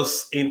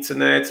doctors'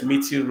 internet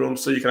meeting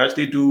rooms, so you can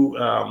actually do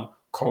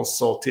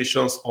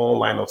consultations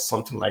online or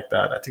something like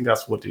that. I think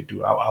that's what they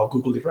do. I'll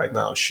Google it right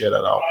now and share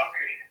that out.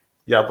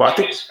 Yeah, but I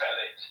think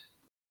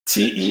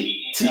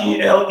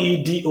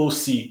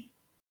TELEDOC.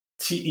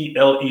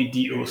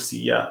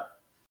 TELEDOC. Yeah.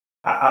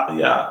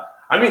 Yeah.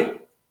 I mean,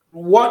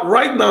 what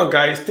right now,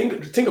 guys?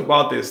 Think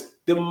about this.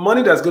 The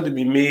money that's going to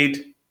be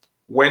made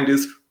when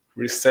this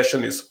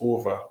recession is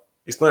over.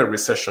 It's not a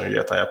recession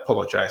yet. I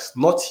apologize.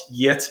 Not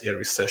yet a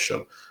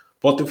recession.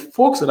 But the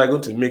folks that are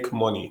going to make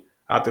money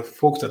are the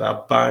folks that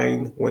are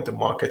buying when the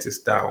market is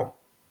down.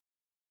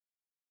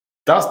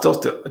 That's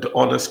just the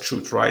honest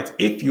truth, right?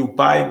 If you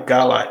buy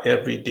Gala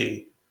every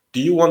day, do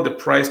you want the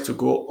price to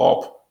go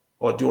up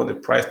or do you want the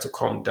price to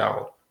come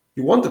down?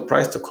 You want the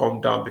price to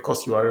come down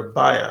because you are a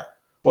buyer.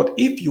 But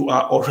if you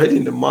are already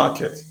in the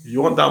market,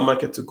 you want that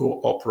market to go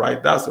up,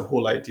 right? That's the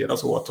whole idea.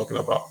 That's what we're talking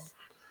about.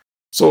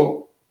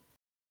 So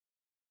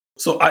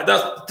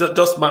that's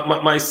just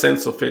my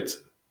sense of it,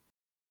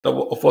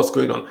 of what's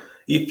going on.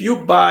 If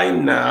you buy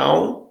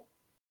now,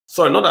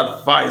 sorry, not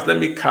advice. Let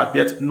me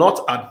caveat,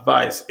 not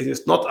advice. It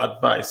is not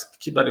advice.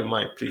 Keep that in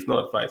mind, please,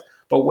 not advice.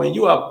 But when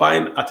you are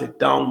buying at a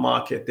down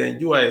market, then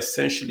you are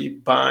essentially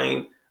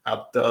buying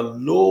at the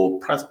low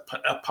price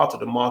part of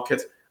the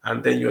market.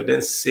 And then you're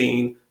then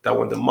saying that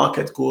when the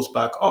market goes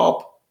back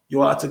up,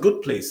 you are at a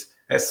good place,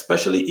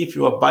 especially if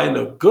you are buying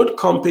a good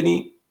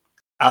company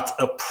at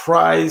a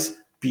price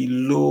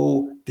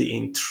below the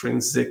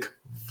intrinsic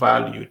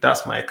value.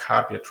 That's my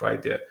caveat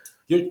right there.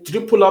 Did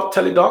you pull up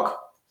Teledoc?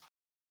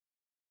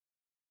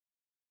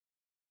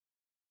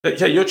 Yeah,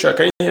 Yochaa,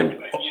 can you hear me?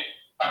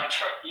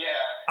 Yeah.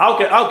 I'll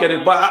get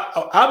it. But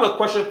I have a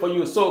question for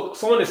you. So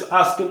someone is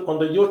asking on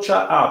the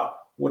Yochaa app,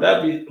 would I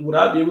be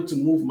able to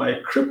move my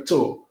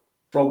crypto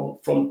from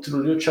to the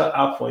Yochaa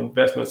app for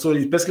investment? So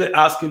he's basically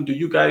asking, do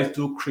you guys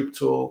do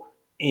crypto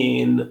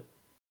in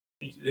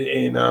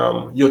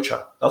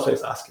Yochaa? That's what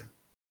he's asking.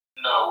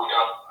 No, we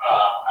don't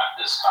at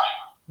this time.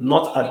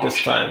 Not at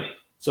this time.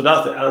 So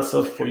that's the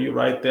answer for you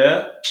right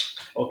there.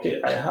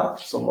 Okay, I have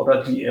some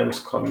other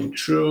DMs coming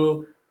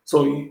through.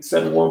 So he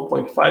said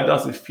 1.5,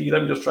 that's the fee.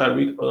 Let me just try and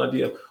read another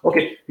DM.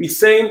 Okay, he's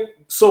saying,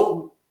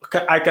 so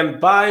I can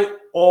buy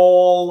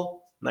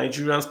all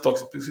Nigerian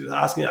stocks. He's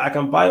asking, I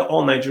can buy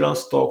all Nigerian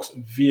stocks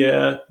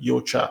via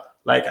Yochaa.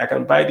 Like I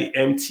can buy the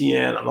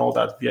MTN and all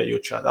that via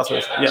Yochaa. That's what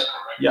it's saying.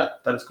 Yeah,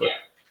 that is correct.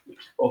 Yeah.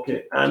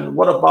 Okay, and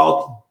what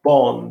about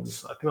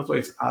bonds? I think that's what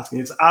he's asking.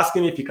 He's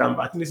asking if he can,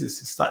 I think this is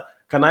his start.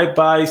 Can I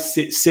buy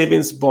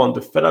savings bond,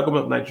 the federal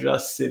government of Nigeria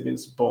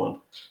savings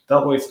bond?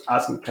 That's what he's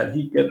asking. Can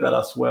he get that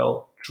as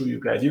well through you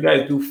guys? You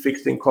guys do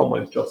fixed income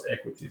or it's just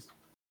equities?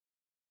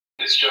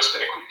 It's just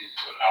equities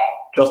for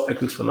now. Just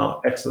equities for now.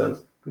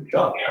 Excellent. Good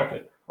job. Yeah.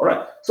 Okay. All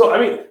right. So, I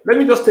mean, let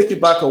me just take you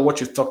back on what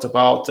you talked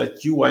about,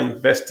 that you are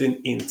investing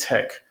in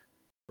tech,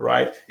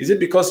 right? Is it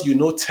because you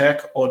know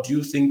tech, or do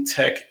you think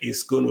tech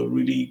is going to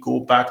really go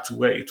back to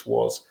where it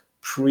was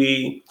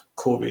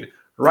pre-COVID?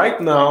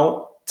 Right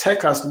now,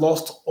 tech has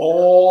lost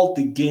all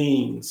the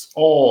gains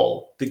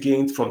from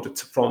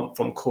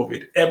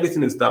COVID.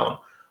 Everything is down.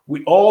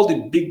 All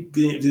the big,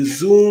 the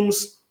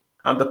Zooms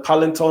and the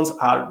Palintons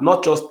are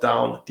not just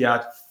down; they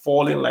are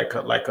falling like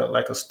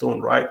a stone,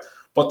 right?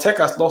 But tech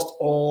has lost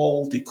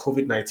all the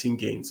COVID-19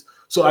 gains.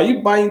 So, are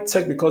you buying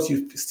tech because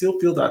you still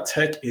feel that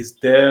tech is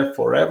there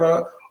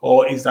forever,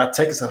 or is that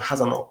tech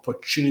has an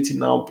opportunity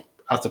now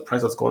as the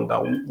price has gone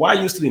down? Why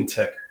are you still in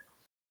tech?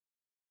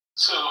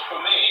 So for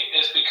me,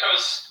 it's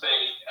because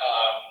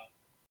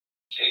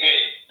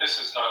again,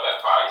 this is not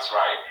advice,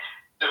 right?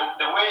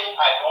 The way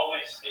I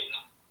always think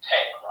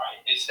tech, right,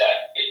 is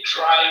that it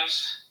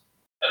drives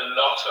a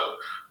lot of,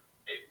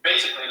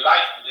 basically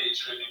life today is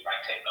driven by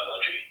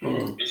technology.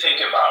 You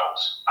think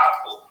about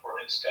Apple, for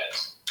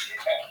instance.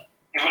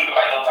 Even though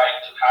I don't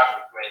like to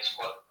have regrets,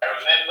 but I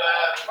remember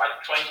like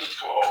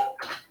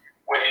 2012,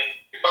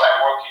 because I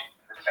work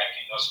in the tech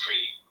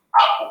industry,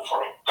 Apple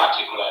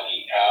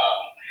particularly,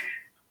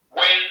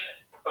 when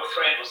a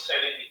friend was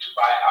telling me to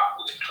buy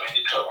Apple in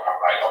 2012, I'm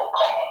like, oh,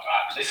 come on,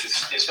 man.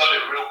 It's not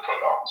a real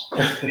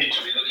product. You need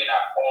to be looking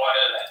at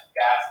oil and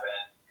gas,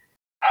 and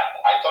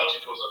I thought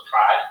it was a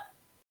fad.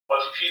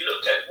 But if you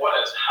looked at what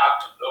has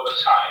happened over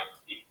time,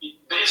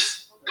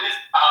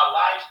 our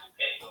lives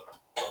depend on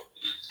what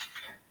it is.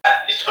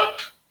 And it's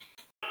not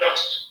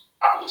just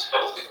Apple's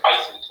health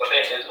devices, but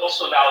then there's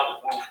also now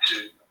the move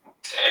to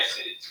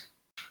services.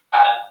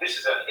 And this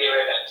is an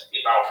area that,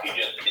 in my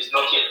opinion, is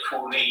not yet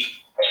fully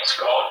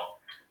explored.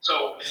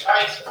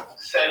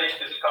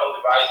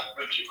 advice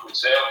which you could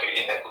say,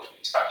 okay, there could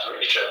be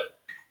saturation.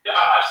 There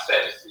are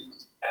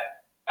services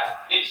and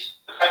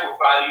it's the type of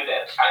value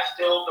that I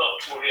still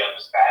don't fully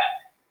understand,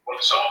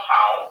 but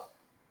somehow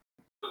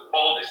the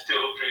world is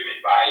still driven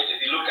by it.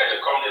 If you look at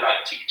a company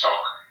like TikTok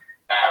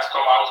that has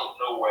come out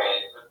of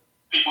nowhere,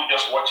 people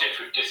just watching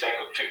 50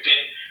 seconds, 15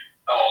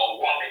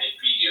 or 1 minute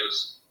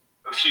videos,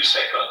 a few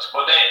seconds,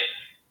 but then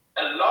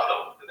a lot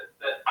of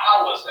the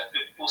hours that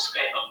people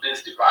spend on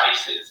these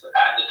devices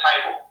and the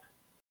type of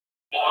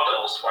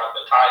models for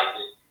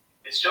advertising,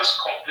 it's just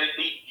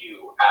completely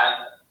new.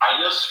 And I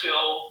just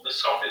feel the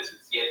surface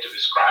is yet to be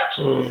scratched.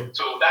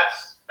 So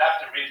that's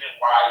the reason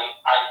why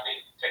I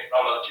think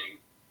technology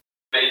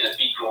plays a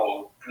big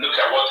role. Look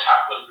at what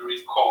happened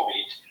during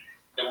COVID.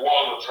 The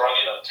world was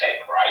running on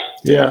tech, right?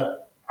 Yeah.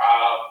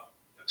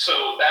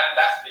 So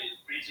that's the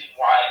reason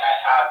why I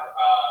have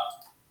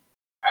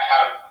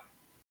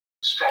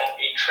strong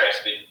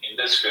interest in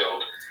this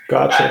field.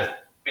 Gotcha. And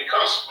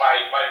because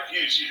my view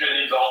is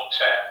usually long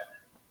term,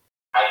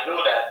 I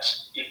know that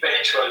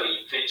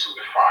eventually things will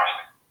be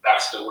fine.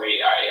 That's the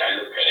way I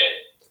look at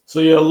it. So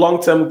you're a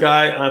long-term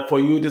guy, and for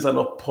you, there's an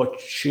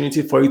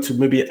opportunity for you to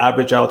maybe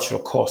average out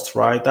your cost,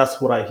 right?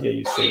 That's what I hear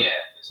you say. Yeah.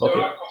 It's okay.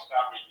 Cost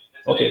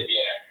averaging. Okay.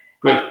 Yeah.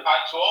 Great. And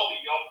to all the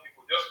young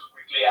people, just to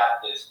quickly add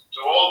this,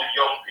 to all the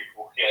young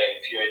people here,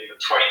 if you're in your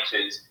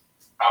 20s,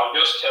 I'll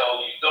just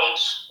tell you, don't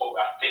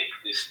overthink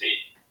this thing.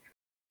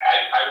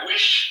 I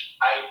wish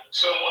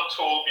someone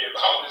told me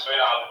about this when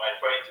I was in my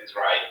 20s,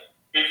 right?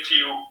 If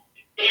you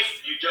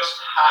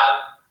just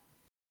have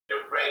the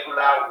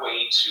regular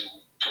way to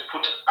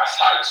put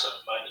aside some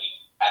money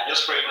and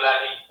just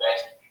regularly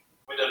invest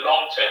with a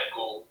long-term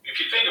goal. If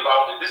you think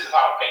about it, this is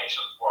how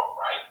pensions work,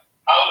 right?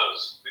 How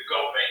does the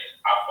government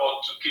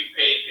afford to keep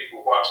paying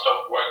people who have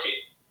stopped working?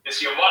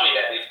 It's your money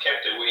that they've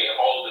kept away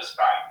all this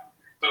time.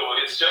 So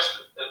it's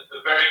just a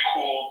very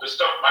cool, the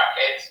stock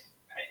market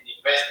and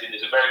investing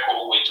is a very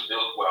cool way to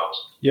build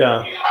wealth. Yeah.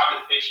 You have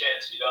the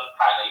patience, you don't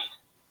panic.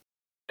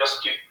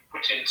 Just keep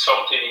putting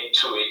something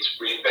into it,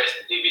 reinvest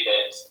the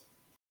dividends.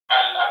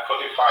 And at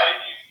 45,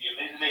 you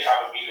easily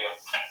have $1 million.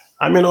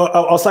 I mean,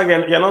 also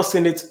again, you're not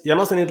saying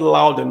it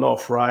loud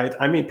enough, right?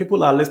 I mean,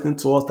 people are listening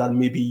to us that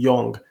may be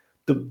young.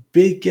 The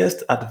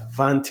biggest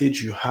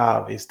advantage you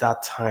have is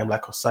that time,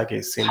 like Osage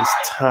is saying,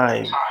 it's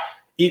time.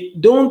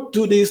 Don't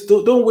do this,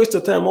 don't waste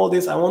your time, all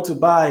this. I want to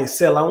buy,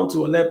 sell, I want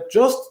to let.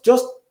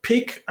 Just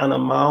pick an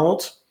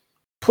amount,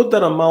 put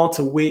that amount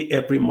away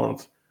every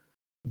month.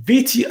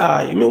 VTI,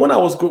 I mean, when I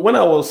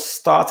was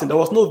starting, there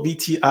was no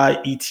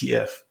VTI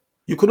ETF.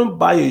 You couldn't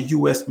buy a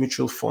US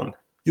mutual fund.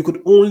 You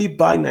could only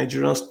buy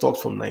Nigerian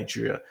stocks from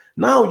Nigeria.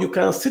 Now you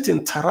can sit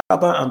in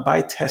Taraba and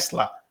buy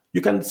Tesla.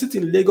 You can sit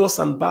in Lagos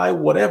and buy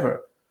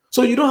whatever.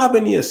 So you don't have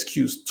any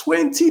excuse.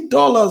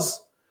 $20.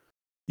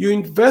 You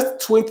invest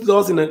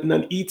 $20 in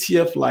an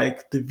ETF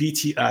like the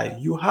VTI.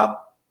 You have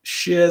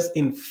shares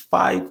in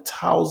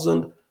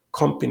 5,000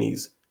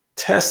 companies.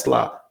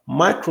 Tesla,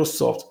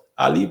 Microsoft,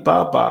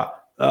 Alibaba,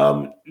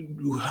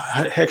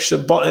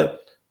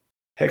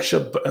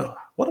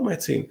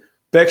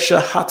 Berkshire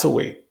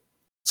Hathaway.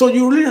 So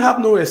you really have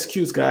no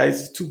excuse,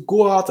 guys, to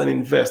go out and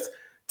invest.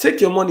 Take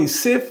your money,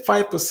 save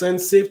 5%,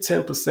 save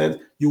 10%.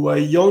 You are a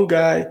young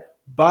guy,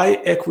 buy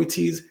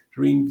equities,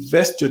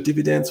 reinvest your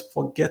dividends,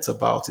 forget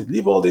about it.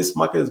 Leave all this,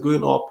 market is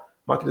going up,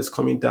 market is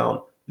coming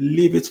down.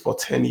 Leave it for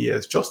 10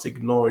 years. Just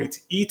ignore it.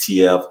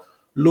 ETF,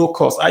 low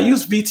cost. I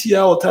use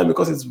VTI all the time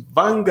because it's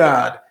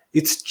Vanguard.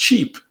 It's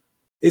cheap.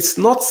 It's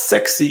not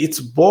sexy. It's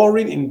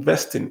boring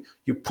investing.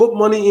 You put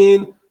money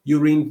in, you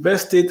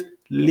reinvest it,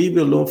 leave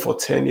it alone for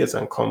 10 years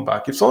and come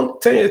back. If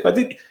I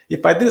did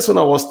this when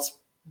I was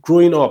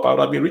growing up, I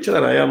would have been richer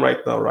than I am right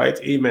now, right?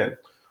 Amen.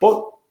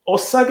 But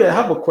Osage, I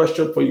have a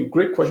question for you.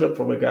 Great question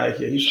from a guy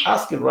here. He's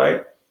asking,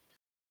 right?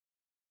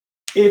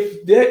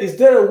 Is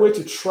there a way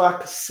to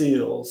track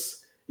sales?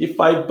 If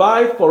I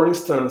buy, for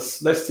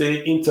instance, let's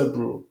say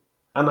Interbrew,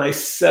 and I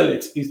sell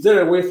it, is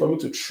there a way for me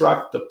to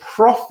track the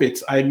profit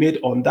I made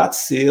on that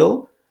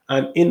sale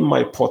and in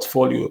my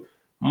portfolio?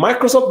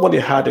 Microsoft, when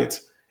they had it,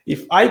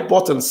 if I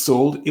bought and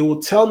sold, it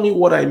will tell me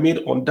what I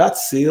made on that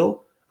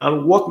sale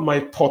and what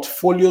my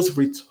portfolio's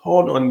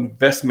return on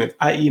investment,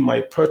 i.e. my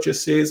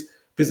purchases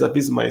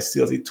vis-a-vis my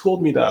sales. It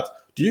told me that.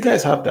 Do you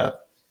guys have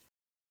that?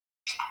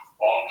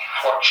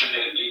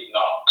 Unfortunately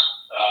not.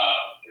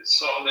 It's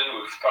something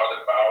we've thought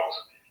about.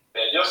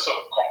 There are just some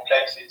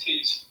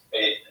complexities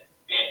in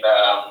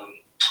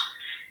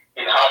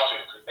how to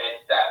implement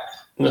that.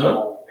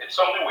 So it's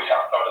something we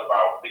have thought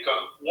about,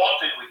 because one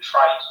thing we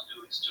try to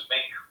do is to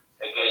make,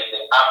 again,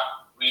 the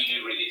app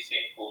really, really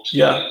simple to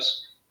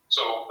use.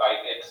 So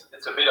like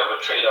it's a bit of a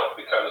trade-off,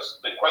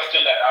 because the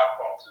question that now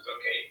comes is,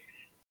 okay,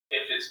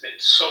 if it's been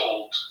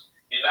sold,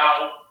 you're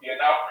now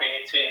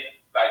creating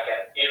like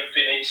an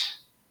infinite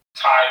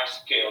time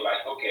scale.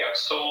 Like, okay, I've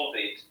sold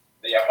it,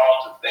 the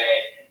amount is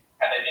there,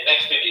 and then the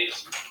next thing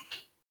is,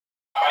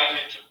 am I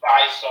going to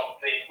buy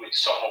something with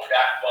some of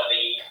that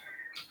money?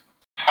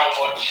 How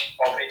much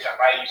of it am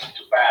I using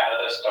to buy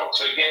another stock?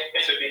 So again,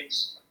 it's a bit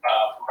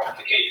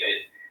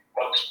complicated.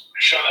 But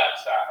sure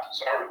that I'm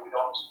sorry, we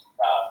don't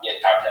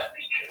yet have that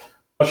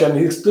feature. And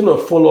he's going to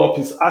follow up.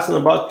 He's asking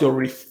about your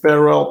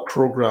referral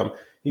program.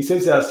 He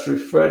says he has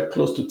referred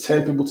close to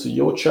 10 people to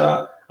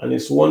Yochaa and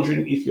is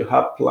wondering if you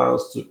have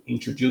plans to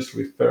introduce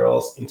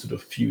referrals into the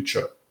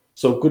future.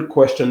 So good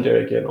question there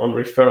again on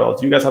referrals.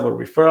 Do you guys have a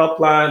referral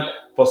plan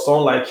for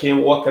someone like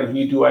him? What can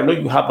he do? I know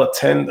you have a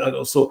 10,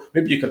 so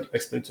maybe you can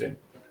explain to him.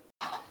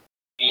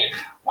 Yeah,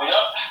 we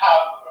don't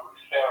have a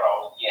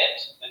referral yet.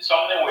 It's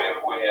something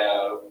we're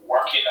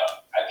working on.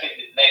 I think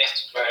the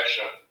next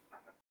version,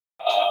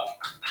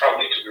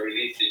 probably to be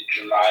released in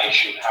July,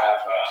 should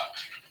have a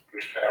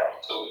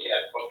referral. So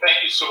yeah, but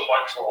thank you so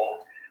much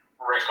for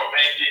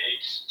recommending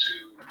it to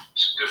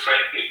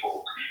different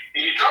people.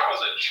 If you drop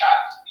us a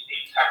chat in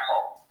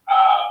Intercom,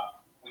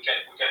 we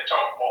can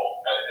talk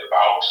more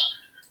about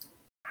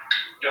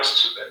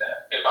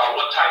about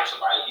what types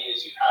of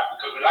ideas you have,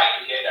 because we like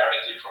to hear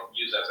directly from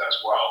users as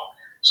well.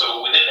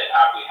 So within the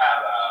app, we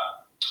have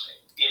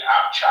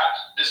in-app chat.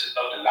 This is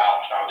not the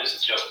lounge now. This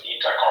is just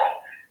Intercom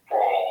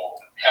for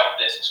help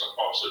desk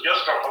support. So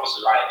just drop us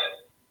a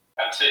line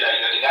and say that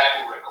you're the guy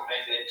who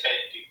recommended 10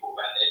 people,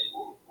 and then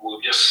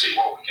we'll just see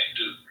what we can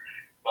do.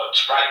 But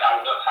right now,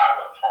 we don't have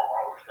a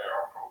formal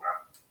referral program.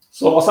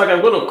 So, Osage,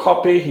 I'm going to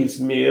copy his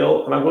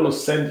mail and I'm going to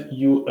send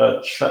you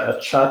a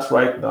chat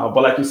right now.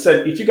 But like you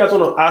said, if you guys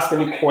want to ask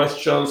any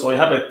questions or you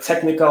have a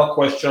technical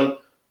question,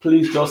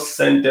 please just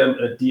send them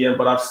a DM.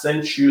 But I've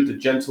sent you the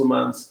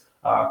gentleman's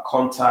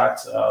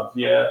contact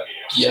via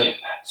DM,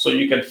 so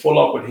you can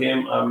follow up with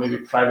him maybe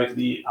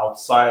privately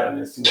outside and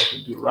then see what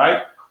you do,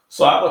 right?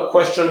 So I have a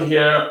question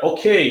here.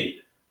 Okay,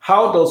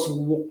 how does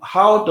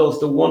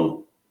the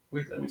one?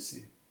 Wait, let me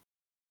see.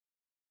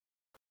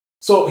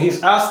 So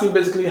he's asking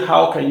basically,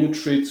 how can you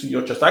trade to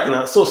your chest? I can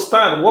answer. So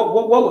Stan, what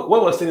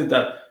we're saying is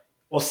that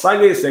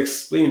Osage is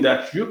explaining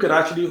that you can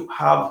actually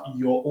have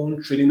your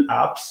own trading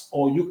apps,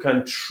 or you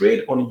can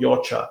trade on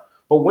Yochaa.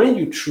 But when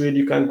you trade,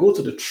 you can go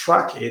to the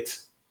track it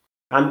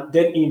and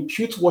then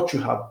impute what you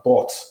have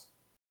bought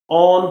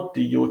on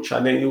the Yochaa.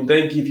 And then it will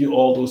then give you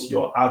all those,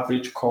 your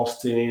average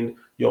costing,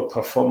 your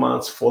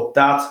performance for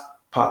that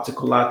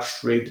particular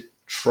trade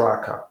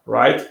tracker,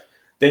 right?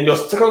 Then your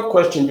second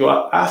question you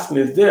are asking,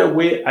 is there a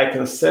way I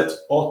can set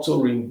auto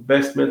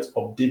reinvestment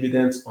of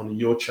dividends on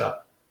Yochaa?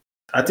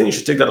 I think you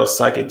should take that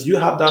Osage. Do you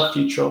have that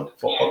feature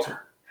for auto?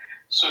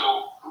 So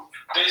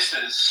this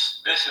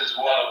is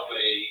one of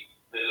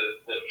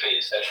the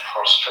things that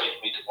frustrate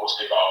me the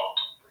most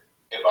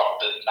about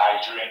the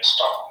Nigerian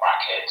stock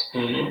market.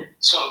 Mm-hmm.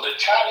 So the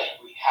challenge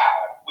we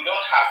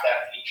don't have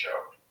that feature.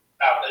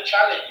 Now the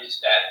challenge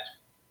is that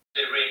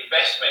the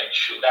reinvestment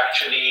should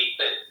actually,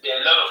 there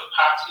are a lot of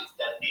parties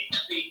that need to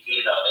be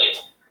in on it.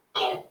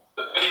 So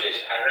the way the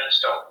Nigerian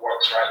stock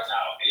works right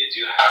now is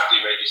you have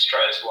the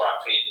registrars who are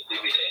paying the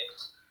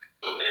dividends.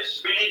 So there's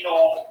really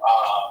no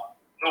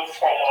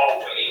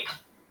formal way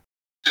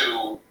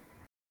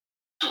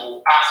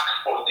to ask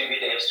for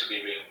dividends to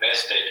be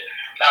reinvested.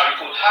 Now you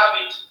could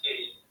have it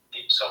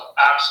in some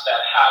apps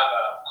that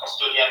have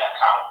custodian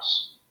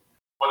accounts.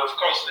 But of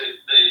course,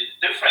 the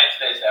difference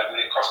is that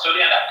with a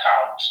custodian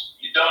account,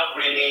 you don't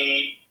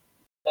really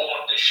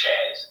own the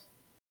shares.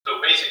 So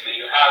basically,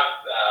 you have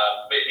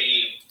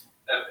maybe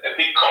a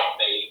big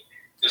company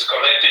is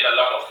collecting a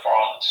lot of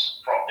funds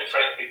from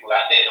different people,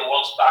 and they're the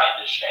ones buying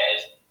the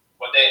shares.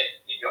 But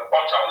then in your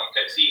portal, you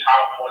can see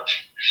how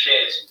much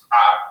shares you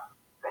have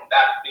from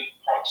that big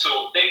pot.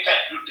 So they can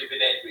do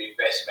dividend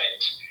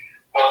reinvestment.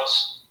 But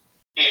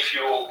if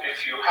you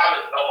have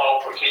a normal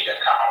brokerage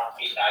account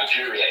in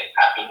Nigeria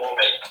at the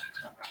moment,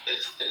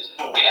 there's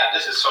no way. And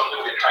this is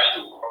something we're trying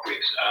to work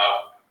with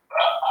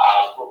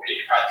our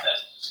brokerage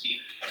partners to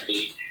see if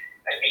they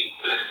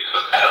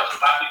because that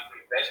automatic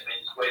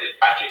investment is where the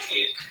magic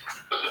is.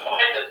 Because the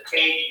moment they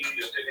pay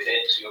you your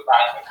dividend to your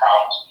bank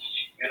account,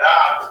 you now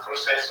have the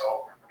process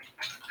of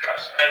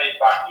transferring it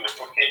back to your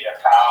brokerage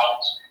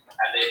account,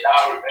 and they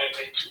now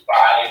remember to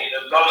buy. In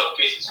a lot of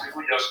cases,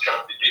 people just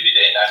chop the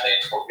dividend and then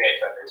forget,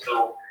 and there's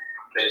no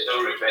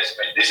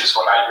reinvestment. This is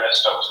for Nigerian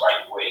stocks, by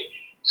the way.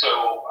 So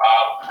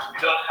we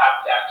don't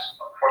have that,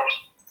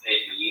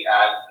 unfortunately,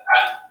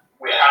 and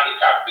we're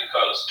handicapped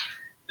because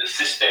the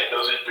system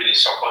doesn't really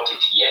support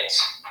it yet.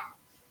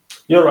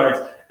 You're right.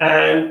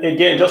 And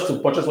again, just to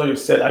purchase what you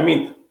said, I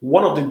mean,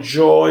 one of the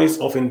joys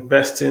of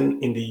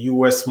investing in the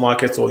US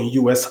markets or in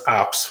US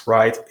apps,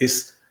 right,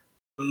 is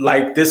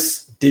like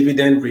this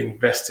dividend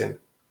reinvesting.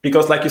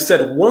 Because like you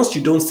said, once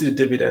you don't see the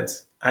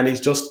dividends and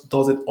it just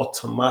does it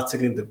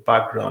automatically in the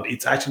background,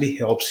 it actually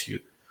helps you.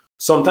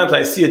 Sometimes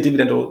I see a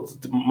dividend, or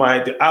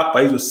the app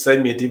I used to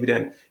send me a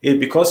dividend.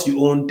 Because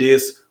you own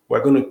this,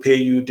 we're going to pay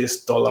you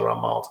this dollar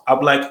amount.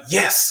 I'm like,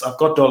 yes, I've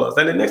got dollars.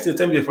 And the next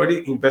time they've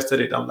already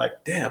invested it, I'm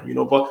like, damn,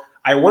 but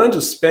I wanted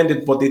to spend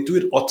it, but they do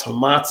it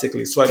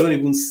automatically. So I don't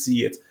even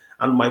see it.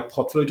 And my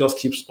portfolio just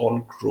keeps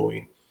on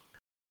growing.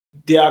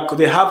 They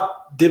have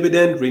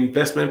dividend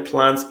reinvestment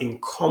plans in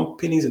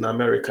companies in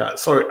America,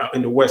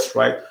 in the West,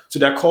 right? So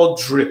they're called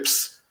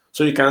DRIPs.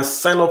 So you can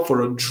sign up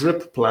for a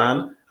DRIP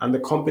plan, and the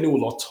company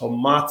will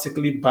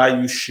automatically buy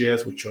you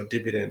shares with your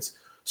dividends.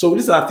 So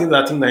these are things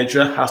that I think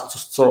Nigeria has to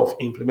sort of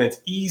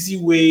implement. Easy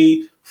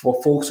way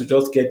for folks to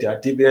just get their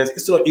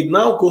dividends. So it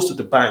now goes to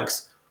the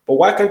banks. But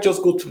why can't you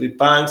just go to the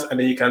banks and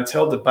then you can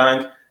tell the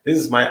bank, this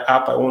is my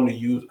app I want to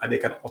use, and they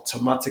can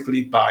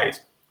automatically buy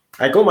it.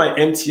 I got my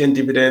MTN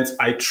dividends.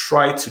 I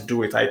tried to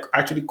do it. I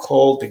actually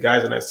called the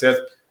guys and I said,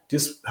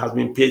 this has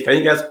been paid. Can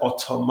you guys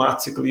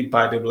automatically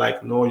buy them?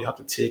 Like, no, you have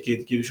to take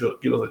it, give us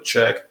a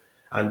check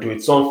and do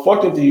it. So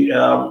unfortunately,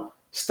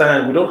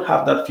 Stan, we don't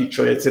have that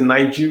feature. It's a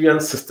Nigerian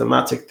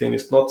systematic thing.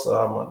 It's not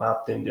an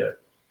app thing there.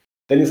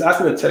 Then he's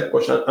asking a third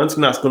question.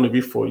 Anthony, that's going to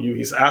be for you.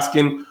 He's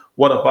asking,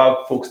 what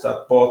about folks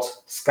that bought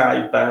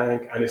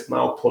Skybank and it's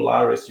now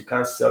Polaris? You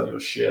can't sell your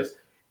shares.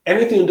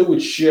 Anything to do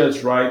with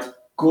shares, right?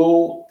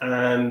 Go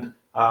and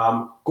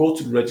go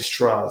to the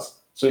registrars.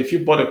 So if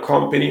you bought a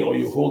company or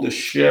you hold a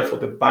share for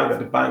the bank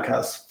and the bank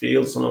has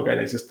failed, it's no longer in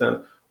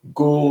existence,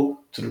 go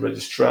to the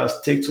registrars,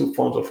 take 2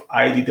 forms of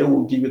ID. They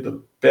will give you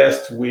the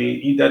best way.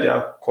 Either they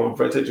have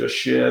converted your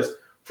shares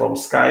from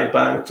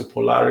Skybank to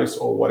Polaris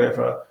or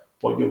whatever,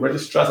 but your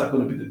registrars are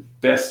going to be the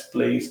best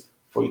place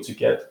for you to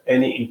get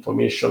any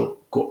information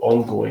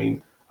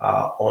ongoing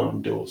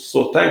on those.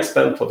 So thanks,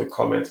 Ben, for the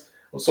comment.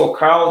 So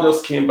Carl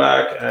just came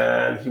back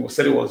and he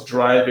said he was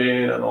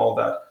driving and all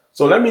that.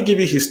 So let me give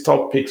you his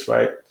top picks,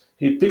 right?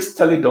 He picks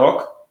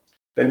Teledoc,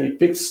 then he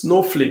picked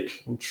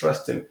Snowflake,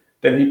 interesting.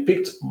 Then he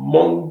picked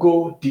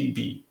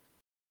MongoDB.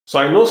 So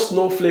I know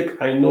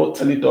Snowflake, I know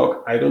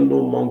Teledoc, I don't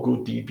know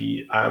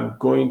MongoDB. I'm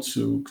going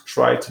to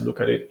try to look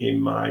at it in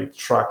my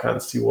tracker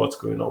and see what's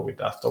going on with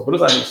that stuff. But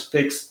those are his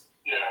picks.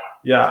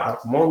 Yeah,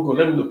 Mongo,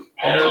 let me look.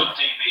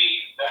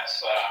 MongoDB,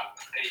 that's a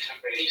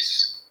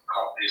database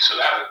company, so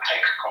that's a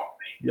tech company.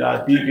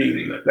 Yeah,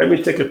 DB. Let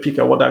me take a peek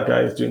at what that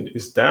guy is doing.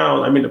 It's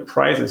down. I mean, the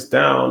price is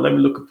down. Let me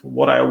look at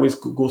what I always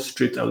go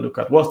straight and look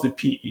at. What's the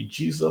PE?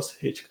 Jesus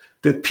H.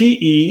 The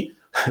PE,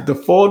 the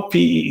forward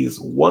PE is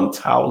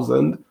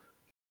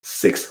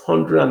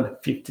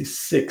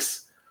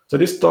 1,656. So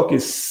this stock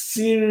is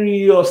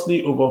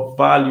seriously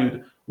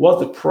overvalued. What's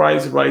the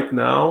price right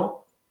now?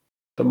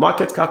 The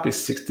market cap is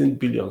 16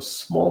 billion.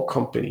 Small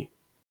company,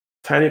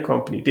 tiny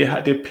company.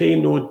 They pay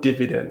no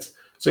dividends.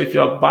 So if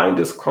you're buying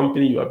this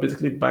company, you are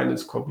basically buying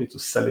this company to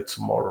sell it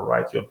tomorrow,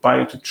 right? You're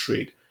buying to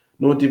trade.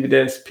 No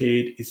dividends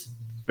paid. It's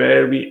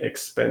very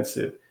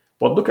expensive.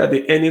 But look at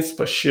the earnings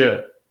per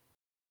share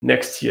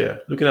next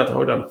year, looking at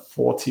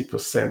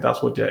 140%.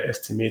 That's what they're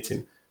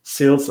estimating.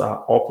 Sales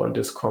are up on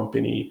this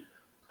company.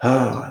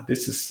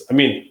 It's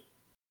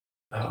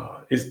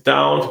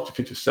down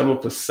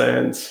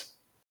 57%.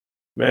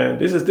 Man,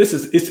 it's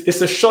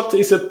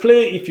a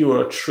play if you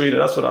were a trader.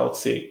 That's what I would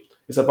say.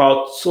 It's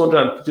about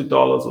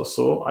 $250 or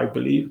so, I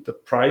believe, the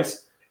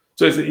price.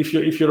 So if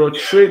you're a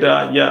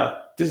trader, yeah,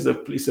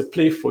 it's a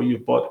play for you.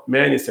 But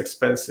man, it's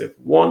expensive.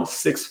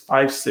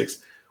 1,656,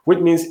 which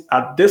means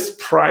at this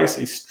price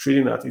it's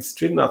trading at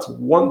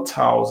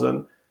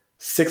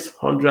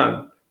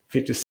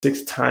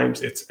 1,656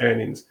 times its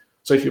earnings.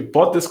 So if you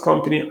bought this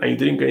company and you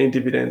didn't get any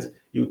dividends,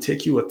 it will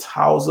take you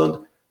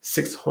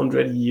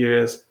 1,600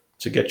 years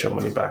to get your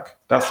money back.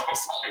 That's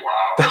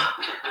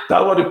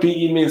what the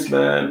PE means,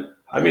 man.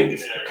 I mean,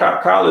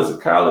 Kyle is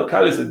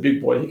a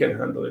big boy. He can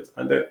handle it.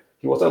 And then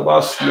he was talking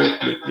about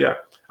Snowflake. Yeah,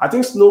 I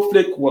think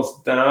Snowflake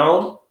was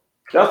down.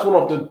 That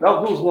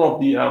was one of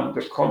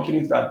the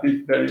companies that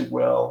did very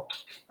well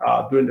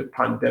during the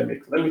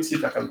pandemic. Let me see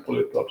if I can pull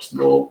it up.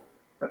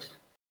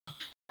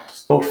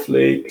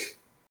 Snowflake.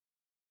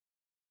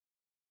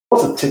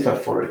 What's the ticker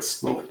for it?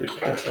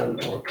 Snowflake. I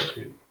think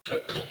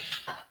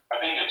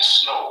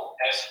it's Snow.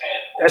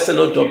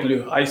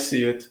 SNOW. I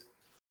see it.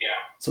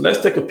 So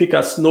let's take a peek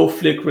at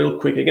Snowflake real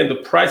quick. Again, the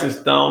price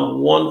is down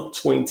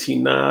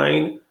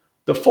 129.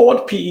 The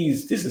forward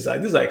PEs, these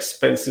are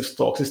expensive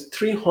stocks. It's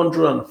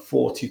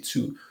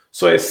 342.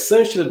 So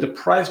essentially, the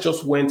price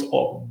just went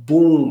up,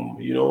 boom,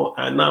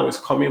 and now it's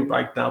coming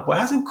back down. But it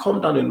hasn't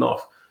come down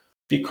enough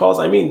because,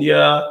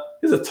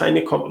 this is a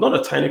tiny company, not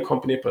a tiny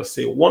company per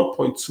se,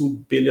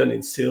 1.2 billion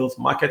in sales.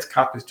 Market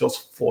cap is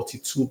just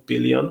 42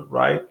 billion,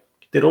 right?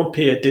 They don't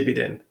pay a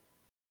dividend.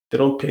 They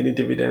don't pay any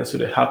dividends, so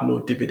they have no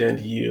dividend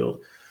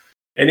yield.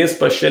 Earnings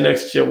per share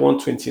next year,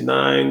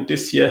 129.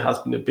 This year has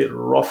been a bit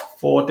rough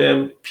for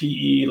them.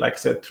 PE, like I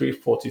said,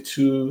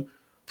 342.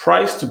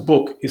 Price to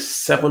book is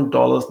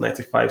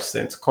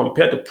 $7.95.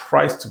 Compare the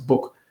price to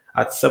book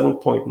at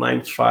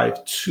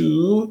 7.95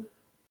 to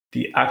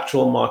the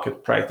actual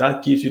market price.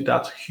 That gives you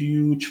that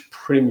huge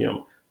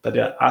premium that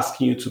they're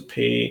asking you to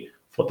pay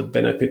for the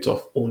benefit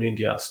of owning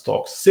their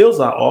stocks. Sales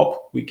are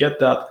up. We get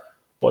that.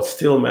 But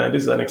still, man,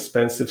 this is an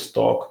expensive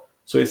stock.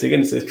 So it's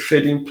a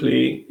trading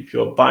play. If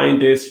you're buying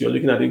this, you're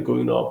looking at it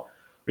going up.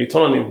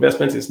 Return on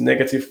investment is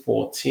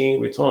 -14.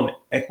 Return on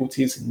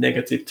equity is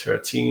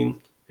 -13.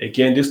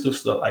 Again, this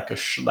looks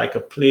like a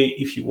play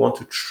if you want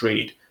to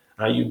trade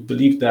and you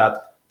believe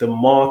that the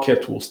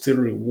market will still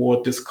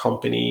reward this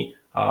company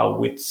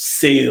with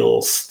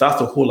sales. That's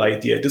the whole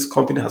idea. This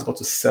company has got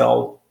to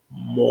sell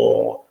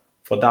more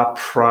for that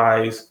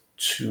price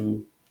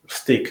to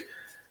stick.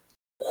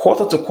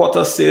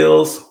 Quarter-to-quarter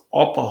sales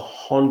up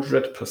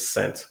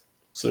 100%.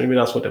 So maybe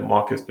that's what the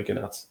market is looking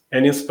at.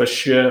 Earnings per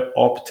share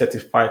up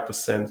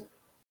 35%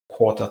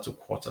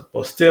 quarter-to-quarter.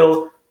 But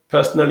still,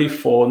 personally,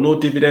 for no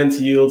dividend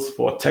yields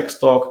for tech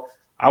stock,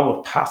 I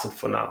would pass it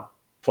for now.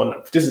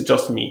 This is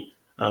just me,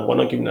 and we're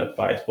not giving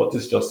advice, but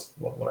this is just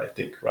what I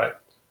think, right?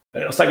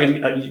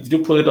 Did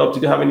you pull it up?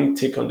 Did you have any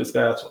take on this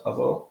guy as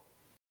well?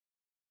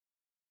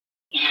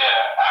 Yeah,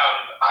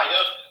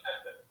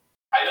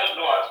 I don't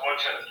know as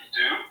much as you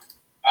do,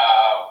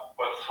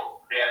 but for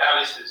the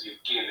analysis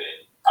you've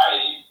given,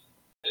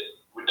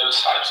 with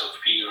those types of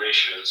P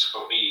ratios,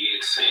 for me,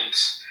 it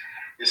seems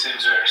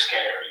very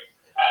scary.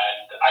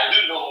 And I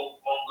do know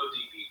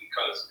MongoDB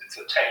because it's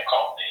a tech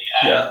company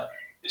and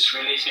it's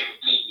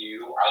relatively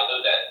new. I know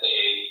that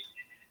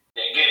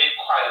they're getting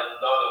quite a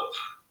lot of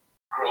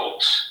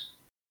growth,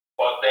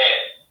 but then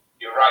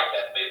you're right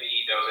that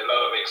maybe there was a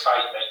lot of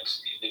excitement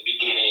in the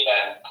beginning,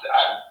 and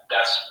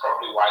that's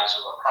probably why it's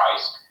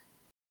overpriced.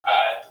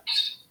 And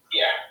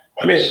yeah.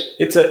 I mean,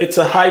 it's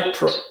high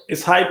price.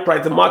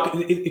 The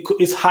market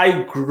it's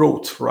high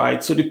growth,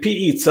 right? So the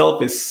PE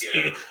itself is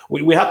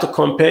we have to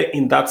compare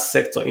in that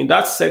sector. In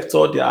that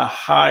sector, there are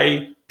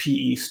high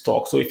PE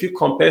stocks. So if you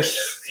compare,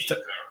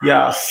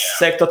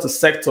 sector to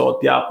sector,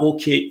 they are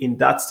okay in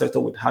that sector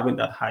with having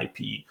that high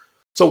PE.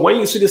 So when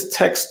you see these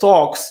tech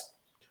stocks,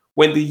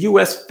 when the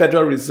U.S.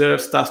 Federal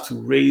Reserve starts to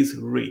raise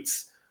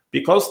rates,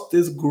 because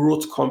these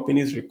growth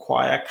companies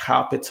require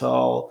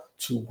capital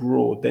to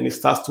grow, then it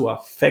starts to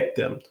affect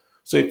them.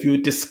 So if you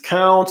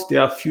discount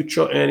their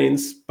future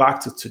earnings back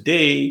to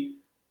today,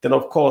 then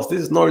of course, this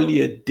is not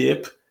really a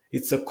dip.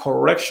 It's a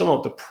correction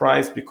of the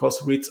price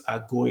because rates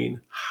are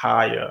going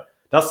higher.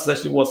 That's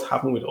essentially what's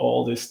happening with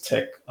all these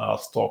tech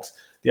stocks.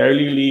 They are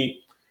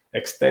really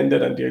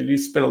extended and they really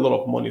spend a lot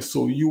of money.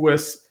 So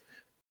US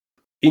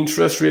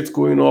interest rates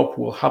going up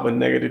will have a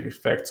negative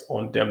effect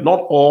on them.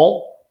 Not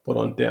all, but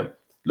on them.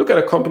 Look at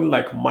a company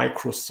like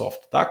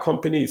Microsoft. That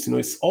company is,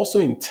 it's also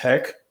in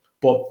tech,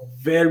 but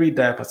very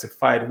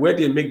diversified, where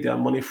they make their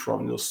money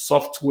from,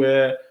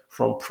 software,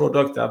 from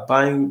products they're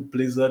buying,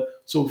 Blizzard.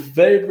 So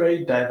very,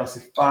 very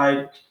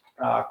diversified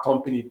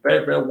company,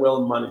 very, very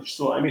well managed.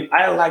 So, I mean,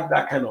 I like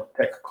that kind of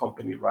tech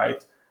company,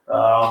 right?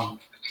 I'm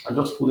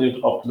just pulling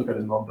it up to look at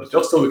the numbers,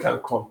 just so we can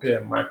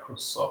compare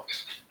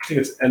Microsoft. I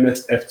think it's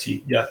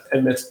MSFT. Yeah,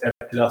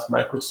 MSFT, that's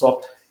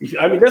Microsoft.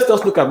 Let's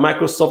just look at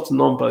Microsoft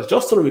numbers,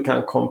 just so we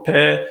can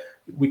compare,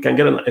 we can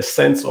get a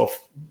sense of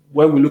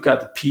when we look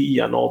at the PE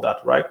and all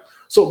that, right?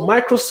 So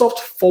Microsoft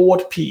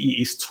forward PE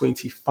is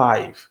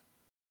 25.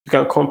 You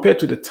can compare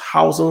to the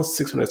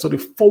 1,600. So the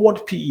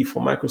forward PE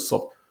for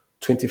Microsoft,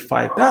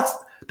 25.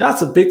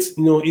 That's a bit,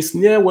 it's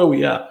near where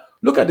we are.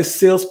 Look at the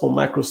sales for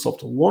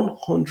Microsoft,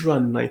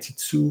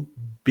 192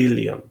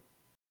 billion.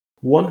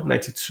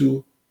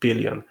 192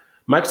 billion.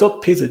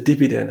 Microsoft pays a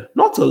dividend,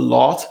 not a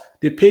lot.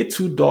 They pay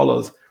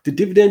 $2. The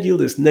dividend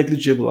yield is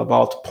negligible,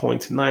 about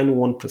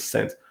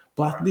 0.91%.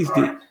 But at least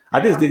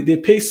they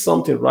pay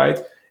something, right?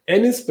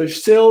 Earnings per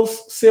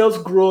sales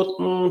growth,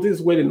 this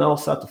is where they now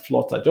start to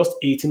flutter, just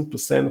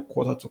 18%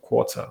 quarter to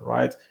quarter,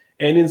 right?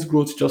 Earnings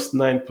growth just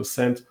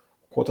 9%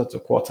 quarter to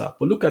quarter.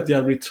 But look at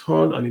their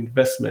return on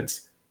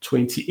investments,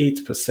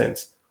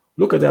 28%.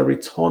 Look at their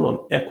return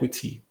on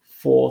equity,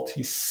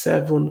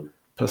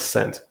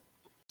 47%.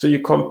 So you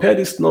compare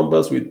these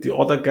numbers with the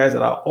other guys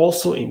that are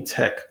also in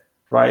tech,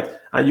 right?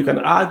 And you can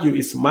argue,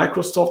 is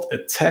Microsoft a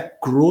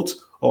tech growth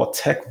or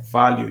tech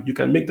value? You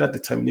can make that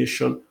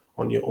determination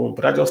on your own.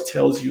 But that just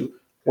tells you,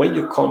 when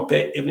you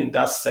compare even in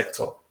that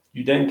sector,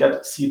 you then get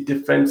to see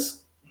different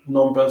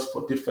numbers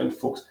for different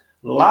folks.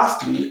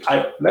 Lastly,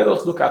 let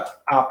us look at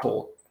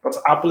Apple, because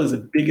Apple is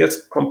the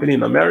biggest company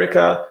in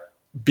America,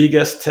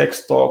 biggest tech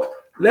stock.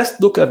 Let's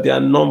look at their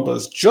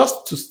numbers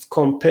just to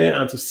compare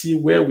and to see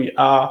where we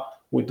are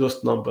with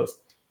those numbers.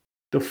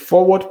 The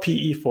forward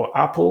PE for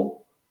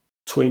Apple,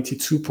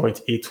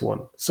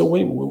 22.81. So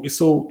it's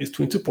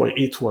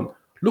 22.81.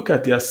 Look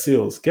at their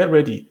sales. Get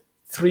ready.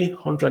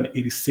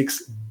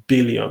 386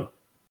 billion.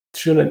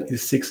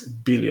 386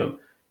 billion.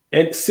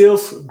 And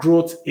sales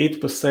growth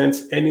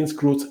 8%, earnings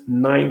growth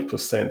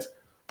 9%.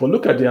 But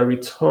look at their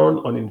return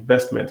on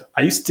investment.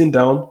 Are you sitting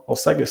down? Or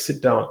Sage, sit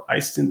down. Are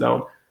you sitting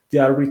down?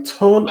 Their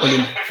return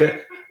on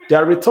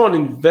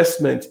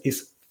investment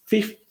is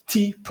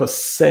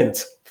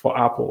 50% for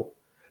Apple.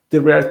 The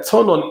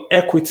return on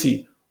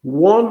equity,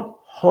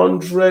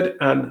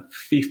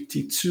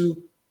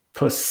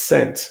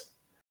 152%.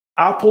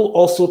 Apple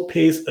also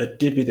pays a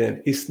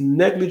dividend. It's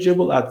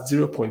negligible at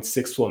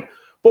 0.61.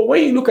 But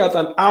when you look at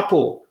an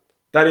Apple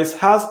that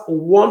has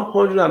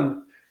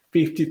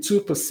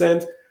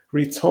 152%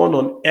 return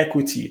on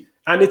equity,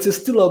 and it is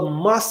still a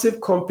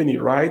massive company,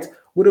 right?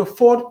 With a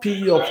forward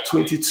PE of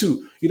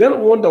 22, you then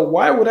wonder,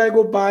 why would I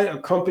go buy a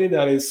company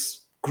that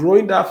is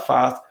growing that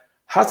fast,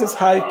 has this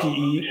high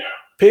PE,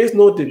 pays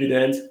no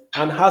dividends,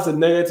 and has a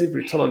negative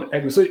return on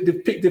equity? So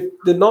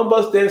the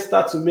numbers then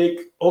start to make,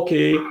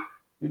 okay,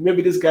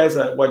 maybe these guys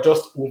were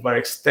just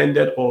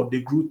overextended, or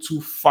they grew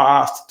too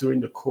fast during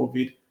the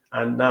COVID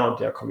and now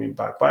they're coming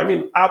back. But I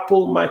mean,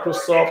 Apple,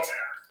 Microsoft,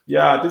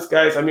 yeah, these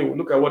guys, I mean,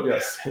 look at what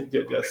they're saying.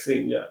 They're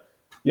saying, yeah.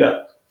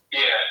 Yeah,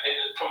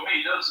 for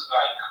me, those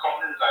like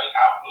companies like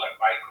Apple and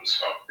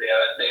Microsoft,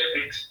 they're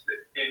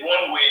in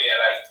one way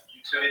they're like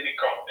utility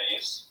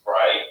companies,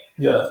 right?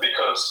 Yeah.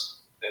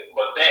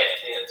 But then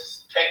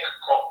there's tech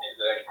companies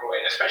that are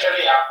growing,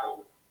 especially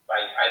Apple.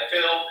 Like I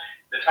feel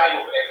the type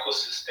of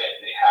ecosystem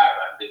they have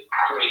and the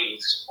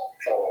praise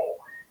for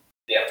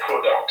their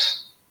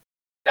products,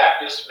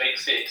 that just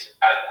makes it.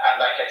 And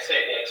like I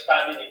said, they're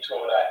expanding into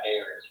other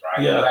areas,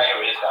 right? Yeah. Other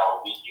areas that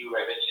will be new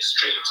revenue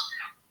streams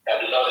that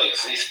do not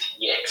exist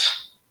yet.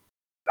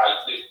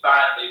 Like they've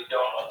done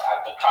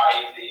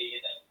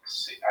advertising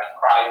and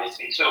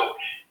privacy. So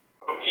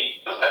for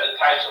me, those are the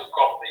types of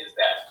companies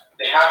that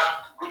they have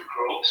good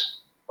growth,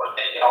 but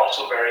they're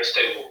also very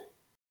stable.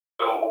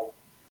 So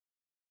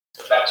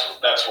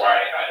that's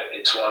why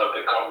it's one of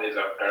the companies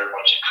I'm very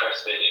much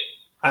interested in.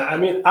 I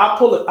mean,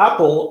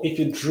 Apple, if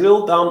you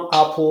drill down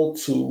Apple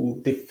to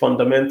the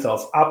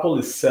fundamentals, Apple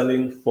is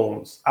selling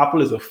phones.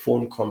 Apple is a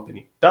phone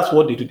company. That's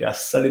what they do. They are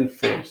selling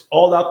phones.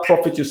 All that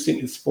profit you've seen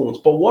is phones.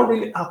 But what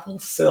really Apple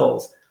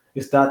sells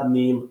is that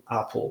name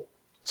Apple.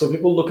 So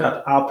people look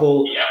at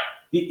Apple. Yeah.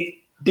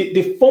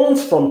 The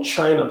phones from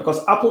China, because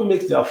Apple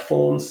makes their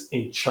phones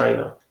in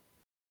China.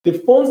 The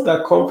phones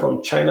that come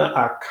from China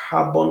are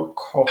carbon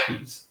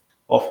copies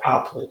of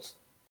Apple's.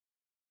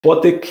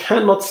 But they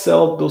cannot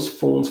sell those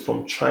phones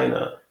from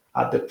China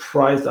at the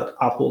price that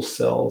Apple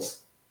sells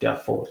their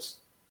phones.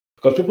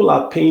 Because people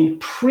are paying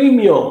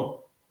premium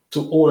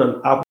to own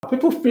an Apple.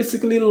 People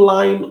physically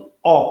line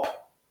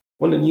up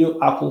when a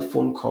new Apple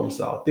phone comes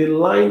out. They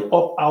line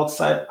up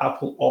outside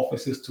Apple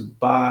offices to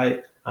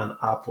buy an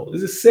Apple.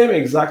 It's the same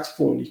exact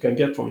phone you can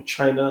get from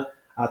China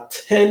at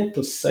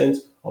 10%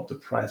 of the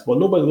price. But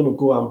nobody's going to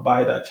go and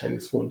buy that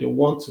Chinese phone. They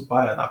want to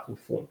buy an Apple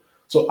phone.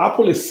 So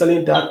Apple is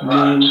selling that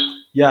name.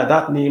 Yeah,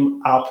 that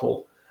name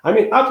Apple. I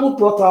mean, Apple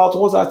brought out,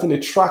 what's that in a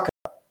tracker,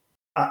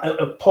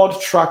 a pod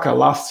tracker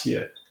last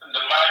year. The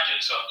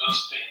margins of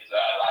those things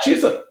are like...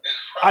 Jesus,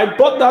 I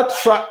bought that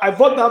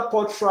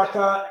pod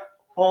tracker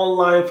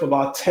online for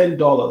about $10.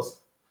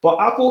 But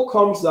Apple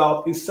comes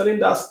out, is selling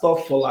that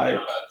stuff for like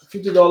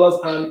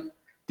 $50, and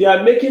they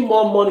are making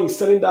more money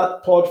selling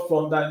that pod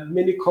from that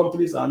many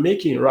companies are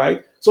making,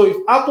 right? So if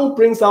Apple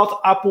brings out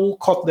Apple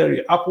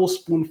cutlery, Apple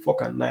spoon, fork,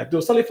 and knife,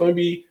 they'll sell it for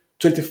maybe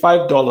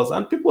 $25,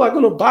 and people are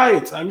going to buy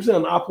it. I'm using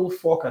an Apple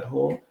fork at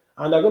home,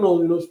 and they're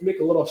going to make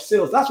a lot of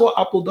sales. That's what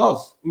Apple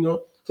does,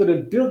 So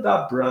they build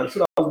that brand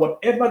so that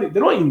whatever they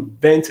don't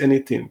invent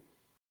anything.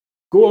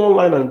 Go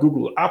online and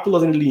Google. Apple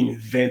doesn't really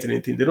invent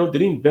anything. They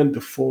didn't invent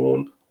the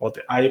phone or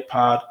the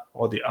iPad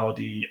or the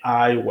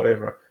i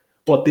whatever,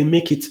 but they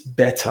make it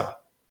better.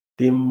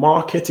 They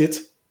market it.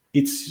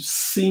 It's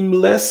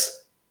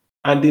seamless,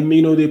 and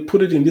they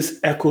put it in this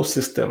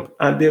ecosystem.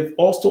 And they've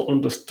also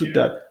understood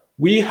that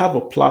we have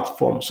a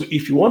platform. So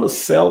if you want to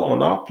sell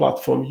on our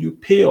platform, you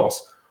pay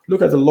us.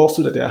 Look at the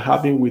lawsuit that they're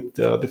having with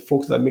the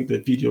folks that make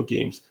the video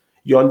games.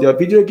 You're on their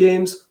video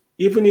games.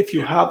 Even if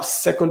you have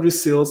secondary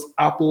sales,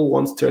 Apple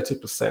wants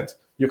 30%.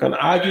 You can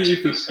argue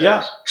if it's,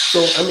 yeah.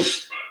 So, I mean,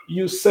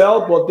 you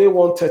sell, but they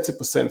want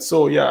 30%.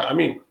 So, yeah, I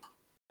mean,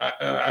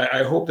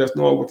 I hope there's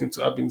no one waiting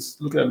to. I've been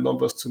looking at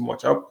numbers too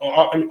much.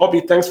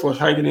 Obi, thanks for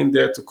hanging in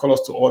there to call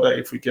us to order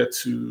if we get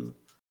too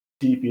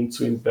deep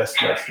into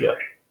investments. Yeah.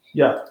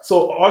 Yeah.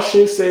 So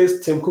Oshin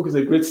says Tim Cook is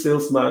a great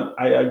salesman.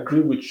 I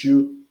agree with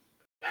you.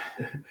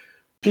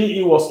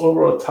 PE was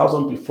over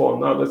 1,000 before,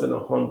 now less than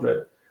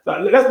 100.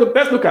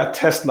 Let's look at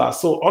Tesla.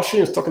 So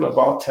Oshin is talking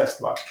about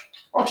Tesla.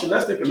 Oshin,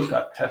 let's take a look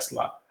at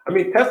Tesla. I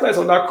mean, Tesla is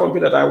another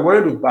company that I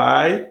wanted to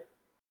buy,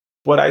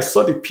 but I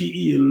saw the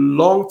PE a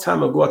long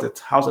time ago at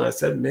 1,000. I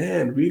said,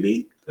 man,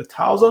 really?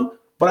 1,000?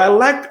 But I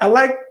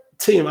like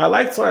Tim. I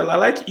like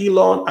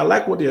Elon. I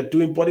like what they're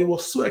doing, but it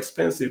was so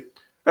expensive.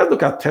 Let's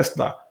look at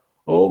Tesla.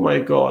 Oh my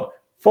God.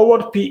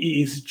 Forward PE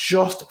is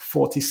just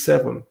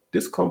 47.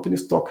 This company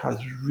stock has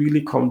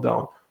really come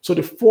down. So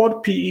the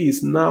forward PE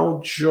is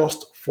now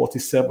just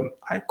 47.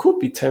 I could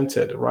be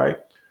tempted, right?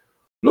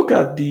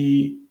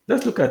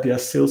 Let's look at their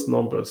sales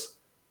numbers.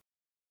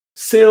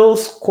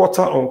 Sales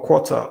quarter on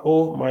quarter.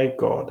 Oh my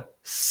God.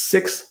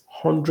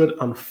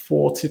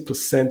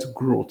 640%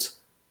 growth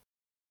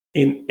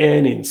in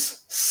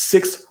earnings.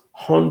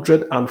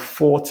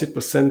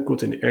 640%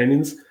 growth in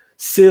earnings.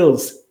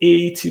 Sales,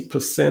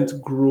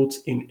 80% growth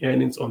in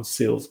earnings on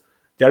sales.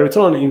 Their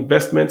return on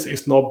investment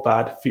is not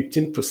bad,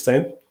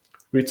 15%.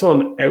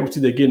 Return on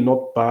equity, again,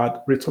 not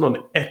bad. Return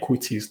on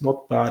equity is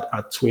not bad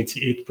at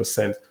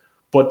 28%.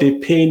 But they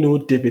pay no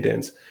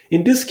dividends.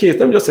 In this case,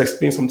 let me just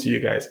explain something to you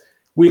guys.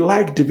 We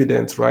like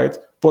dividends, right?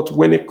 But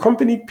when a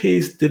company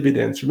pays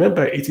dividends,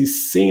 remember, it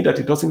is saying that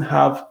it doesn't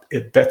have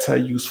a better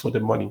use for the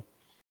money.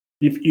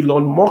 If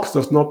Elon Musk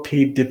does not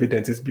pay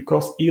dividends, it's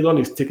because Elon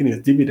is taking his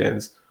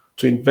dividends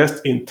to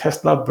invest in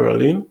Tesla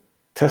Berlin,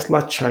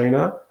 Tesla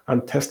China,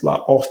 and Tesla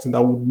Austin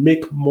that would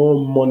make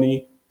more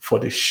money for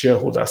the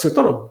shareholder. So it's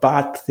not a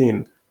bad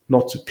thing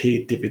not to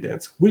pay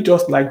dividends. We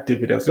just like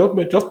dividends.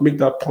 Just make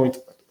that point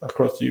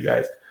across to you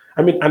guys.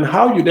 I mean, and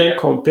how you then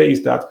compare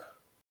is that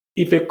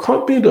if a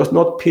company does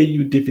not pay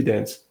you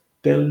dividends,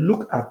 then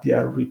look at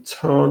their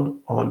return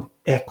on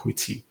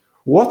equity.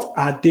 What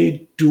are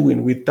they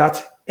doing with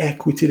that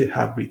equity they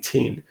have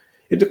retained?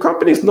 If the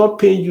company is not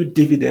paying you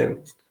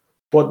dividends,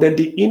 but then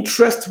the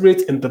interest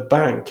rate in the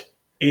bank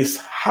is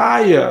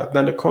higher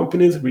than the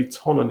company's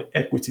return on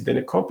equity, then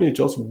the company is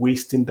just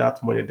wasting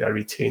that money they're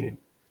retaining.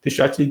 They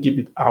should actually give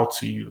it out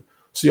to you.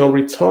 So your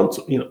return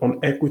on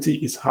equity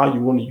is how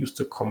you want to use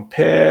to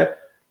compare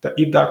that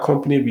if that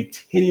company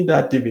retaining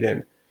that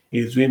dividend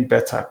is doing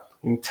better.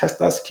 In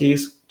Tesla's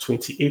case,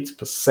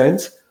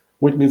 28%,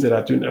 which means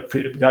that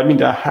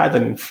they're higher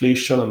than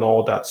inflation and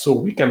all that. So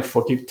we can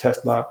forgive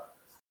Tesla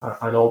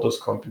and all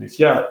those companies.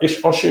 Yeah,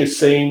 Osho is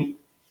saying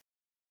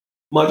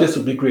margins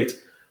would be great.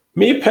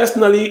 Me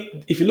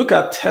personally, if you look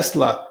at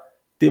Tesla,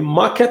 the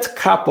market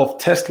cap of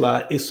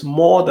Tesla is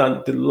more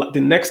than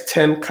the next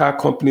 10 car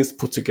companies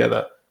put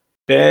together.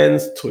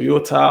 Benz,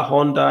 Toyota,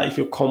 Honda, if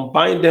you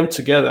combine them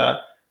together,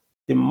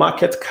 the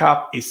market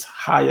cap is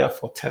higher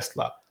for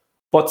Tesla.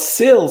 But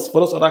sales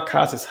for those other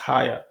cars is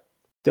higher.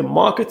 The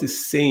market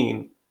is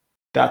saying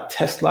that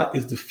Tesla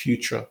is the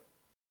future.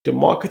 The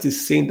market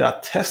is saying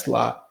that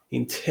Tesla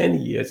in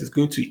 10 years is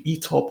going to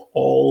eat up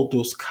all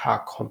those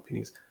car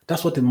companies.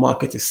 That's what the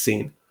market is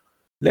saying.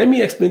 Let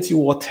me explain to you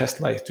what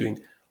Tesla is doing.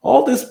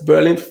 All these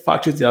Berlin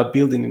factories they are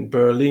building in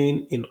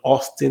Berlin, in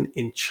Austin,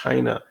 in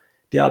China,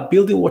 they are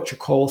building what you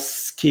call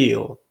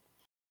scale.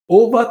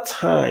 Over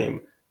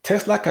time,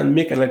 Tesla can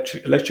make an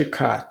electric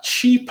car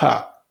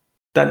cheaper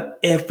than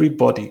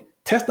everybody.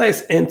 Tesla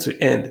is end to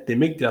end. They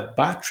make their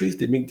batteries,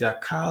 they make their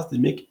cars, they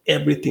make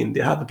everything.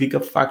 They have a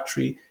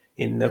gigafactory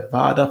in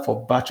Nevada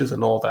for batteries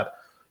and all that,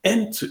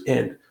 end to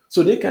end.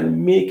 So they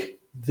can make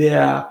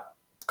their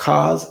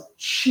cars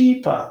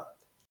cheaper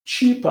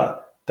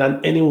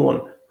than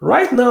anyone.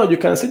 Right now, you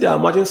can see their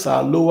margins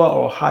are lower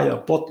or higher,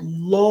 but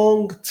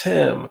long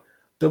term,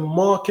 the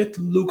market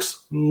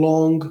looks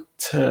long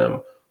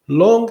term.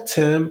 Long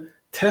term,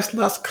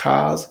 Tesla's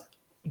cars,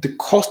 the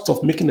cost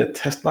of making a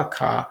Tesla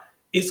car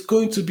is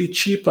going to be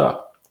cheaper.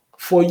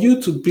 For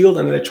you to build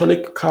an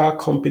electronic car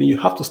company, you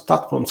have to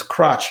start from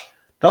scratch.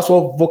 That's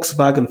what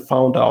Volkswagen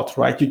found out,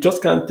 right? You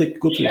just can't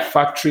go to a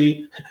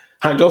factory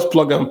and just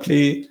plug and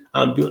play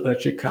and build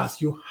electric cars.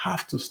 You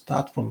have to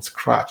start from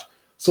scratch.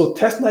 So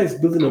Tesla is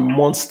building a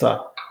monster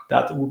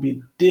that will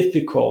be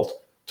difficult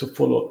to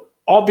follow.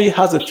 Obi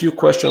has a few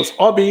questions.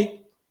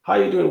 Obi, how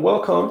are you doing?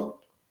 Welcome.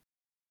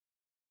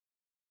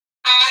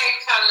 Hi,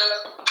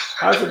 hello.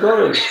 How's it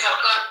going? Yes, I'm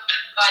good.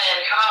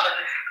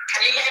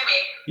 Can you hear me?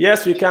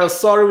 Yes, we can.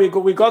 Sorry,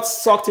 we got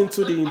sucked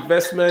into the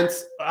investment.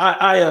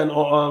 I and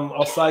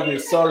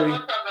Osage. Sorry. Okay,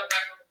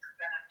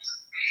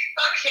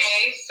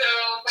 so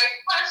my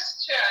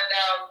question,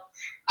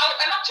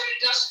 I'm actually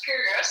just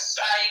curious.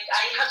 I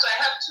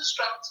have two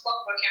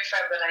stockbroking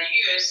firms that I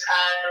use,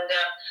 and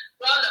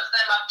one of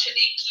them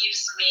actually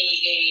gives me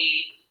a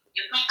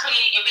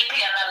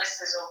weekly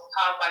analysis of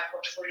how my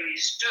portfolio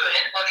is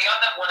doing, but the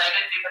other one I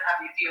don't even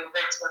have a view of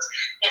it. But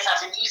yes,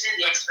 I've been using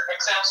the Excel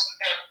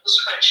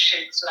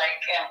spreadsheets,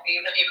 like a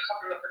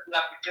couple of people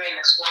have been doing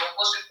as well.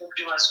 Most people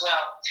do as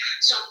well.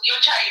 So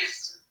Yochaa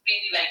is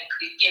really like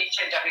the game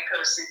changer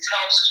because it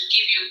helps to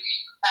give you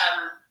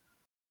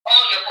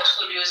all your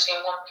portfolios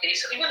in one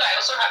place. Even though I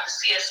also have the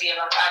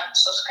CSCS,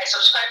 I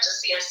subscribe to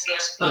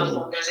CSCS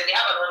platform. They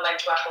have an online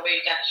platform where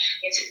you can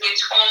integrate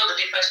all the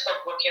different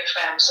stockbroking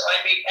firms, or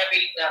every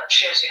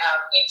shares you have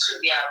into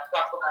their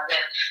platform, and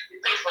then you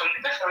pay for it.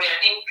 You pay for it,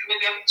 I think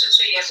maybe up to 2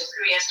 years or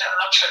 3 years. I'm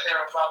not sure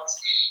thereabouts.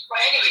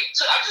 But anyway,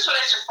 so I just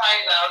wanted to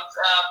find out: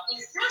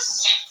 is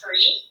this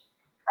free?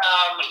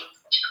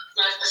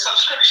 The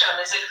subscription,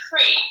 is it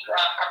free?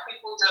 Can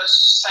people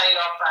just sign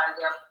up and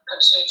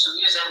continue to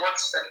use it? Are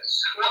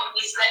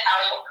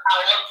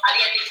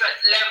there different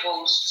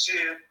levels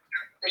to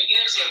the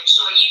usage?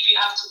 So if you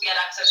have to get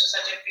access to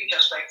certain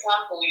features, for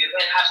example, you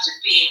then have to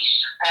pay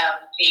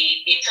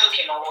a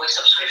token or a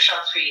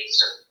subscription fee.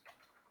 So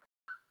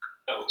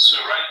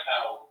right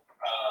now,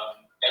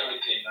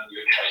 everything on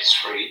Yochaa is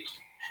free.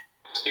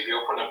 If you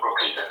open a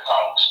brokerage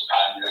account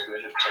and you're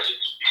going to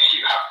trade,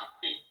 you have to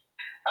pay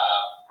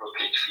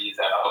brokerage fees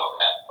and all of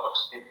that. But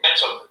in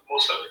terms of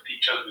most of the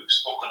features we've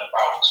spoken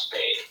about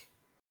today,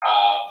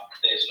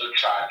 there's no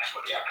charge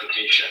for the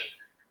application.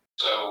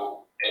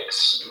 So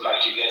it's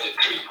like you get the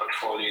 3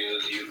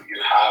 portfolios, you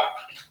have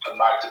a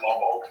maximum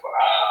of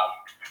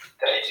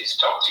 30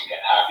 stocks you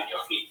can have in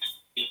your feed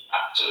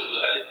to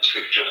the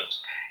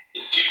restrictions.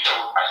 In future,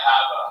 we might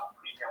have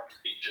premium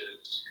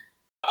features.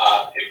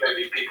 If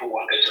maybe people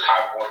wanted to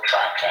have more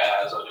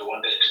trackers or they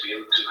wanted to be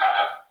able to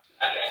have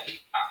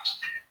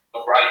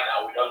but right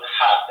now we don't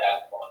have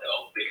that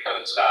model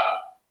because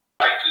I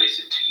like to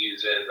listen to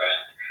users and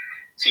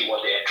see what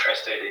they're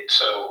interested in.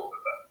 So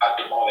at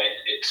the moment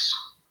it's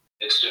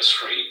just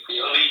free.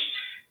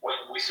 When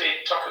we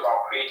talk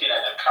about creating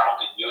an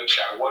account in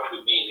Yochaa, what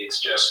we mean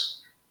is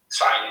just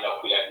signing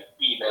up with an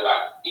email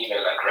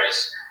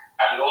address,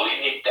 and you only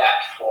need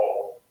that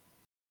for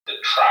the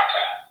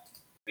tracker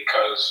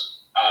because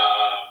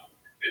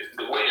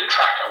the way the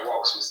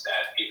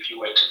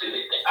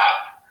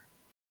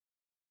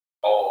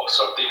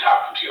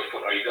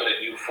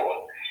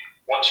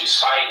once you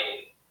sign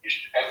in,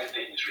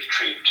 everything is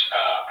retrieved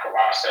from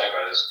our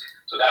servers.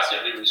 So that's the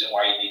only reason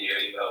why you need your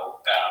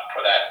email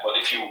for that. But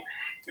if you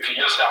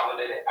just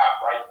downloaded the app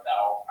right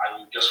now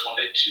and you just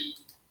wanted to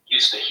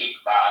use the heat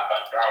map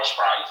and browse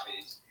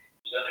prices,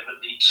 you don't even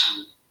need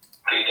to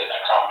create an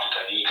account with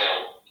an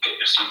email. You can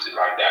just use it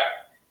like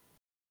that.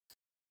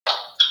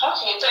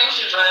 Okay, thank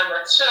you very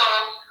much. So,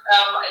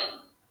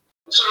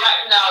 so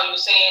right now you're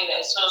saying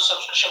there's no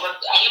subscription,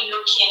 but are you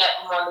looking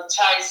at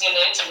monetizing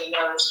it in the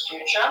near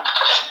future?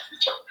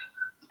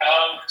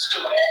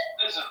 So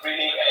this is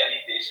really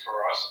early days for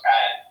us,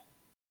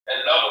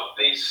 and a lot of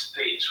these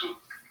things will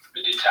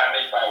be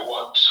determined by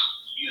what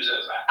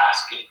users are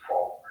asking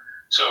for.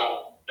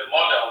 So the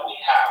model we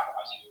have,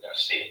 as you have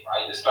seen,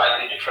 right, is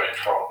slightly different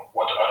from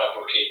what other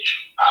brokerage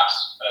apps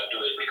are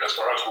doing, because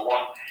for us,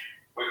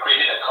 we're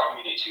creating a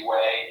community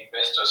where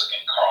investors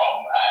can come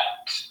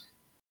and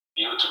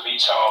be able to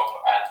meet up,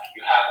 and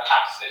you have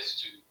access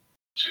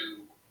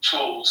to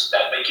tools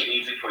that make it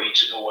easy for you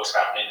to know what's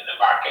happening in the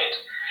market.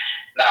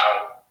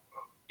 Now,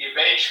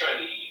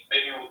 eventually,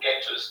 maybe we'll get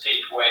to a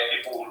stage where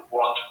people will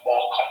want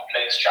more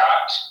complex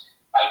charts,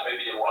 like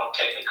maybe they want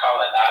technical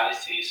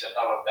analysis and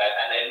all of that.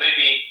 And then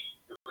maybe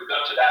if we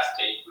got to that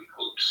stage, we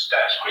could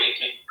start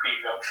creating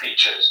premium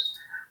features.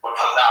 But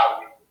for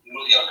now, we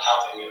really don't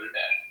have to do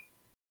that.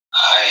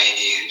 I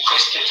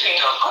requested to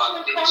talk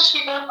on this.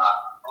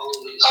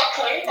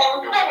 Okay,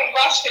 we have a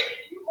question.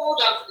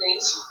 Hold on,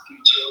 please.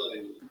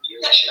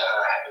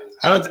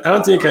 I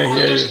don't think I can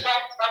hear you.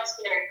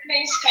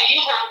 Please, can you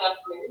hold on,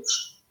 please?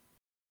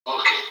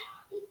 Okay.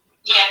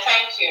 Yeah,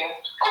 thank you.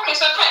 Okay,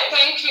 so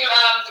thank you.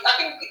 I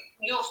think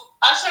you've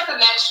answered the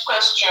next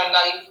question.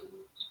 Like,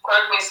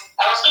 correct me.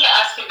 I was going to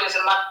ask if there's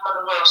a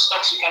maximum number of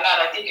stocks you can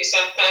add. I think you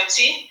said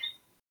 30.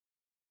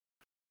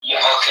 Yeah.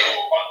 Okay.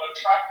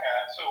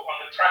 So on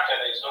the tracker,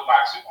 there is no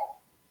maximum.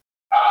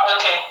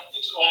 Okay.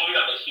 It's only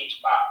on the heat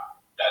map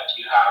that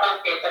you have.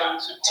 Okay, then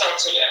 30.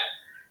 Yeah.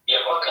 Yeah,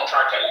 but on the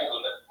tracker, you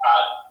will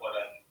add more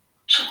than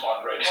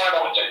 200.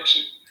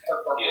 Okay.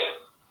 Yeah.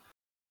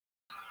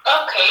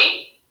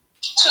 Okay.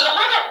 So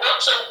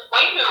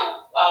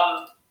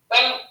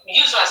when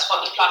users for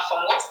the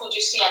platform, what would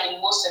you see are the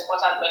most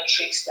important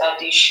metrics that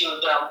they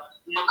should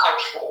look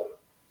out for?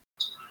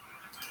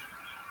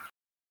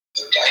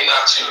 Are you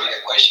asking me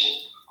a question?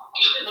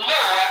 No,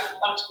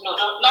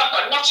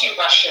 not you,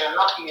 Bashir,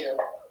 not you.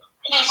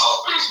 Please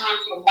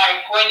move your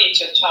mic when it's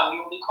your turn.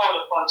 You'll be called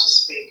upon to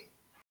speak.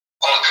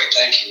 Okay,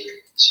 thank you very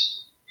much.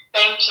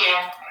 Thank you.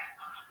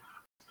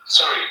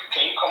 Sorry,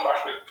 can you come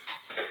back with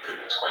the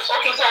previous question?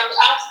 Okay, so I was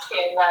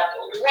asking that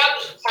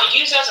for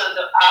users on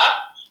the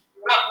app,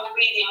 what would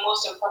be the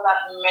most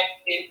important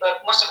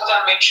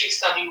metrics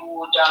that you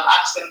would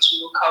ask them to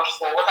look out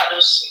for? What are the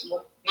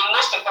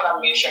most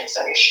important metrics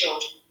that they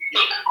should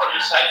take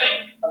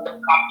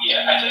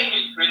I think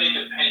it really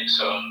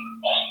depends on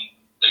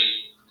the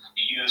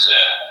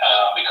user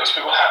because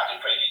people have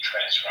different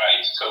interests,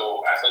 right?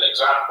 So as an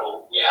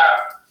example, we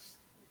have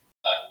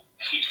a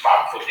heat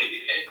map for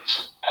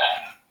dividends.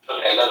 So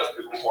there are a lot of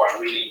people who are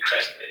really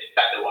interested in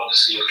that. They want to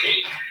see,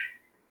 okay,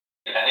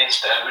 in an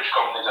instant, which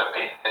companies are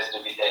paying best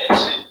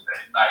dividends in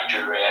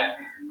Nigeria.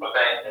 But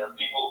then there are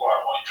people who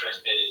are more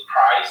interested in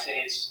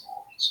prices,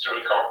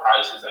 historical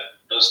prices, and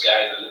those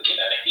guys are looking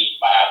at the heat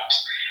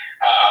maps.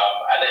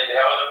 And then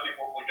there are other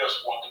people who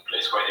just want a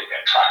place where they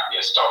can track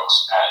their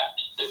stocks and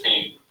they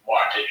pay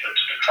more attention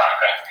to the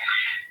tracker.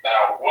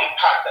 Now, one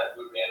part that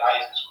we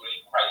realize is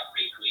growing quite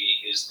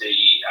quickly is the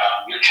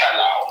Yochaa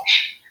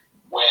lounge,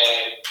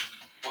 where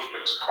we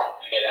just come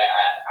together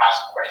and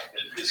ask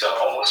questions. It's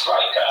almost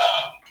like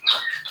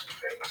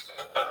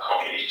a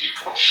community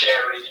for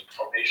sharing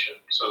information.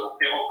 So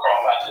people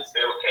come and they say,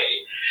 okay,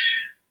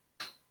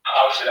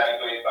 how should I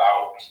go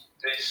about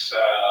this?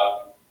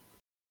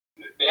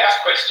 They ask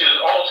questions,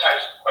 all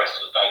types of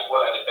questions, like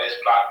what are the best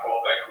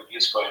platforms I could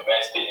use for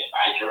investing in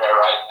Nigeria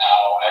right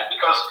now? And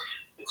because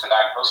it's an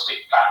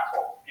agnostic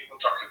platform, people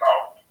talk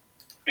about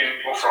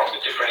people from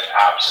the different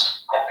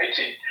apps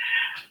competing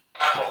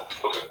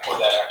for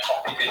that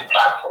competing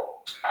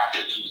platform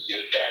actually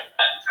use them.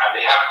 And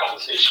they have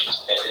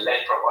conversations and they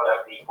learn from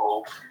other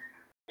people.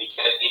 They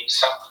get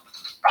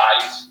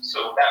insights.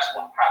 So that's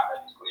one part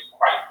that is going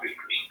quite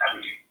quickly.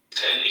 I mean, it's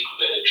a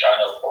liquid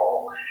channel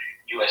for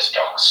US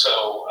stocks.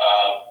 So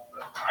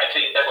I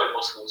think that way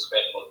most people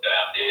spend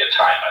their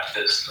time at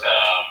this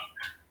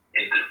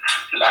in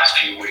the last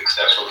few weeks.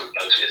 That's what we've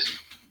noticed.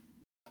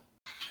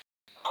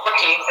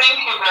 Okay, thank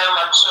you very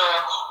much. So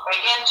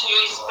again, to you,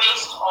 it's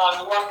based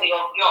on what your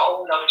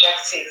own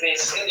objective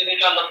is.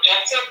 Individual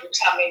objective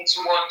determines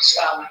what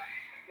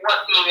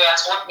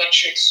areas, what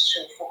metrics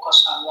to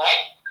focus on,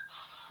 right?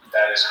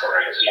 That is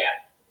correct.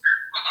 Yeah.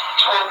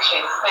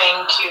 Okay,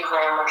 thank you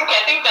very much. Okay,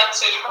 I think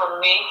that's it from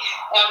me.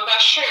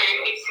 Bashir,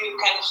 if you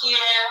can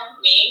hear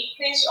me,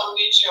 please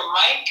unmute your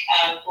mic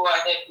and go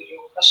ahead with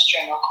your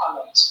question or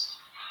comment.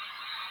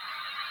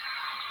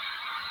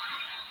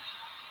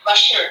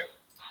 Bashir.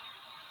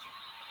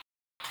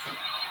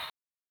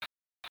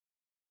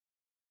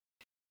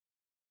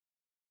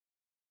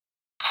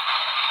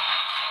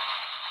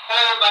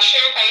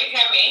 Bashir, can you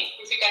hear me?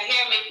 If you can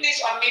hear me,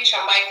 please unmute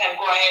your mic and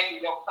go ahead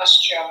with your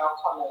question or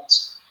comment.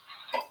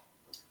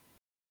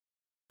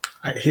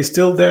 He's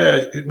still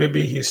there.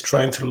 Maybe he's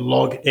trying to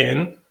log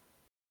in.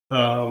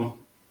 I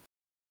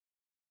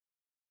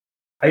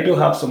do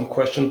have some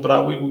questions,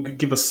 but we could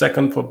give a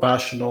second for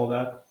Bash and all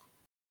that.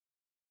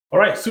 All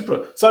right,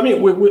 super. So, I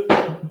mean,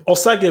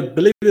 Osage,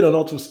 believe it or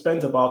not, we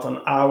spent about an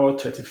hour,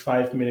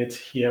 35 minutes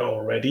here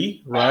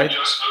already, right? I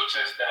just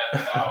noticed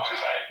that now.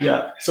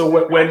 Yeah, so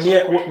we're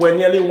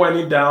nearly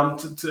winding down.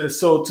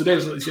 So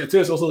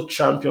today's also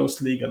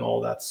Champions League and all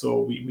that.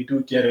 So we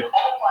do get it.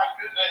 Oh my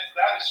goodness,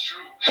 that is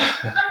true.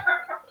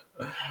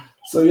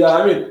 So yeah,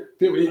 I mean,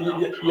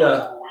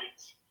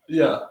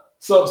 yeah.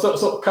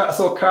 So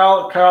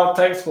Carl,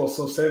 thanks for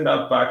sending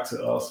that back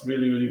to us.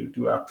 Really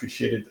do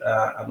appreciate it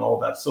and all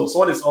that. So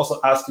someone is also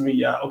asking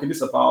me, okay, this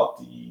is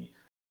about the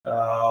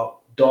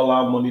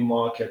dollar money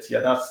market. Yeah,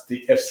 that's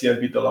the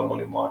FCMB dollar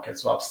money market.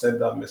 So I've sent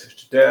that message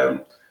to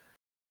them.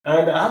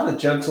 And I have a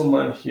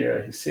gentleman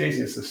here. He says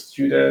he's a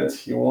student.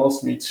 He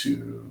wants me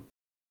to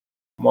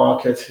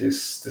market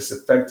his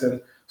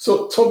disinfectant.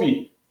 So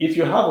Toby, if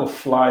you have a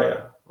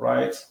flyer,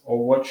 right,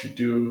 or what you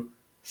do,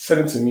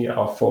 send it to me.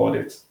 I'll forward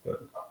it.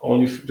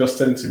 Only just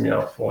send it to me.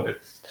 I'll forward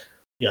it.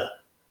 Yeah.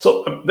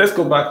 So let's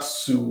go back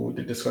to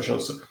the discussion.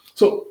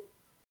 So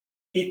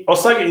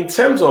Osage, in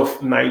terms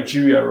of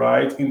Nigeria,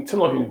 right? In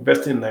terms of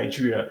investing in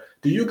Nigeria,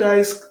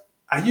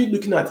 are you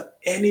looking at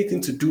anything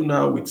to do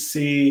now with,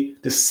 say,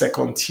 the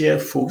second tier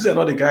folks? These are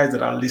not the guys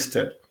that are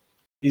listed.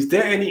 Is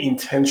there any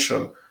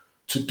intention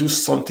to do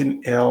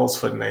something else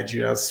for the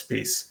Nigerian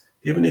space,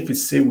 even if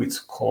it's, say, with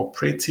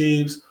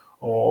cooperatives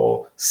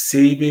or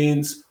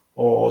savings,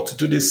 or to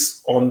do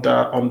this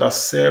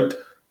underserved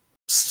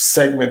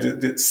segment,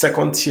 the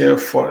second tier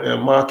for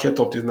market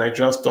of the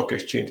Nigerian Stock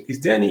Exchange? Is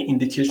there any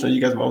indication that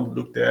you guys might want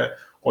to look there,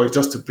 or is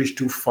just a bridge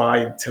too far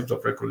in terms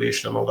of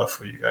regulation and all that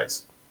for you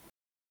guys?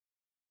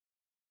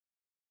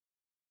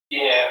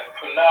 Yeah,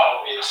 for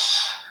now,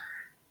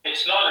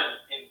 it's not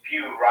in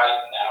view right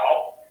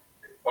now.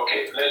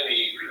 Okay, let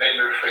me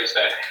rephrase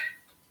that.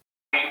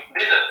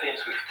 These are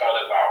things we've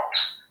thought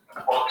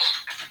about, but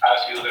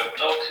as you have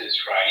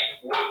noticed,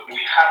 right, we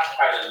have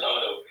quite a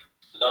lot of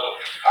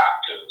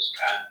factors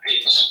and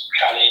things,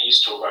 challenges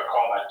to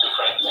overcome at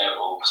different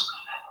levels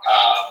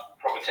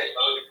from a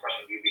technology point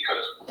of view.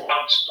 Because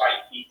once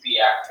like easy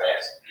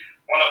access,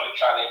 one of the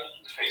challenges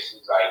we face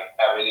is like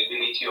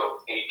availability of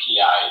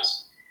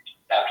APIs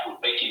that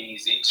would make it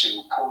easy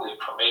to pull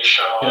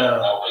information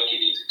or make it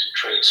easy to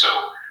trade. So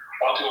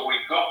until we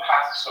go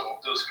past some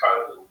of those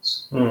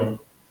hurdles,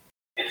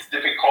 it's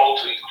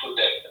difficult to include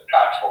them in the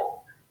platform.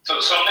 So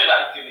something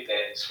like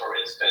dividends, for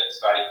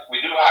instance, like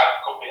we do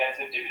have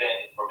comprehensive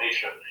dividend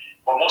information,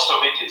 but most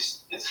of it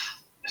is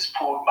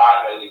pulled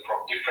manually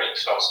from different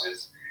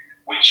sources,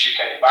 which you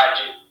can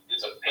imagine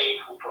is a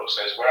painful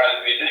process.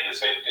 Whereas we're doing the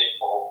same thing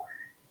for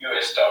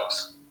US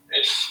stocks,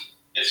 it's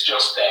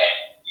just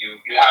there. You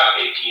have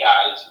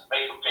APIs, you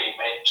make a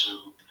payment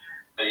to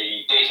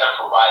the data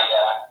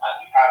provider, and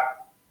you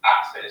have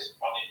access,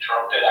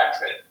 uninterrupted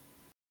access.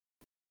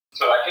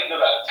 So I think that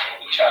that's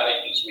the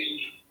challenges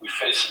we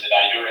face in the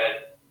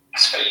Nigerian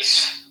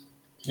space.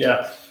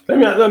 Yeah.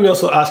 Let me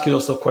also ask you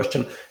also a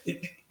question.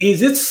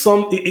 Is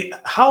it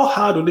how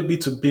hard would it be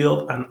to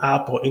build an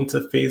app or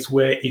interface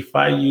where if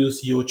I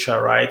use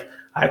Yochaa, right,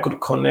 I could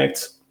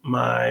connect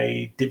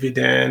my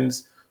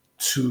dividends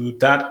to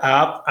that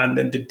app and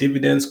then the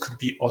dividends could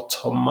be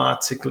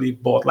automatically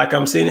bought? Like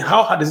I'm saying,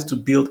 how hard is it to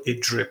build a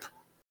drip?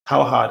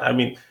 How hard? I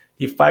mean,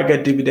 if I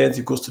get dividends,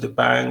 it goes to the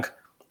bank,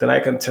 then I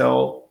can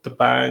tell the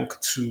bank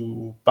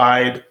to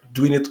buy it,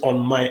 doing it on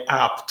my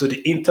app. So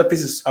the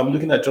interface is, I'm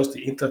looking at just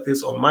the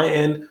interface on my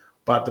end,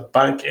 but the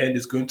bank end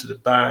is going to the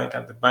bank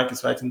and the bank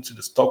is writing to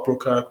the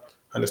stockbroker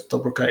and the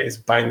stockbroker is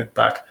buying it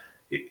back.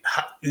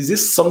 Is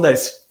this something that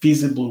is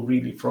feasible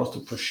really for us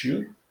to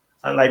pursue?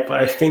 And like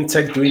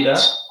fintech doing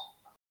that?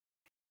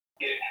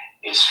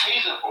 It's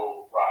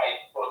feasible, right?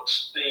 But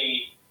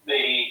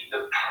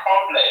the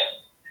problem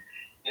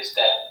is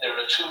that there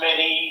are too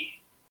many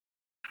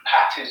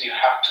parties you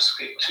have to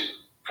speak to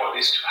for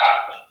this to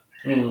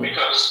happen.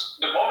 Because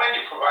the moment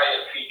you provide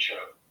a feature,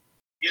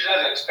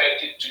 users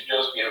expect it to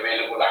just be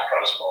available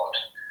across board.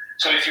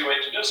 So if you were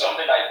to do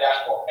something like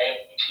that for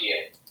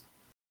MTN,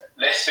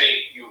 let's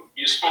say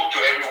you spoke to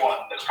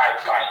everyone in the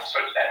pipeline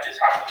such that this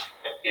happens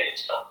for MTN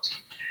stocks.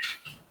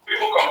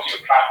 People come to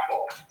your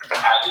platform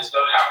and it's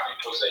not happening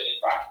for any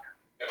bank.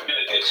 You're going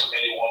to get so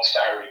many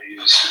one-star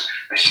reviews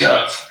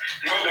because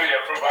even though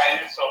you're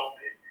providing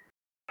something,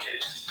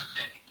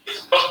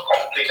 it's not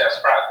complete as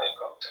far as they're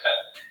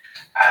concerned.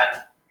 And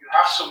you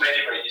have so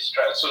many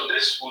registrars. So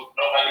this would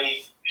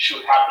normally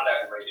should happen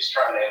at the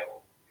registrar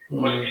level.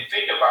 But if you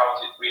think about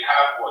it, we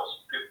have 15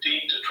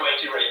 to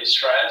 20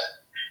 registrars.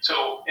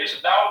 So it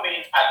now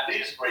means at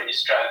these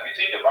registrars, we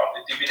think about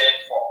the dividend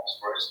forms,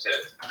 for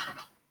instance.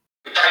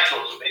 We try to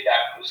automate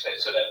that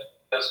process so that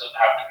it doesn't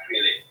have to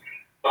fill it.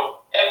 So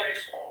every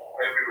form,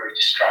 every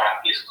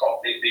registrar is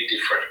completely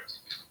different.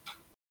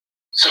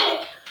 So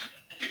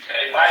you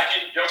can imagine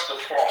imagine just the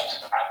forms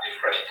are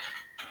different.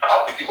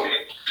 How we do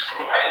it,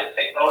 provide a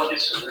technology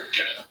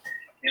solution.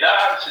 You now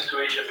have a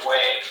situation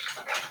where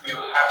you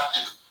have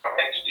to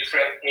connect to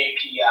different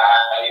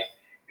APIs,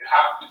 you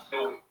have to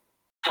do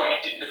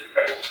 20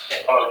 different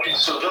technologies.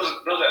 So those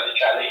are the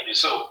challenges.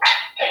 So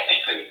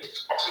technically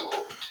it's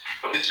possible,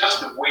 but it's just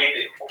the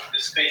way the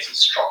space is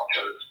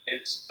structured.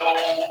 It's no,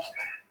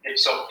 in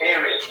some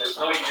areas there's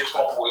no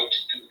uniform way to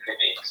do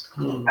things,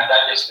 and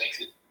that just makes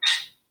it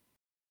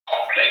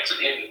complex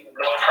and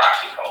not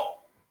practical.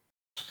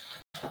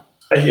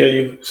 I hear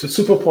you. So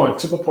super point,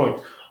 super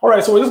point. All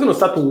right, so we're just going to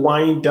start to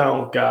wind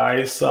down,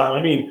 guys.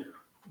 I mean,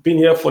 been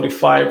here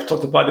 45,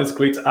 talked about this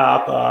great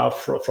app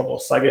from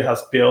Osage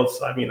has built.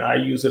 I mean, I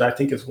use it. I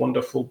think it's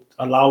wonderful,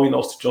 allowing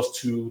us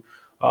to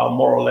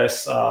more or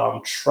less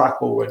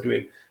track what we're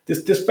doing.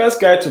 This first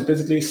guy to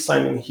basically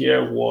sign in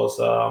here was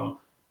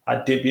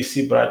at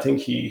DBC, but I think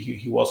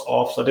he was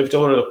off. So David, I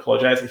want to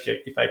apologize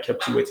if I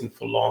kept you waiting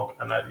for long.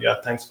 And yeah,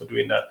 thanks for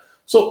doing that.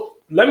 So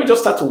let me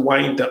just start to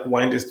wind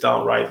this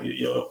down, right?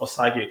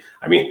 Osage.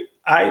 I mean,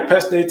 I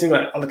personally think,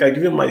 like I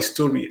give you my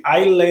story,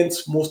 I learned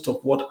most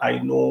of what I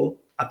know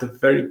at the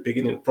very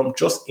beginning from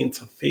just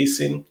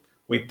interfacing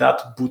with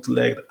that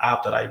bootleg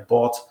app that I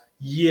bought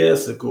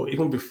years ago,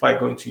 even before I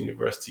go into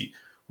university.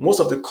 Most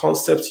of the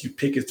concepts you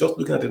pick is just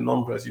looking at the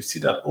numbers. You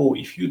see that, oh,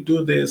 if you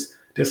do this,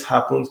 this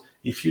happens.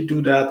 If you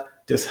do that,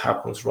 this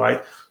happens,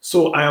 right?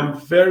 So I am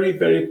very,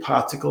 very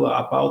particular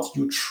about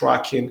you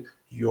tracking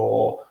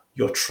your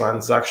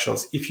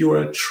transactions. If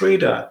you're a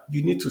trader,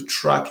 you need to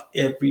track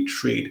every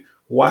trade,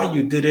 why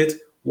you did it,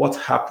 what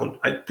happened.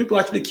 And people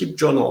actually keep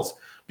journals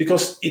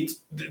because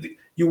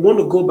you want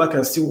to go back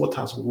and see what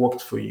has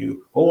worked for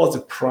you. What was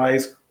the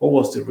price? What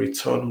was the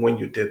return when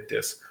you did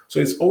this? So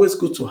it's always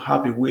good to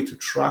have a way to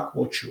track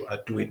what you are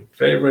doing.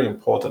 Very, very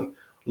important.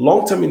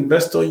 Long-term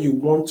investor, you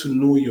want to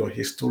know your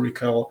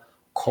historical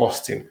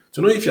costing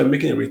to know if you're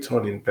making a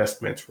return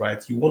investment,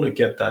 right? You want to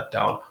get that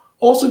down.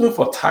 Also, even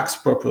for tax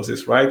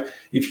purposes, right?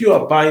 If you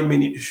are buying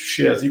many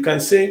shares, you can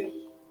say,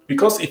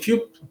 because if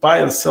you buy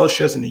and sell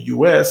shares in the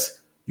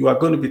US, you are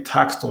going to be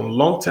taxed on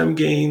long-term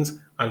gains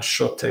and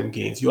short-term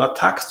gains. You are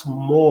taxed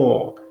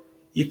more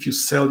if you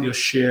sell your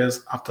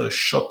shares after a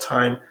short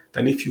time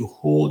than if you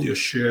hold your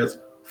shares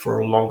for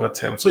a longer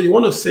term. So you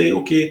want to say,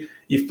 okay,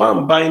 if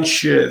I'm buying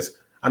shares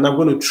and I'm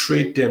going to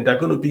trade them, they're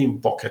going to be in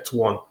bucket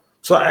one.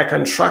 So I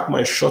can track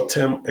my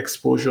short-term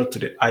exposure to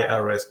the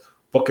IRS.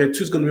 Bucket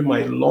two is going to be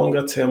my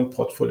longer-term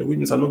portfolio, which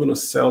means I'm not going to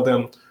sell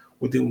them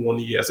within 1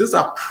 year. So these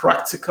are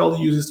practical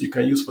uses you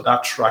can use for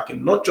that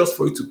tracking, not just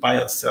for you to buy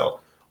and sell,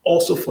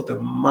 also for the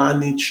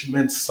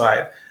management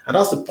side. And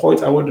that's the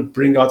point I want to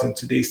bring out in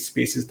today's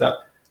space, is that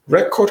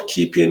record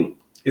keeping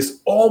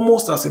is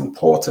almost as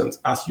important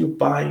as you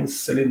buying,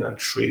 selling, and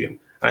trading.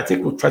 And I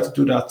think we'll try to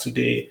do that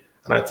today,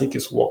 and I think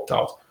it's worked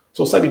out.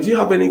 So, Sagi, do you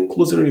have any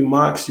closing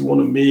remarks you want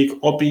to make?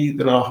 Obi,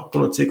 then I'm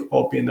going to take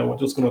Obi, and then we're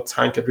just going to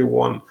thank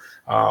everyone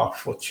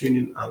for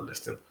tuning and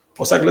listening.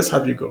 Sagi, let's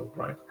have you go,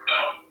 right?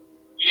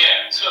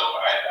 Yeah, so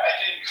I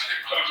think the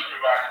closing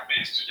remark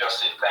is to just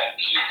say thank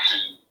you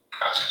to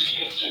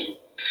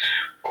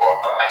for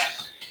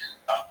life.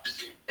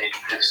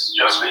 It's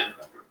just been a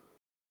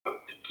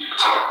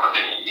beautiful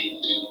opportunity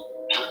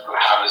to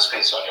have a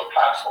space on your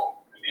platform,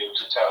 to be able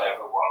to tell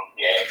everyone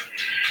here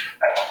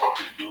what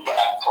we do.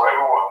 And for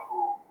everyone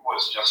who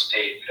was just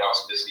staying with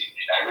us this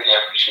evening, I really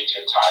appreciate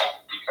your time,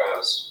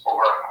 because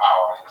over an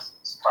hour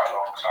is quite a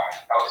long time.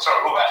 Oh,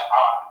 sorry, over an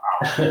hour.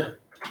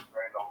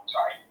 Very long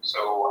time.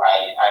 So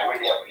I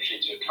really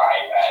appreciate your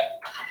time,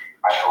 and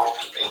I hope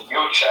in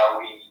Yochaa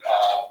we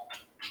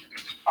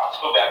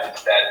so that the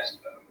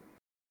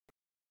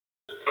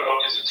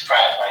product is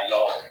inspired by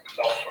love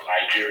for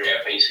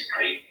Nigeria,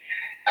 basically.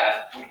 And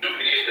we do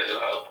believe there's a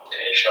lot of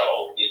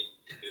potential in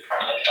the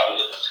financial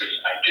industry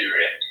in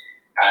Nigeria,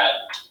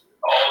 and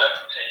all that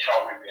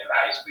potential we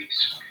realize with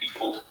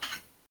people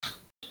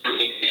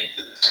bringing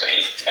into the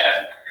space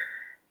and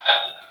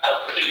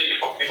opportunity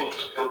for people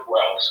to build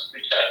wealth,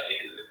 which I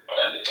think is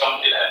important. It's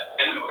something that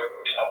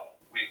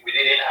we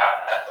didn't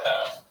have that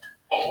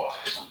for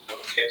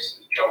gets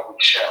the job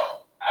with Shell.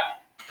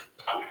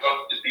 And we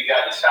thought the bigger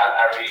the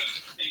salary,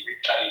 the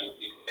richer you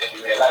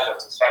realize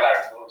that the salary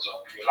goes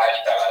up, your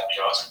lifestyle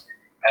adjusts,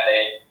 and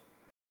then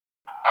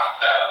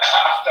after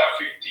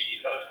 50,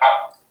 you don't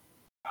have,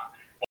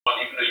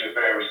 even though you're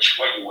very rich,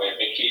 when you were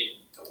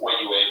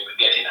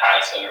getting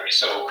high salary.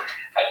 So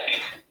I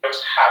think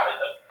just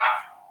having a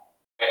platform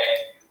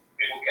where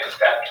people can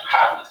start to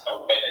have this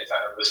awareness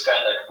and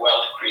understand that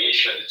wealth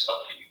creation is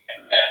something you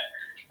can learn.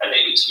 I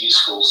think it's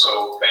useful.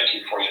 So thank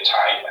you for your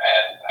time,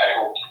 and I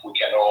hope we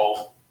can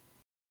all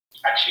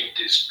achieve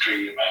this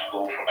dream and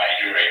goal for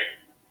Nigeria.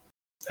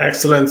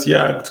 Excellent.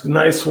 Yeah,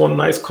 nice one.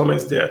 Nice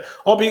comments there.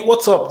 Obi,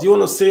 what's up? Do you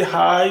want to say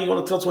hi? You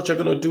want to tell us what you're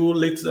going to do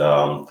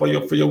later for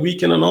your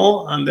weekend and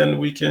all, and then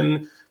we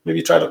can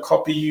maybe try to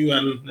copy you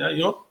and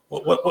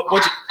what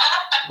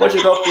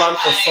you got planned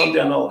for Sunday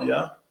and all?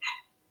 Yeah.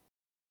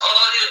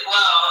 Oh,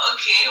 wow.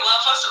 Okay. Well,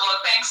 first of all,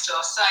 thanks to to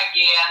Osage,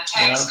 and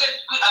thanks. Good,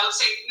 I would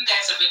say you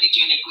guys are really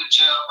doing a good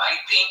job. I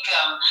think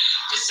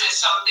this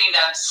is something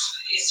that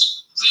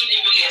is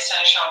really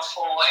essential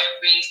for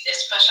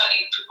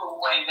especially people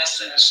who are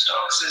investing in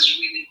stocks. Is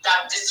really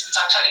that this is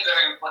actually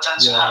very important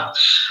to have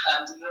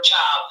the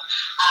Yochaa app.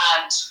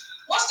 And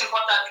most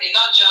importantly,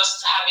 not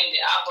just having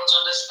the app, but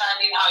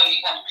understanding how you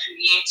can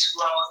create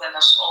wealth and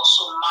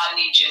also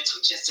manage it,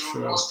 which is the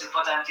most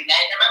important thing.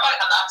 I remember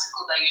an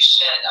article that you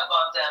shared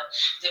about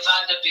the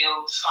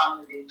Vanderbilt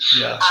family.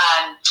 Yeah.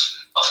 And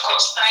of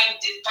course,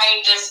 tying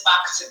this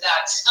back to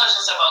that, it's not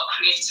just about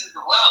creating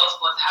the wealth,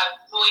 but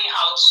knowing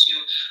how to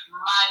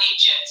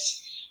manage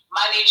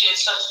it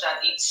such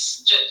that it's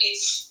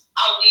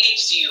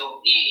outlives you.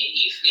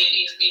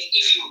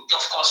 If you,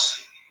 of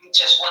course,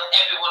 just what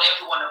every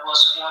one of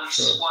us wants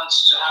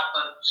to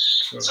happen.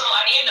 So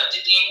at the end of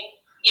the day,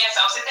 yes,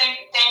 I'll say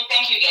thank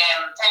you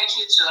again. Thank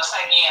you to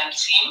Osage and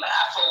team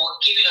for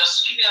giving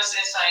us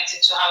insight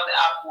into how the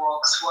app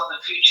works, what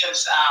the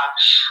features are.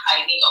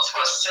 I think, of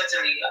course,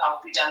 certainly I'll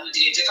be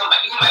downloading it. Even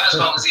my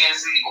husband was here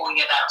saying, "Oh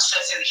yeah, that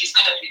certainly he's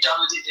going to be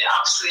downloading the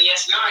app." So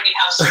yes, we already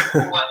have some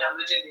people who are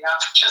downloading the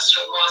app just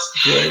from us.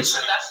 Great. So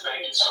that's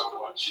thank you so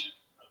much.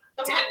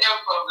 No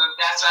problem.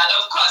 That's right.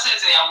 Of course, I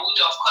would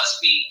of course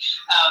be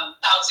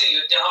touting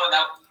the whole.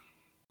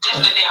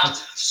 Definitely have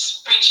to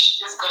preach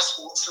this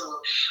gospel to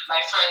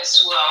my friends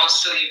who are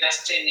also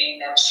investing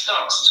in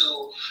stocks to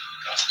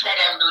let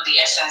them know the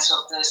essence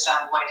of this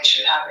and why they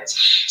should have it.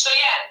 So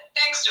yeah,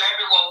 thanks to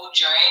everyone who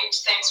joined.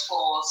 Thanks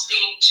for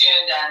staying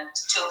tuned and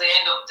till the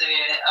end of the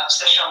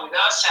session with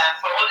us, and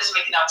for always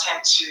making our time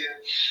to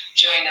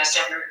join us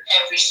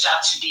every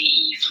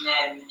Saturday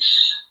evening.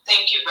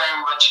 Thank you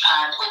very much,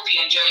 and hope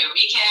you enjoy your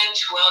weekend.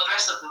 Well, the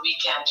rest of the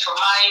weekend. For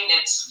mine,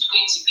 it's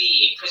going to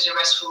be a pretty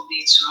restful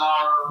day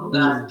tomorrow. 1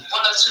 or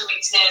 2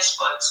 meetings,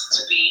 but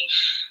to be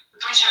a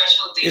pretty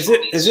restful day.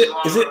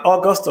 Is it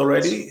August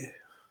already?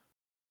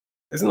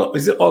 Is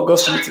it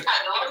August meeting?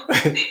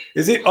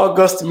 Is it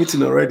August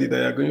meeting already that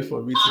you're going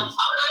for meetings?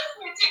 August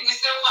meeting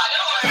is so far.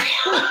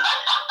 Don't worry.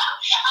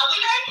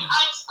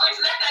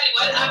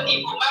 I'm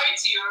people married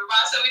to Yoruba,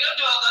 so we don't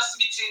do August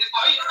meeting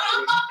for you.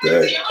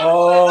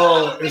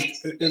 Oh,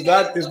 is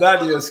that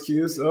the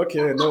excuse?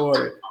 Okay, no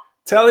worry.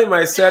 Tell him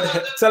I said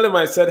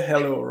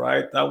hello,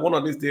 right? That one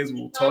of these days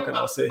we'll talk and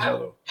I'll say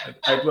hello.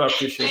 I do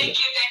appreciate it. Thank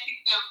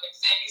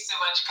you so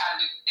much,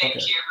 Kalu. Thank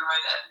you,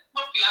 everyone.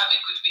 Hope you have a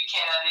good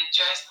weekend and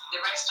enjoy the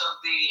rest of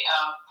the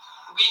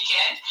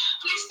weekend.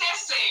 Please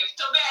stay safe.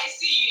 Tobe, I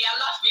see you. You're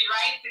laughing,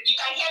 right? You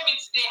can hear me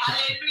today.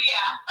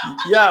 Hallelujah.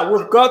 Yeah,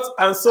 we've got,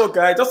 and so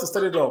guys, just to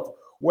set it up,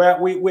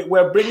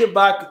 we're bringing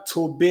back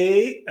Tobe.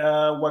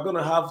 We're going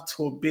to have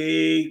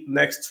Tobe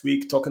next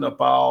week talking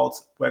about,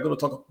 we're going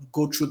to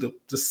go through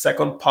the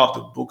second part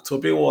of the book.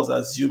 Tobe was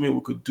assuming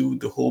we could do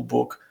the whole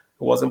book.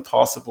 It wasn't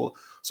possible.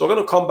 So we're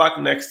going to come back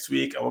next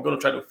week and we're going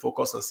to try to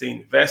focus on, say,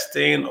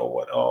 investing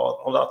or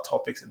other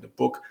topics in the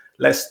book.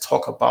 Let's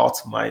talk about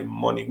my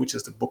money, which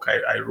is the book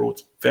I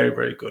wrote. Very,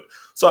 very good.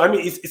 So, I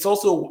mean, it's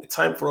also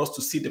time for us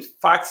to see the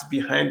facts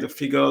behind the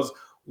figures,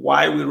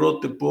 why we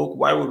wrote the book,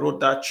 why we wrote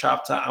that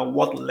chapter, and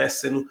what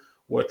lesson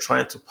we're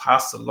trying to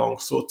pass along.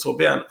 So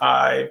Tobe and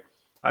I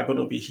are going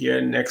to be here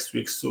next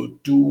week. So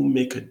do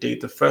make a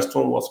date. The first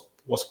one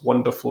was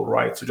wonderful,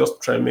 right? So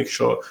just try and make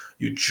sure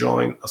you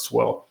join as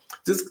well.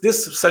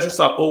 These sessions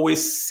are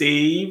always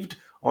saved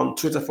on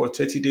Twitter for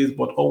 30 days,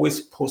 but always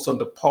post on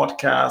the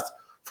podcast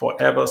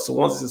forever. So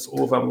once this is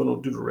over, I'm going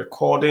to do the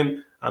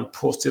recording and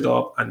post it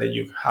up, and then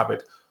you have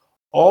it.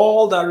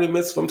 All that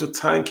remains for me to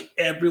thank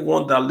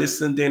everyone that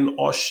listened in: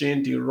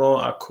 Oshin,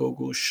 Diron,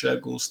 Akogo,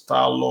 Shego,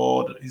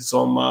 Starlord,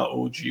 Izoma,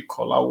 OG,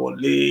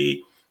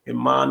 Kolawole,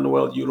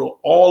 Emmanuel, Euro,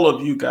 all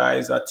of you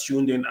guys that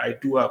tuned in. I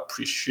do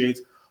appreciate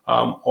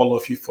all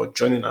of you for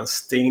joining and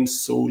staying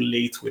so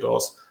late with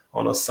us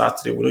on a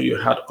Saturday. We know you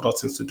had other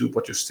things to do,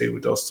 but you stayed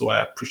with us. So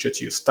I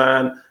appreciate you,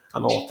 Stan,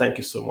 and all. Thank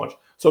you so much.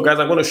 So guys,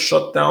 I'm going to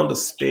shut down the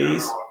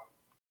space.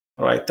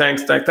 All right.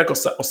 Thanks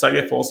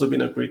Osage for also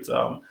being a great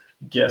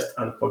guest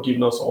and for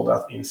giving us all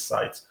that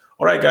insight.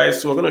 All right, guys.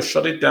 So we're going to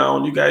shut it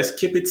down. You guys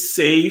keep it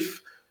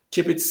safe.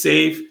 Keep it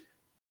safe.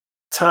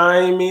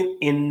 Timing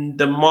in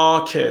the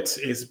market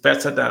is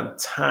better than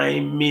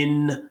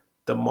timing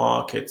the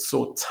market.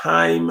 So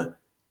time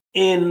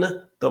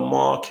in the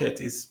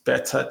market is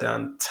better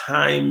than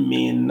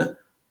timing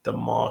the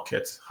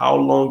market. How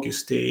long you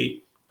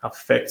stay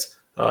affects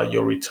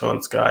your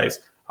returns, guys.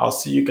 I'll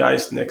see you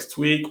guys next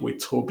week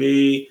with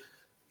Tobe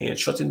and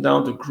shutting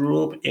down the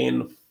group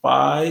in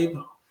 5,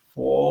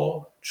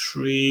 4,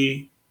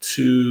 3,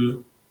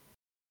 2,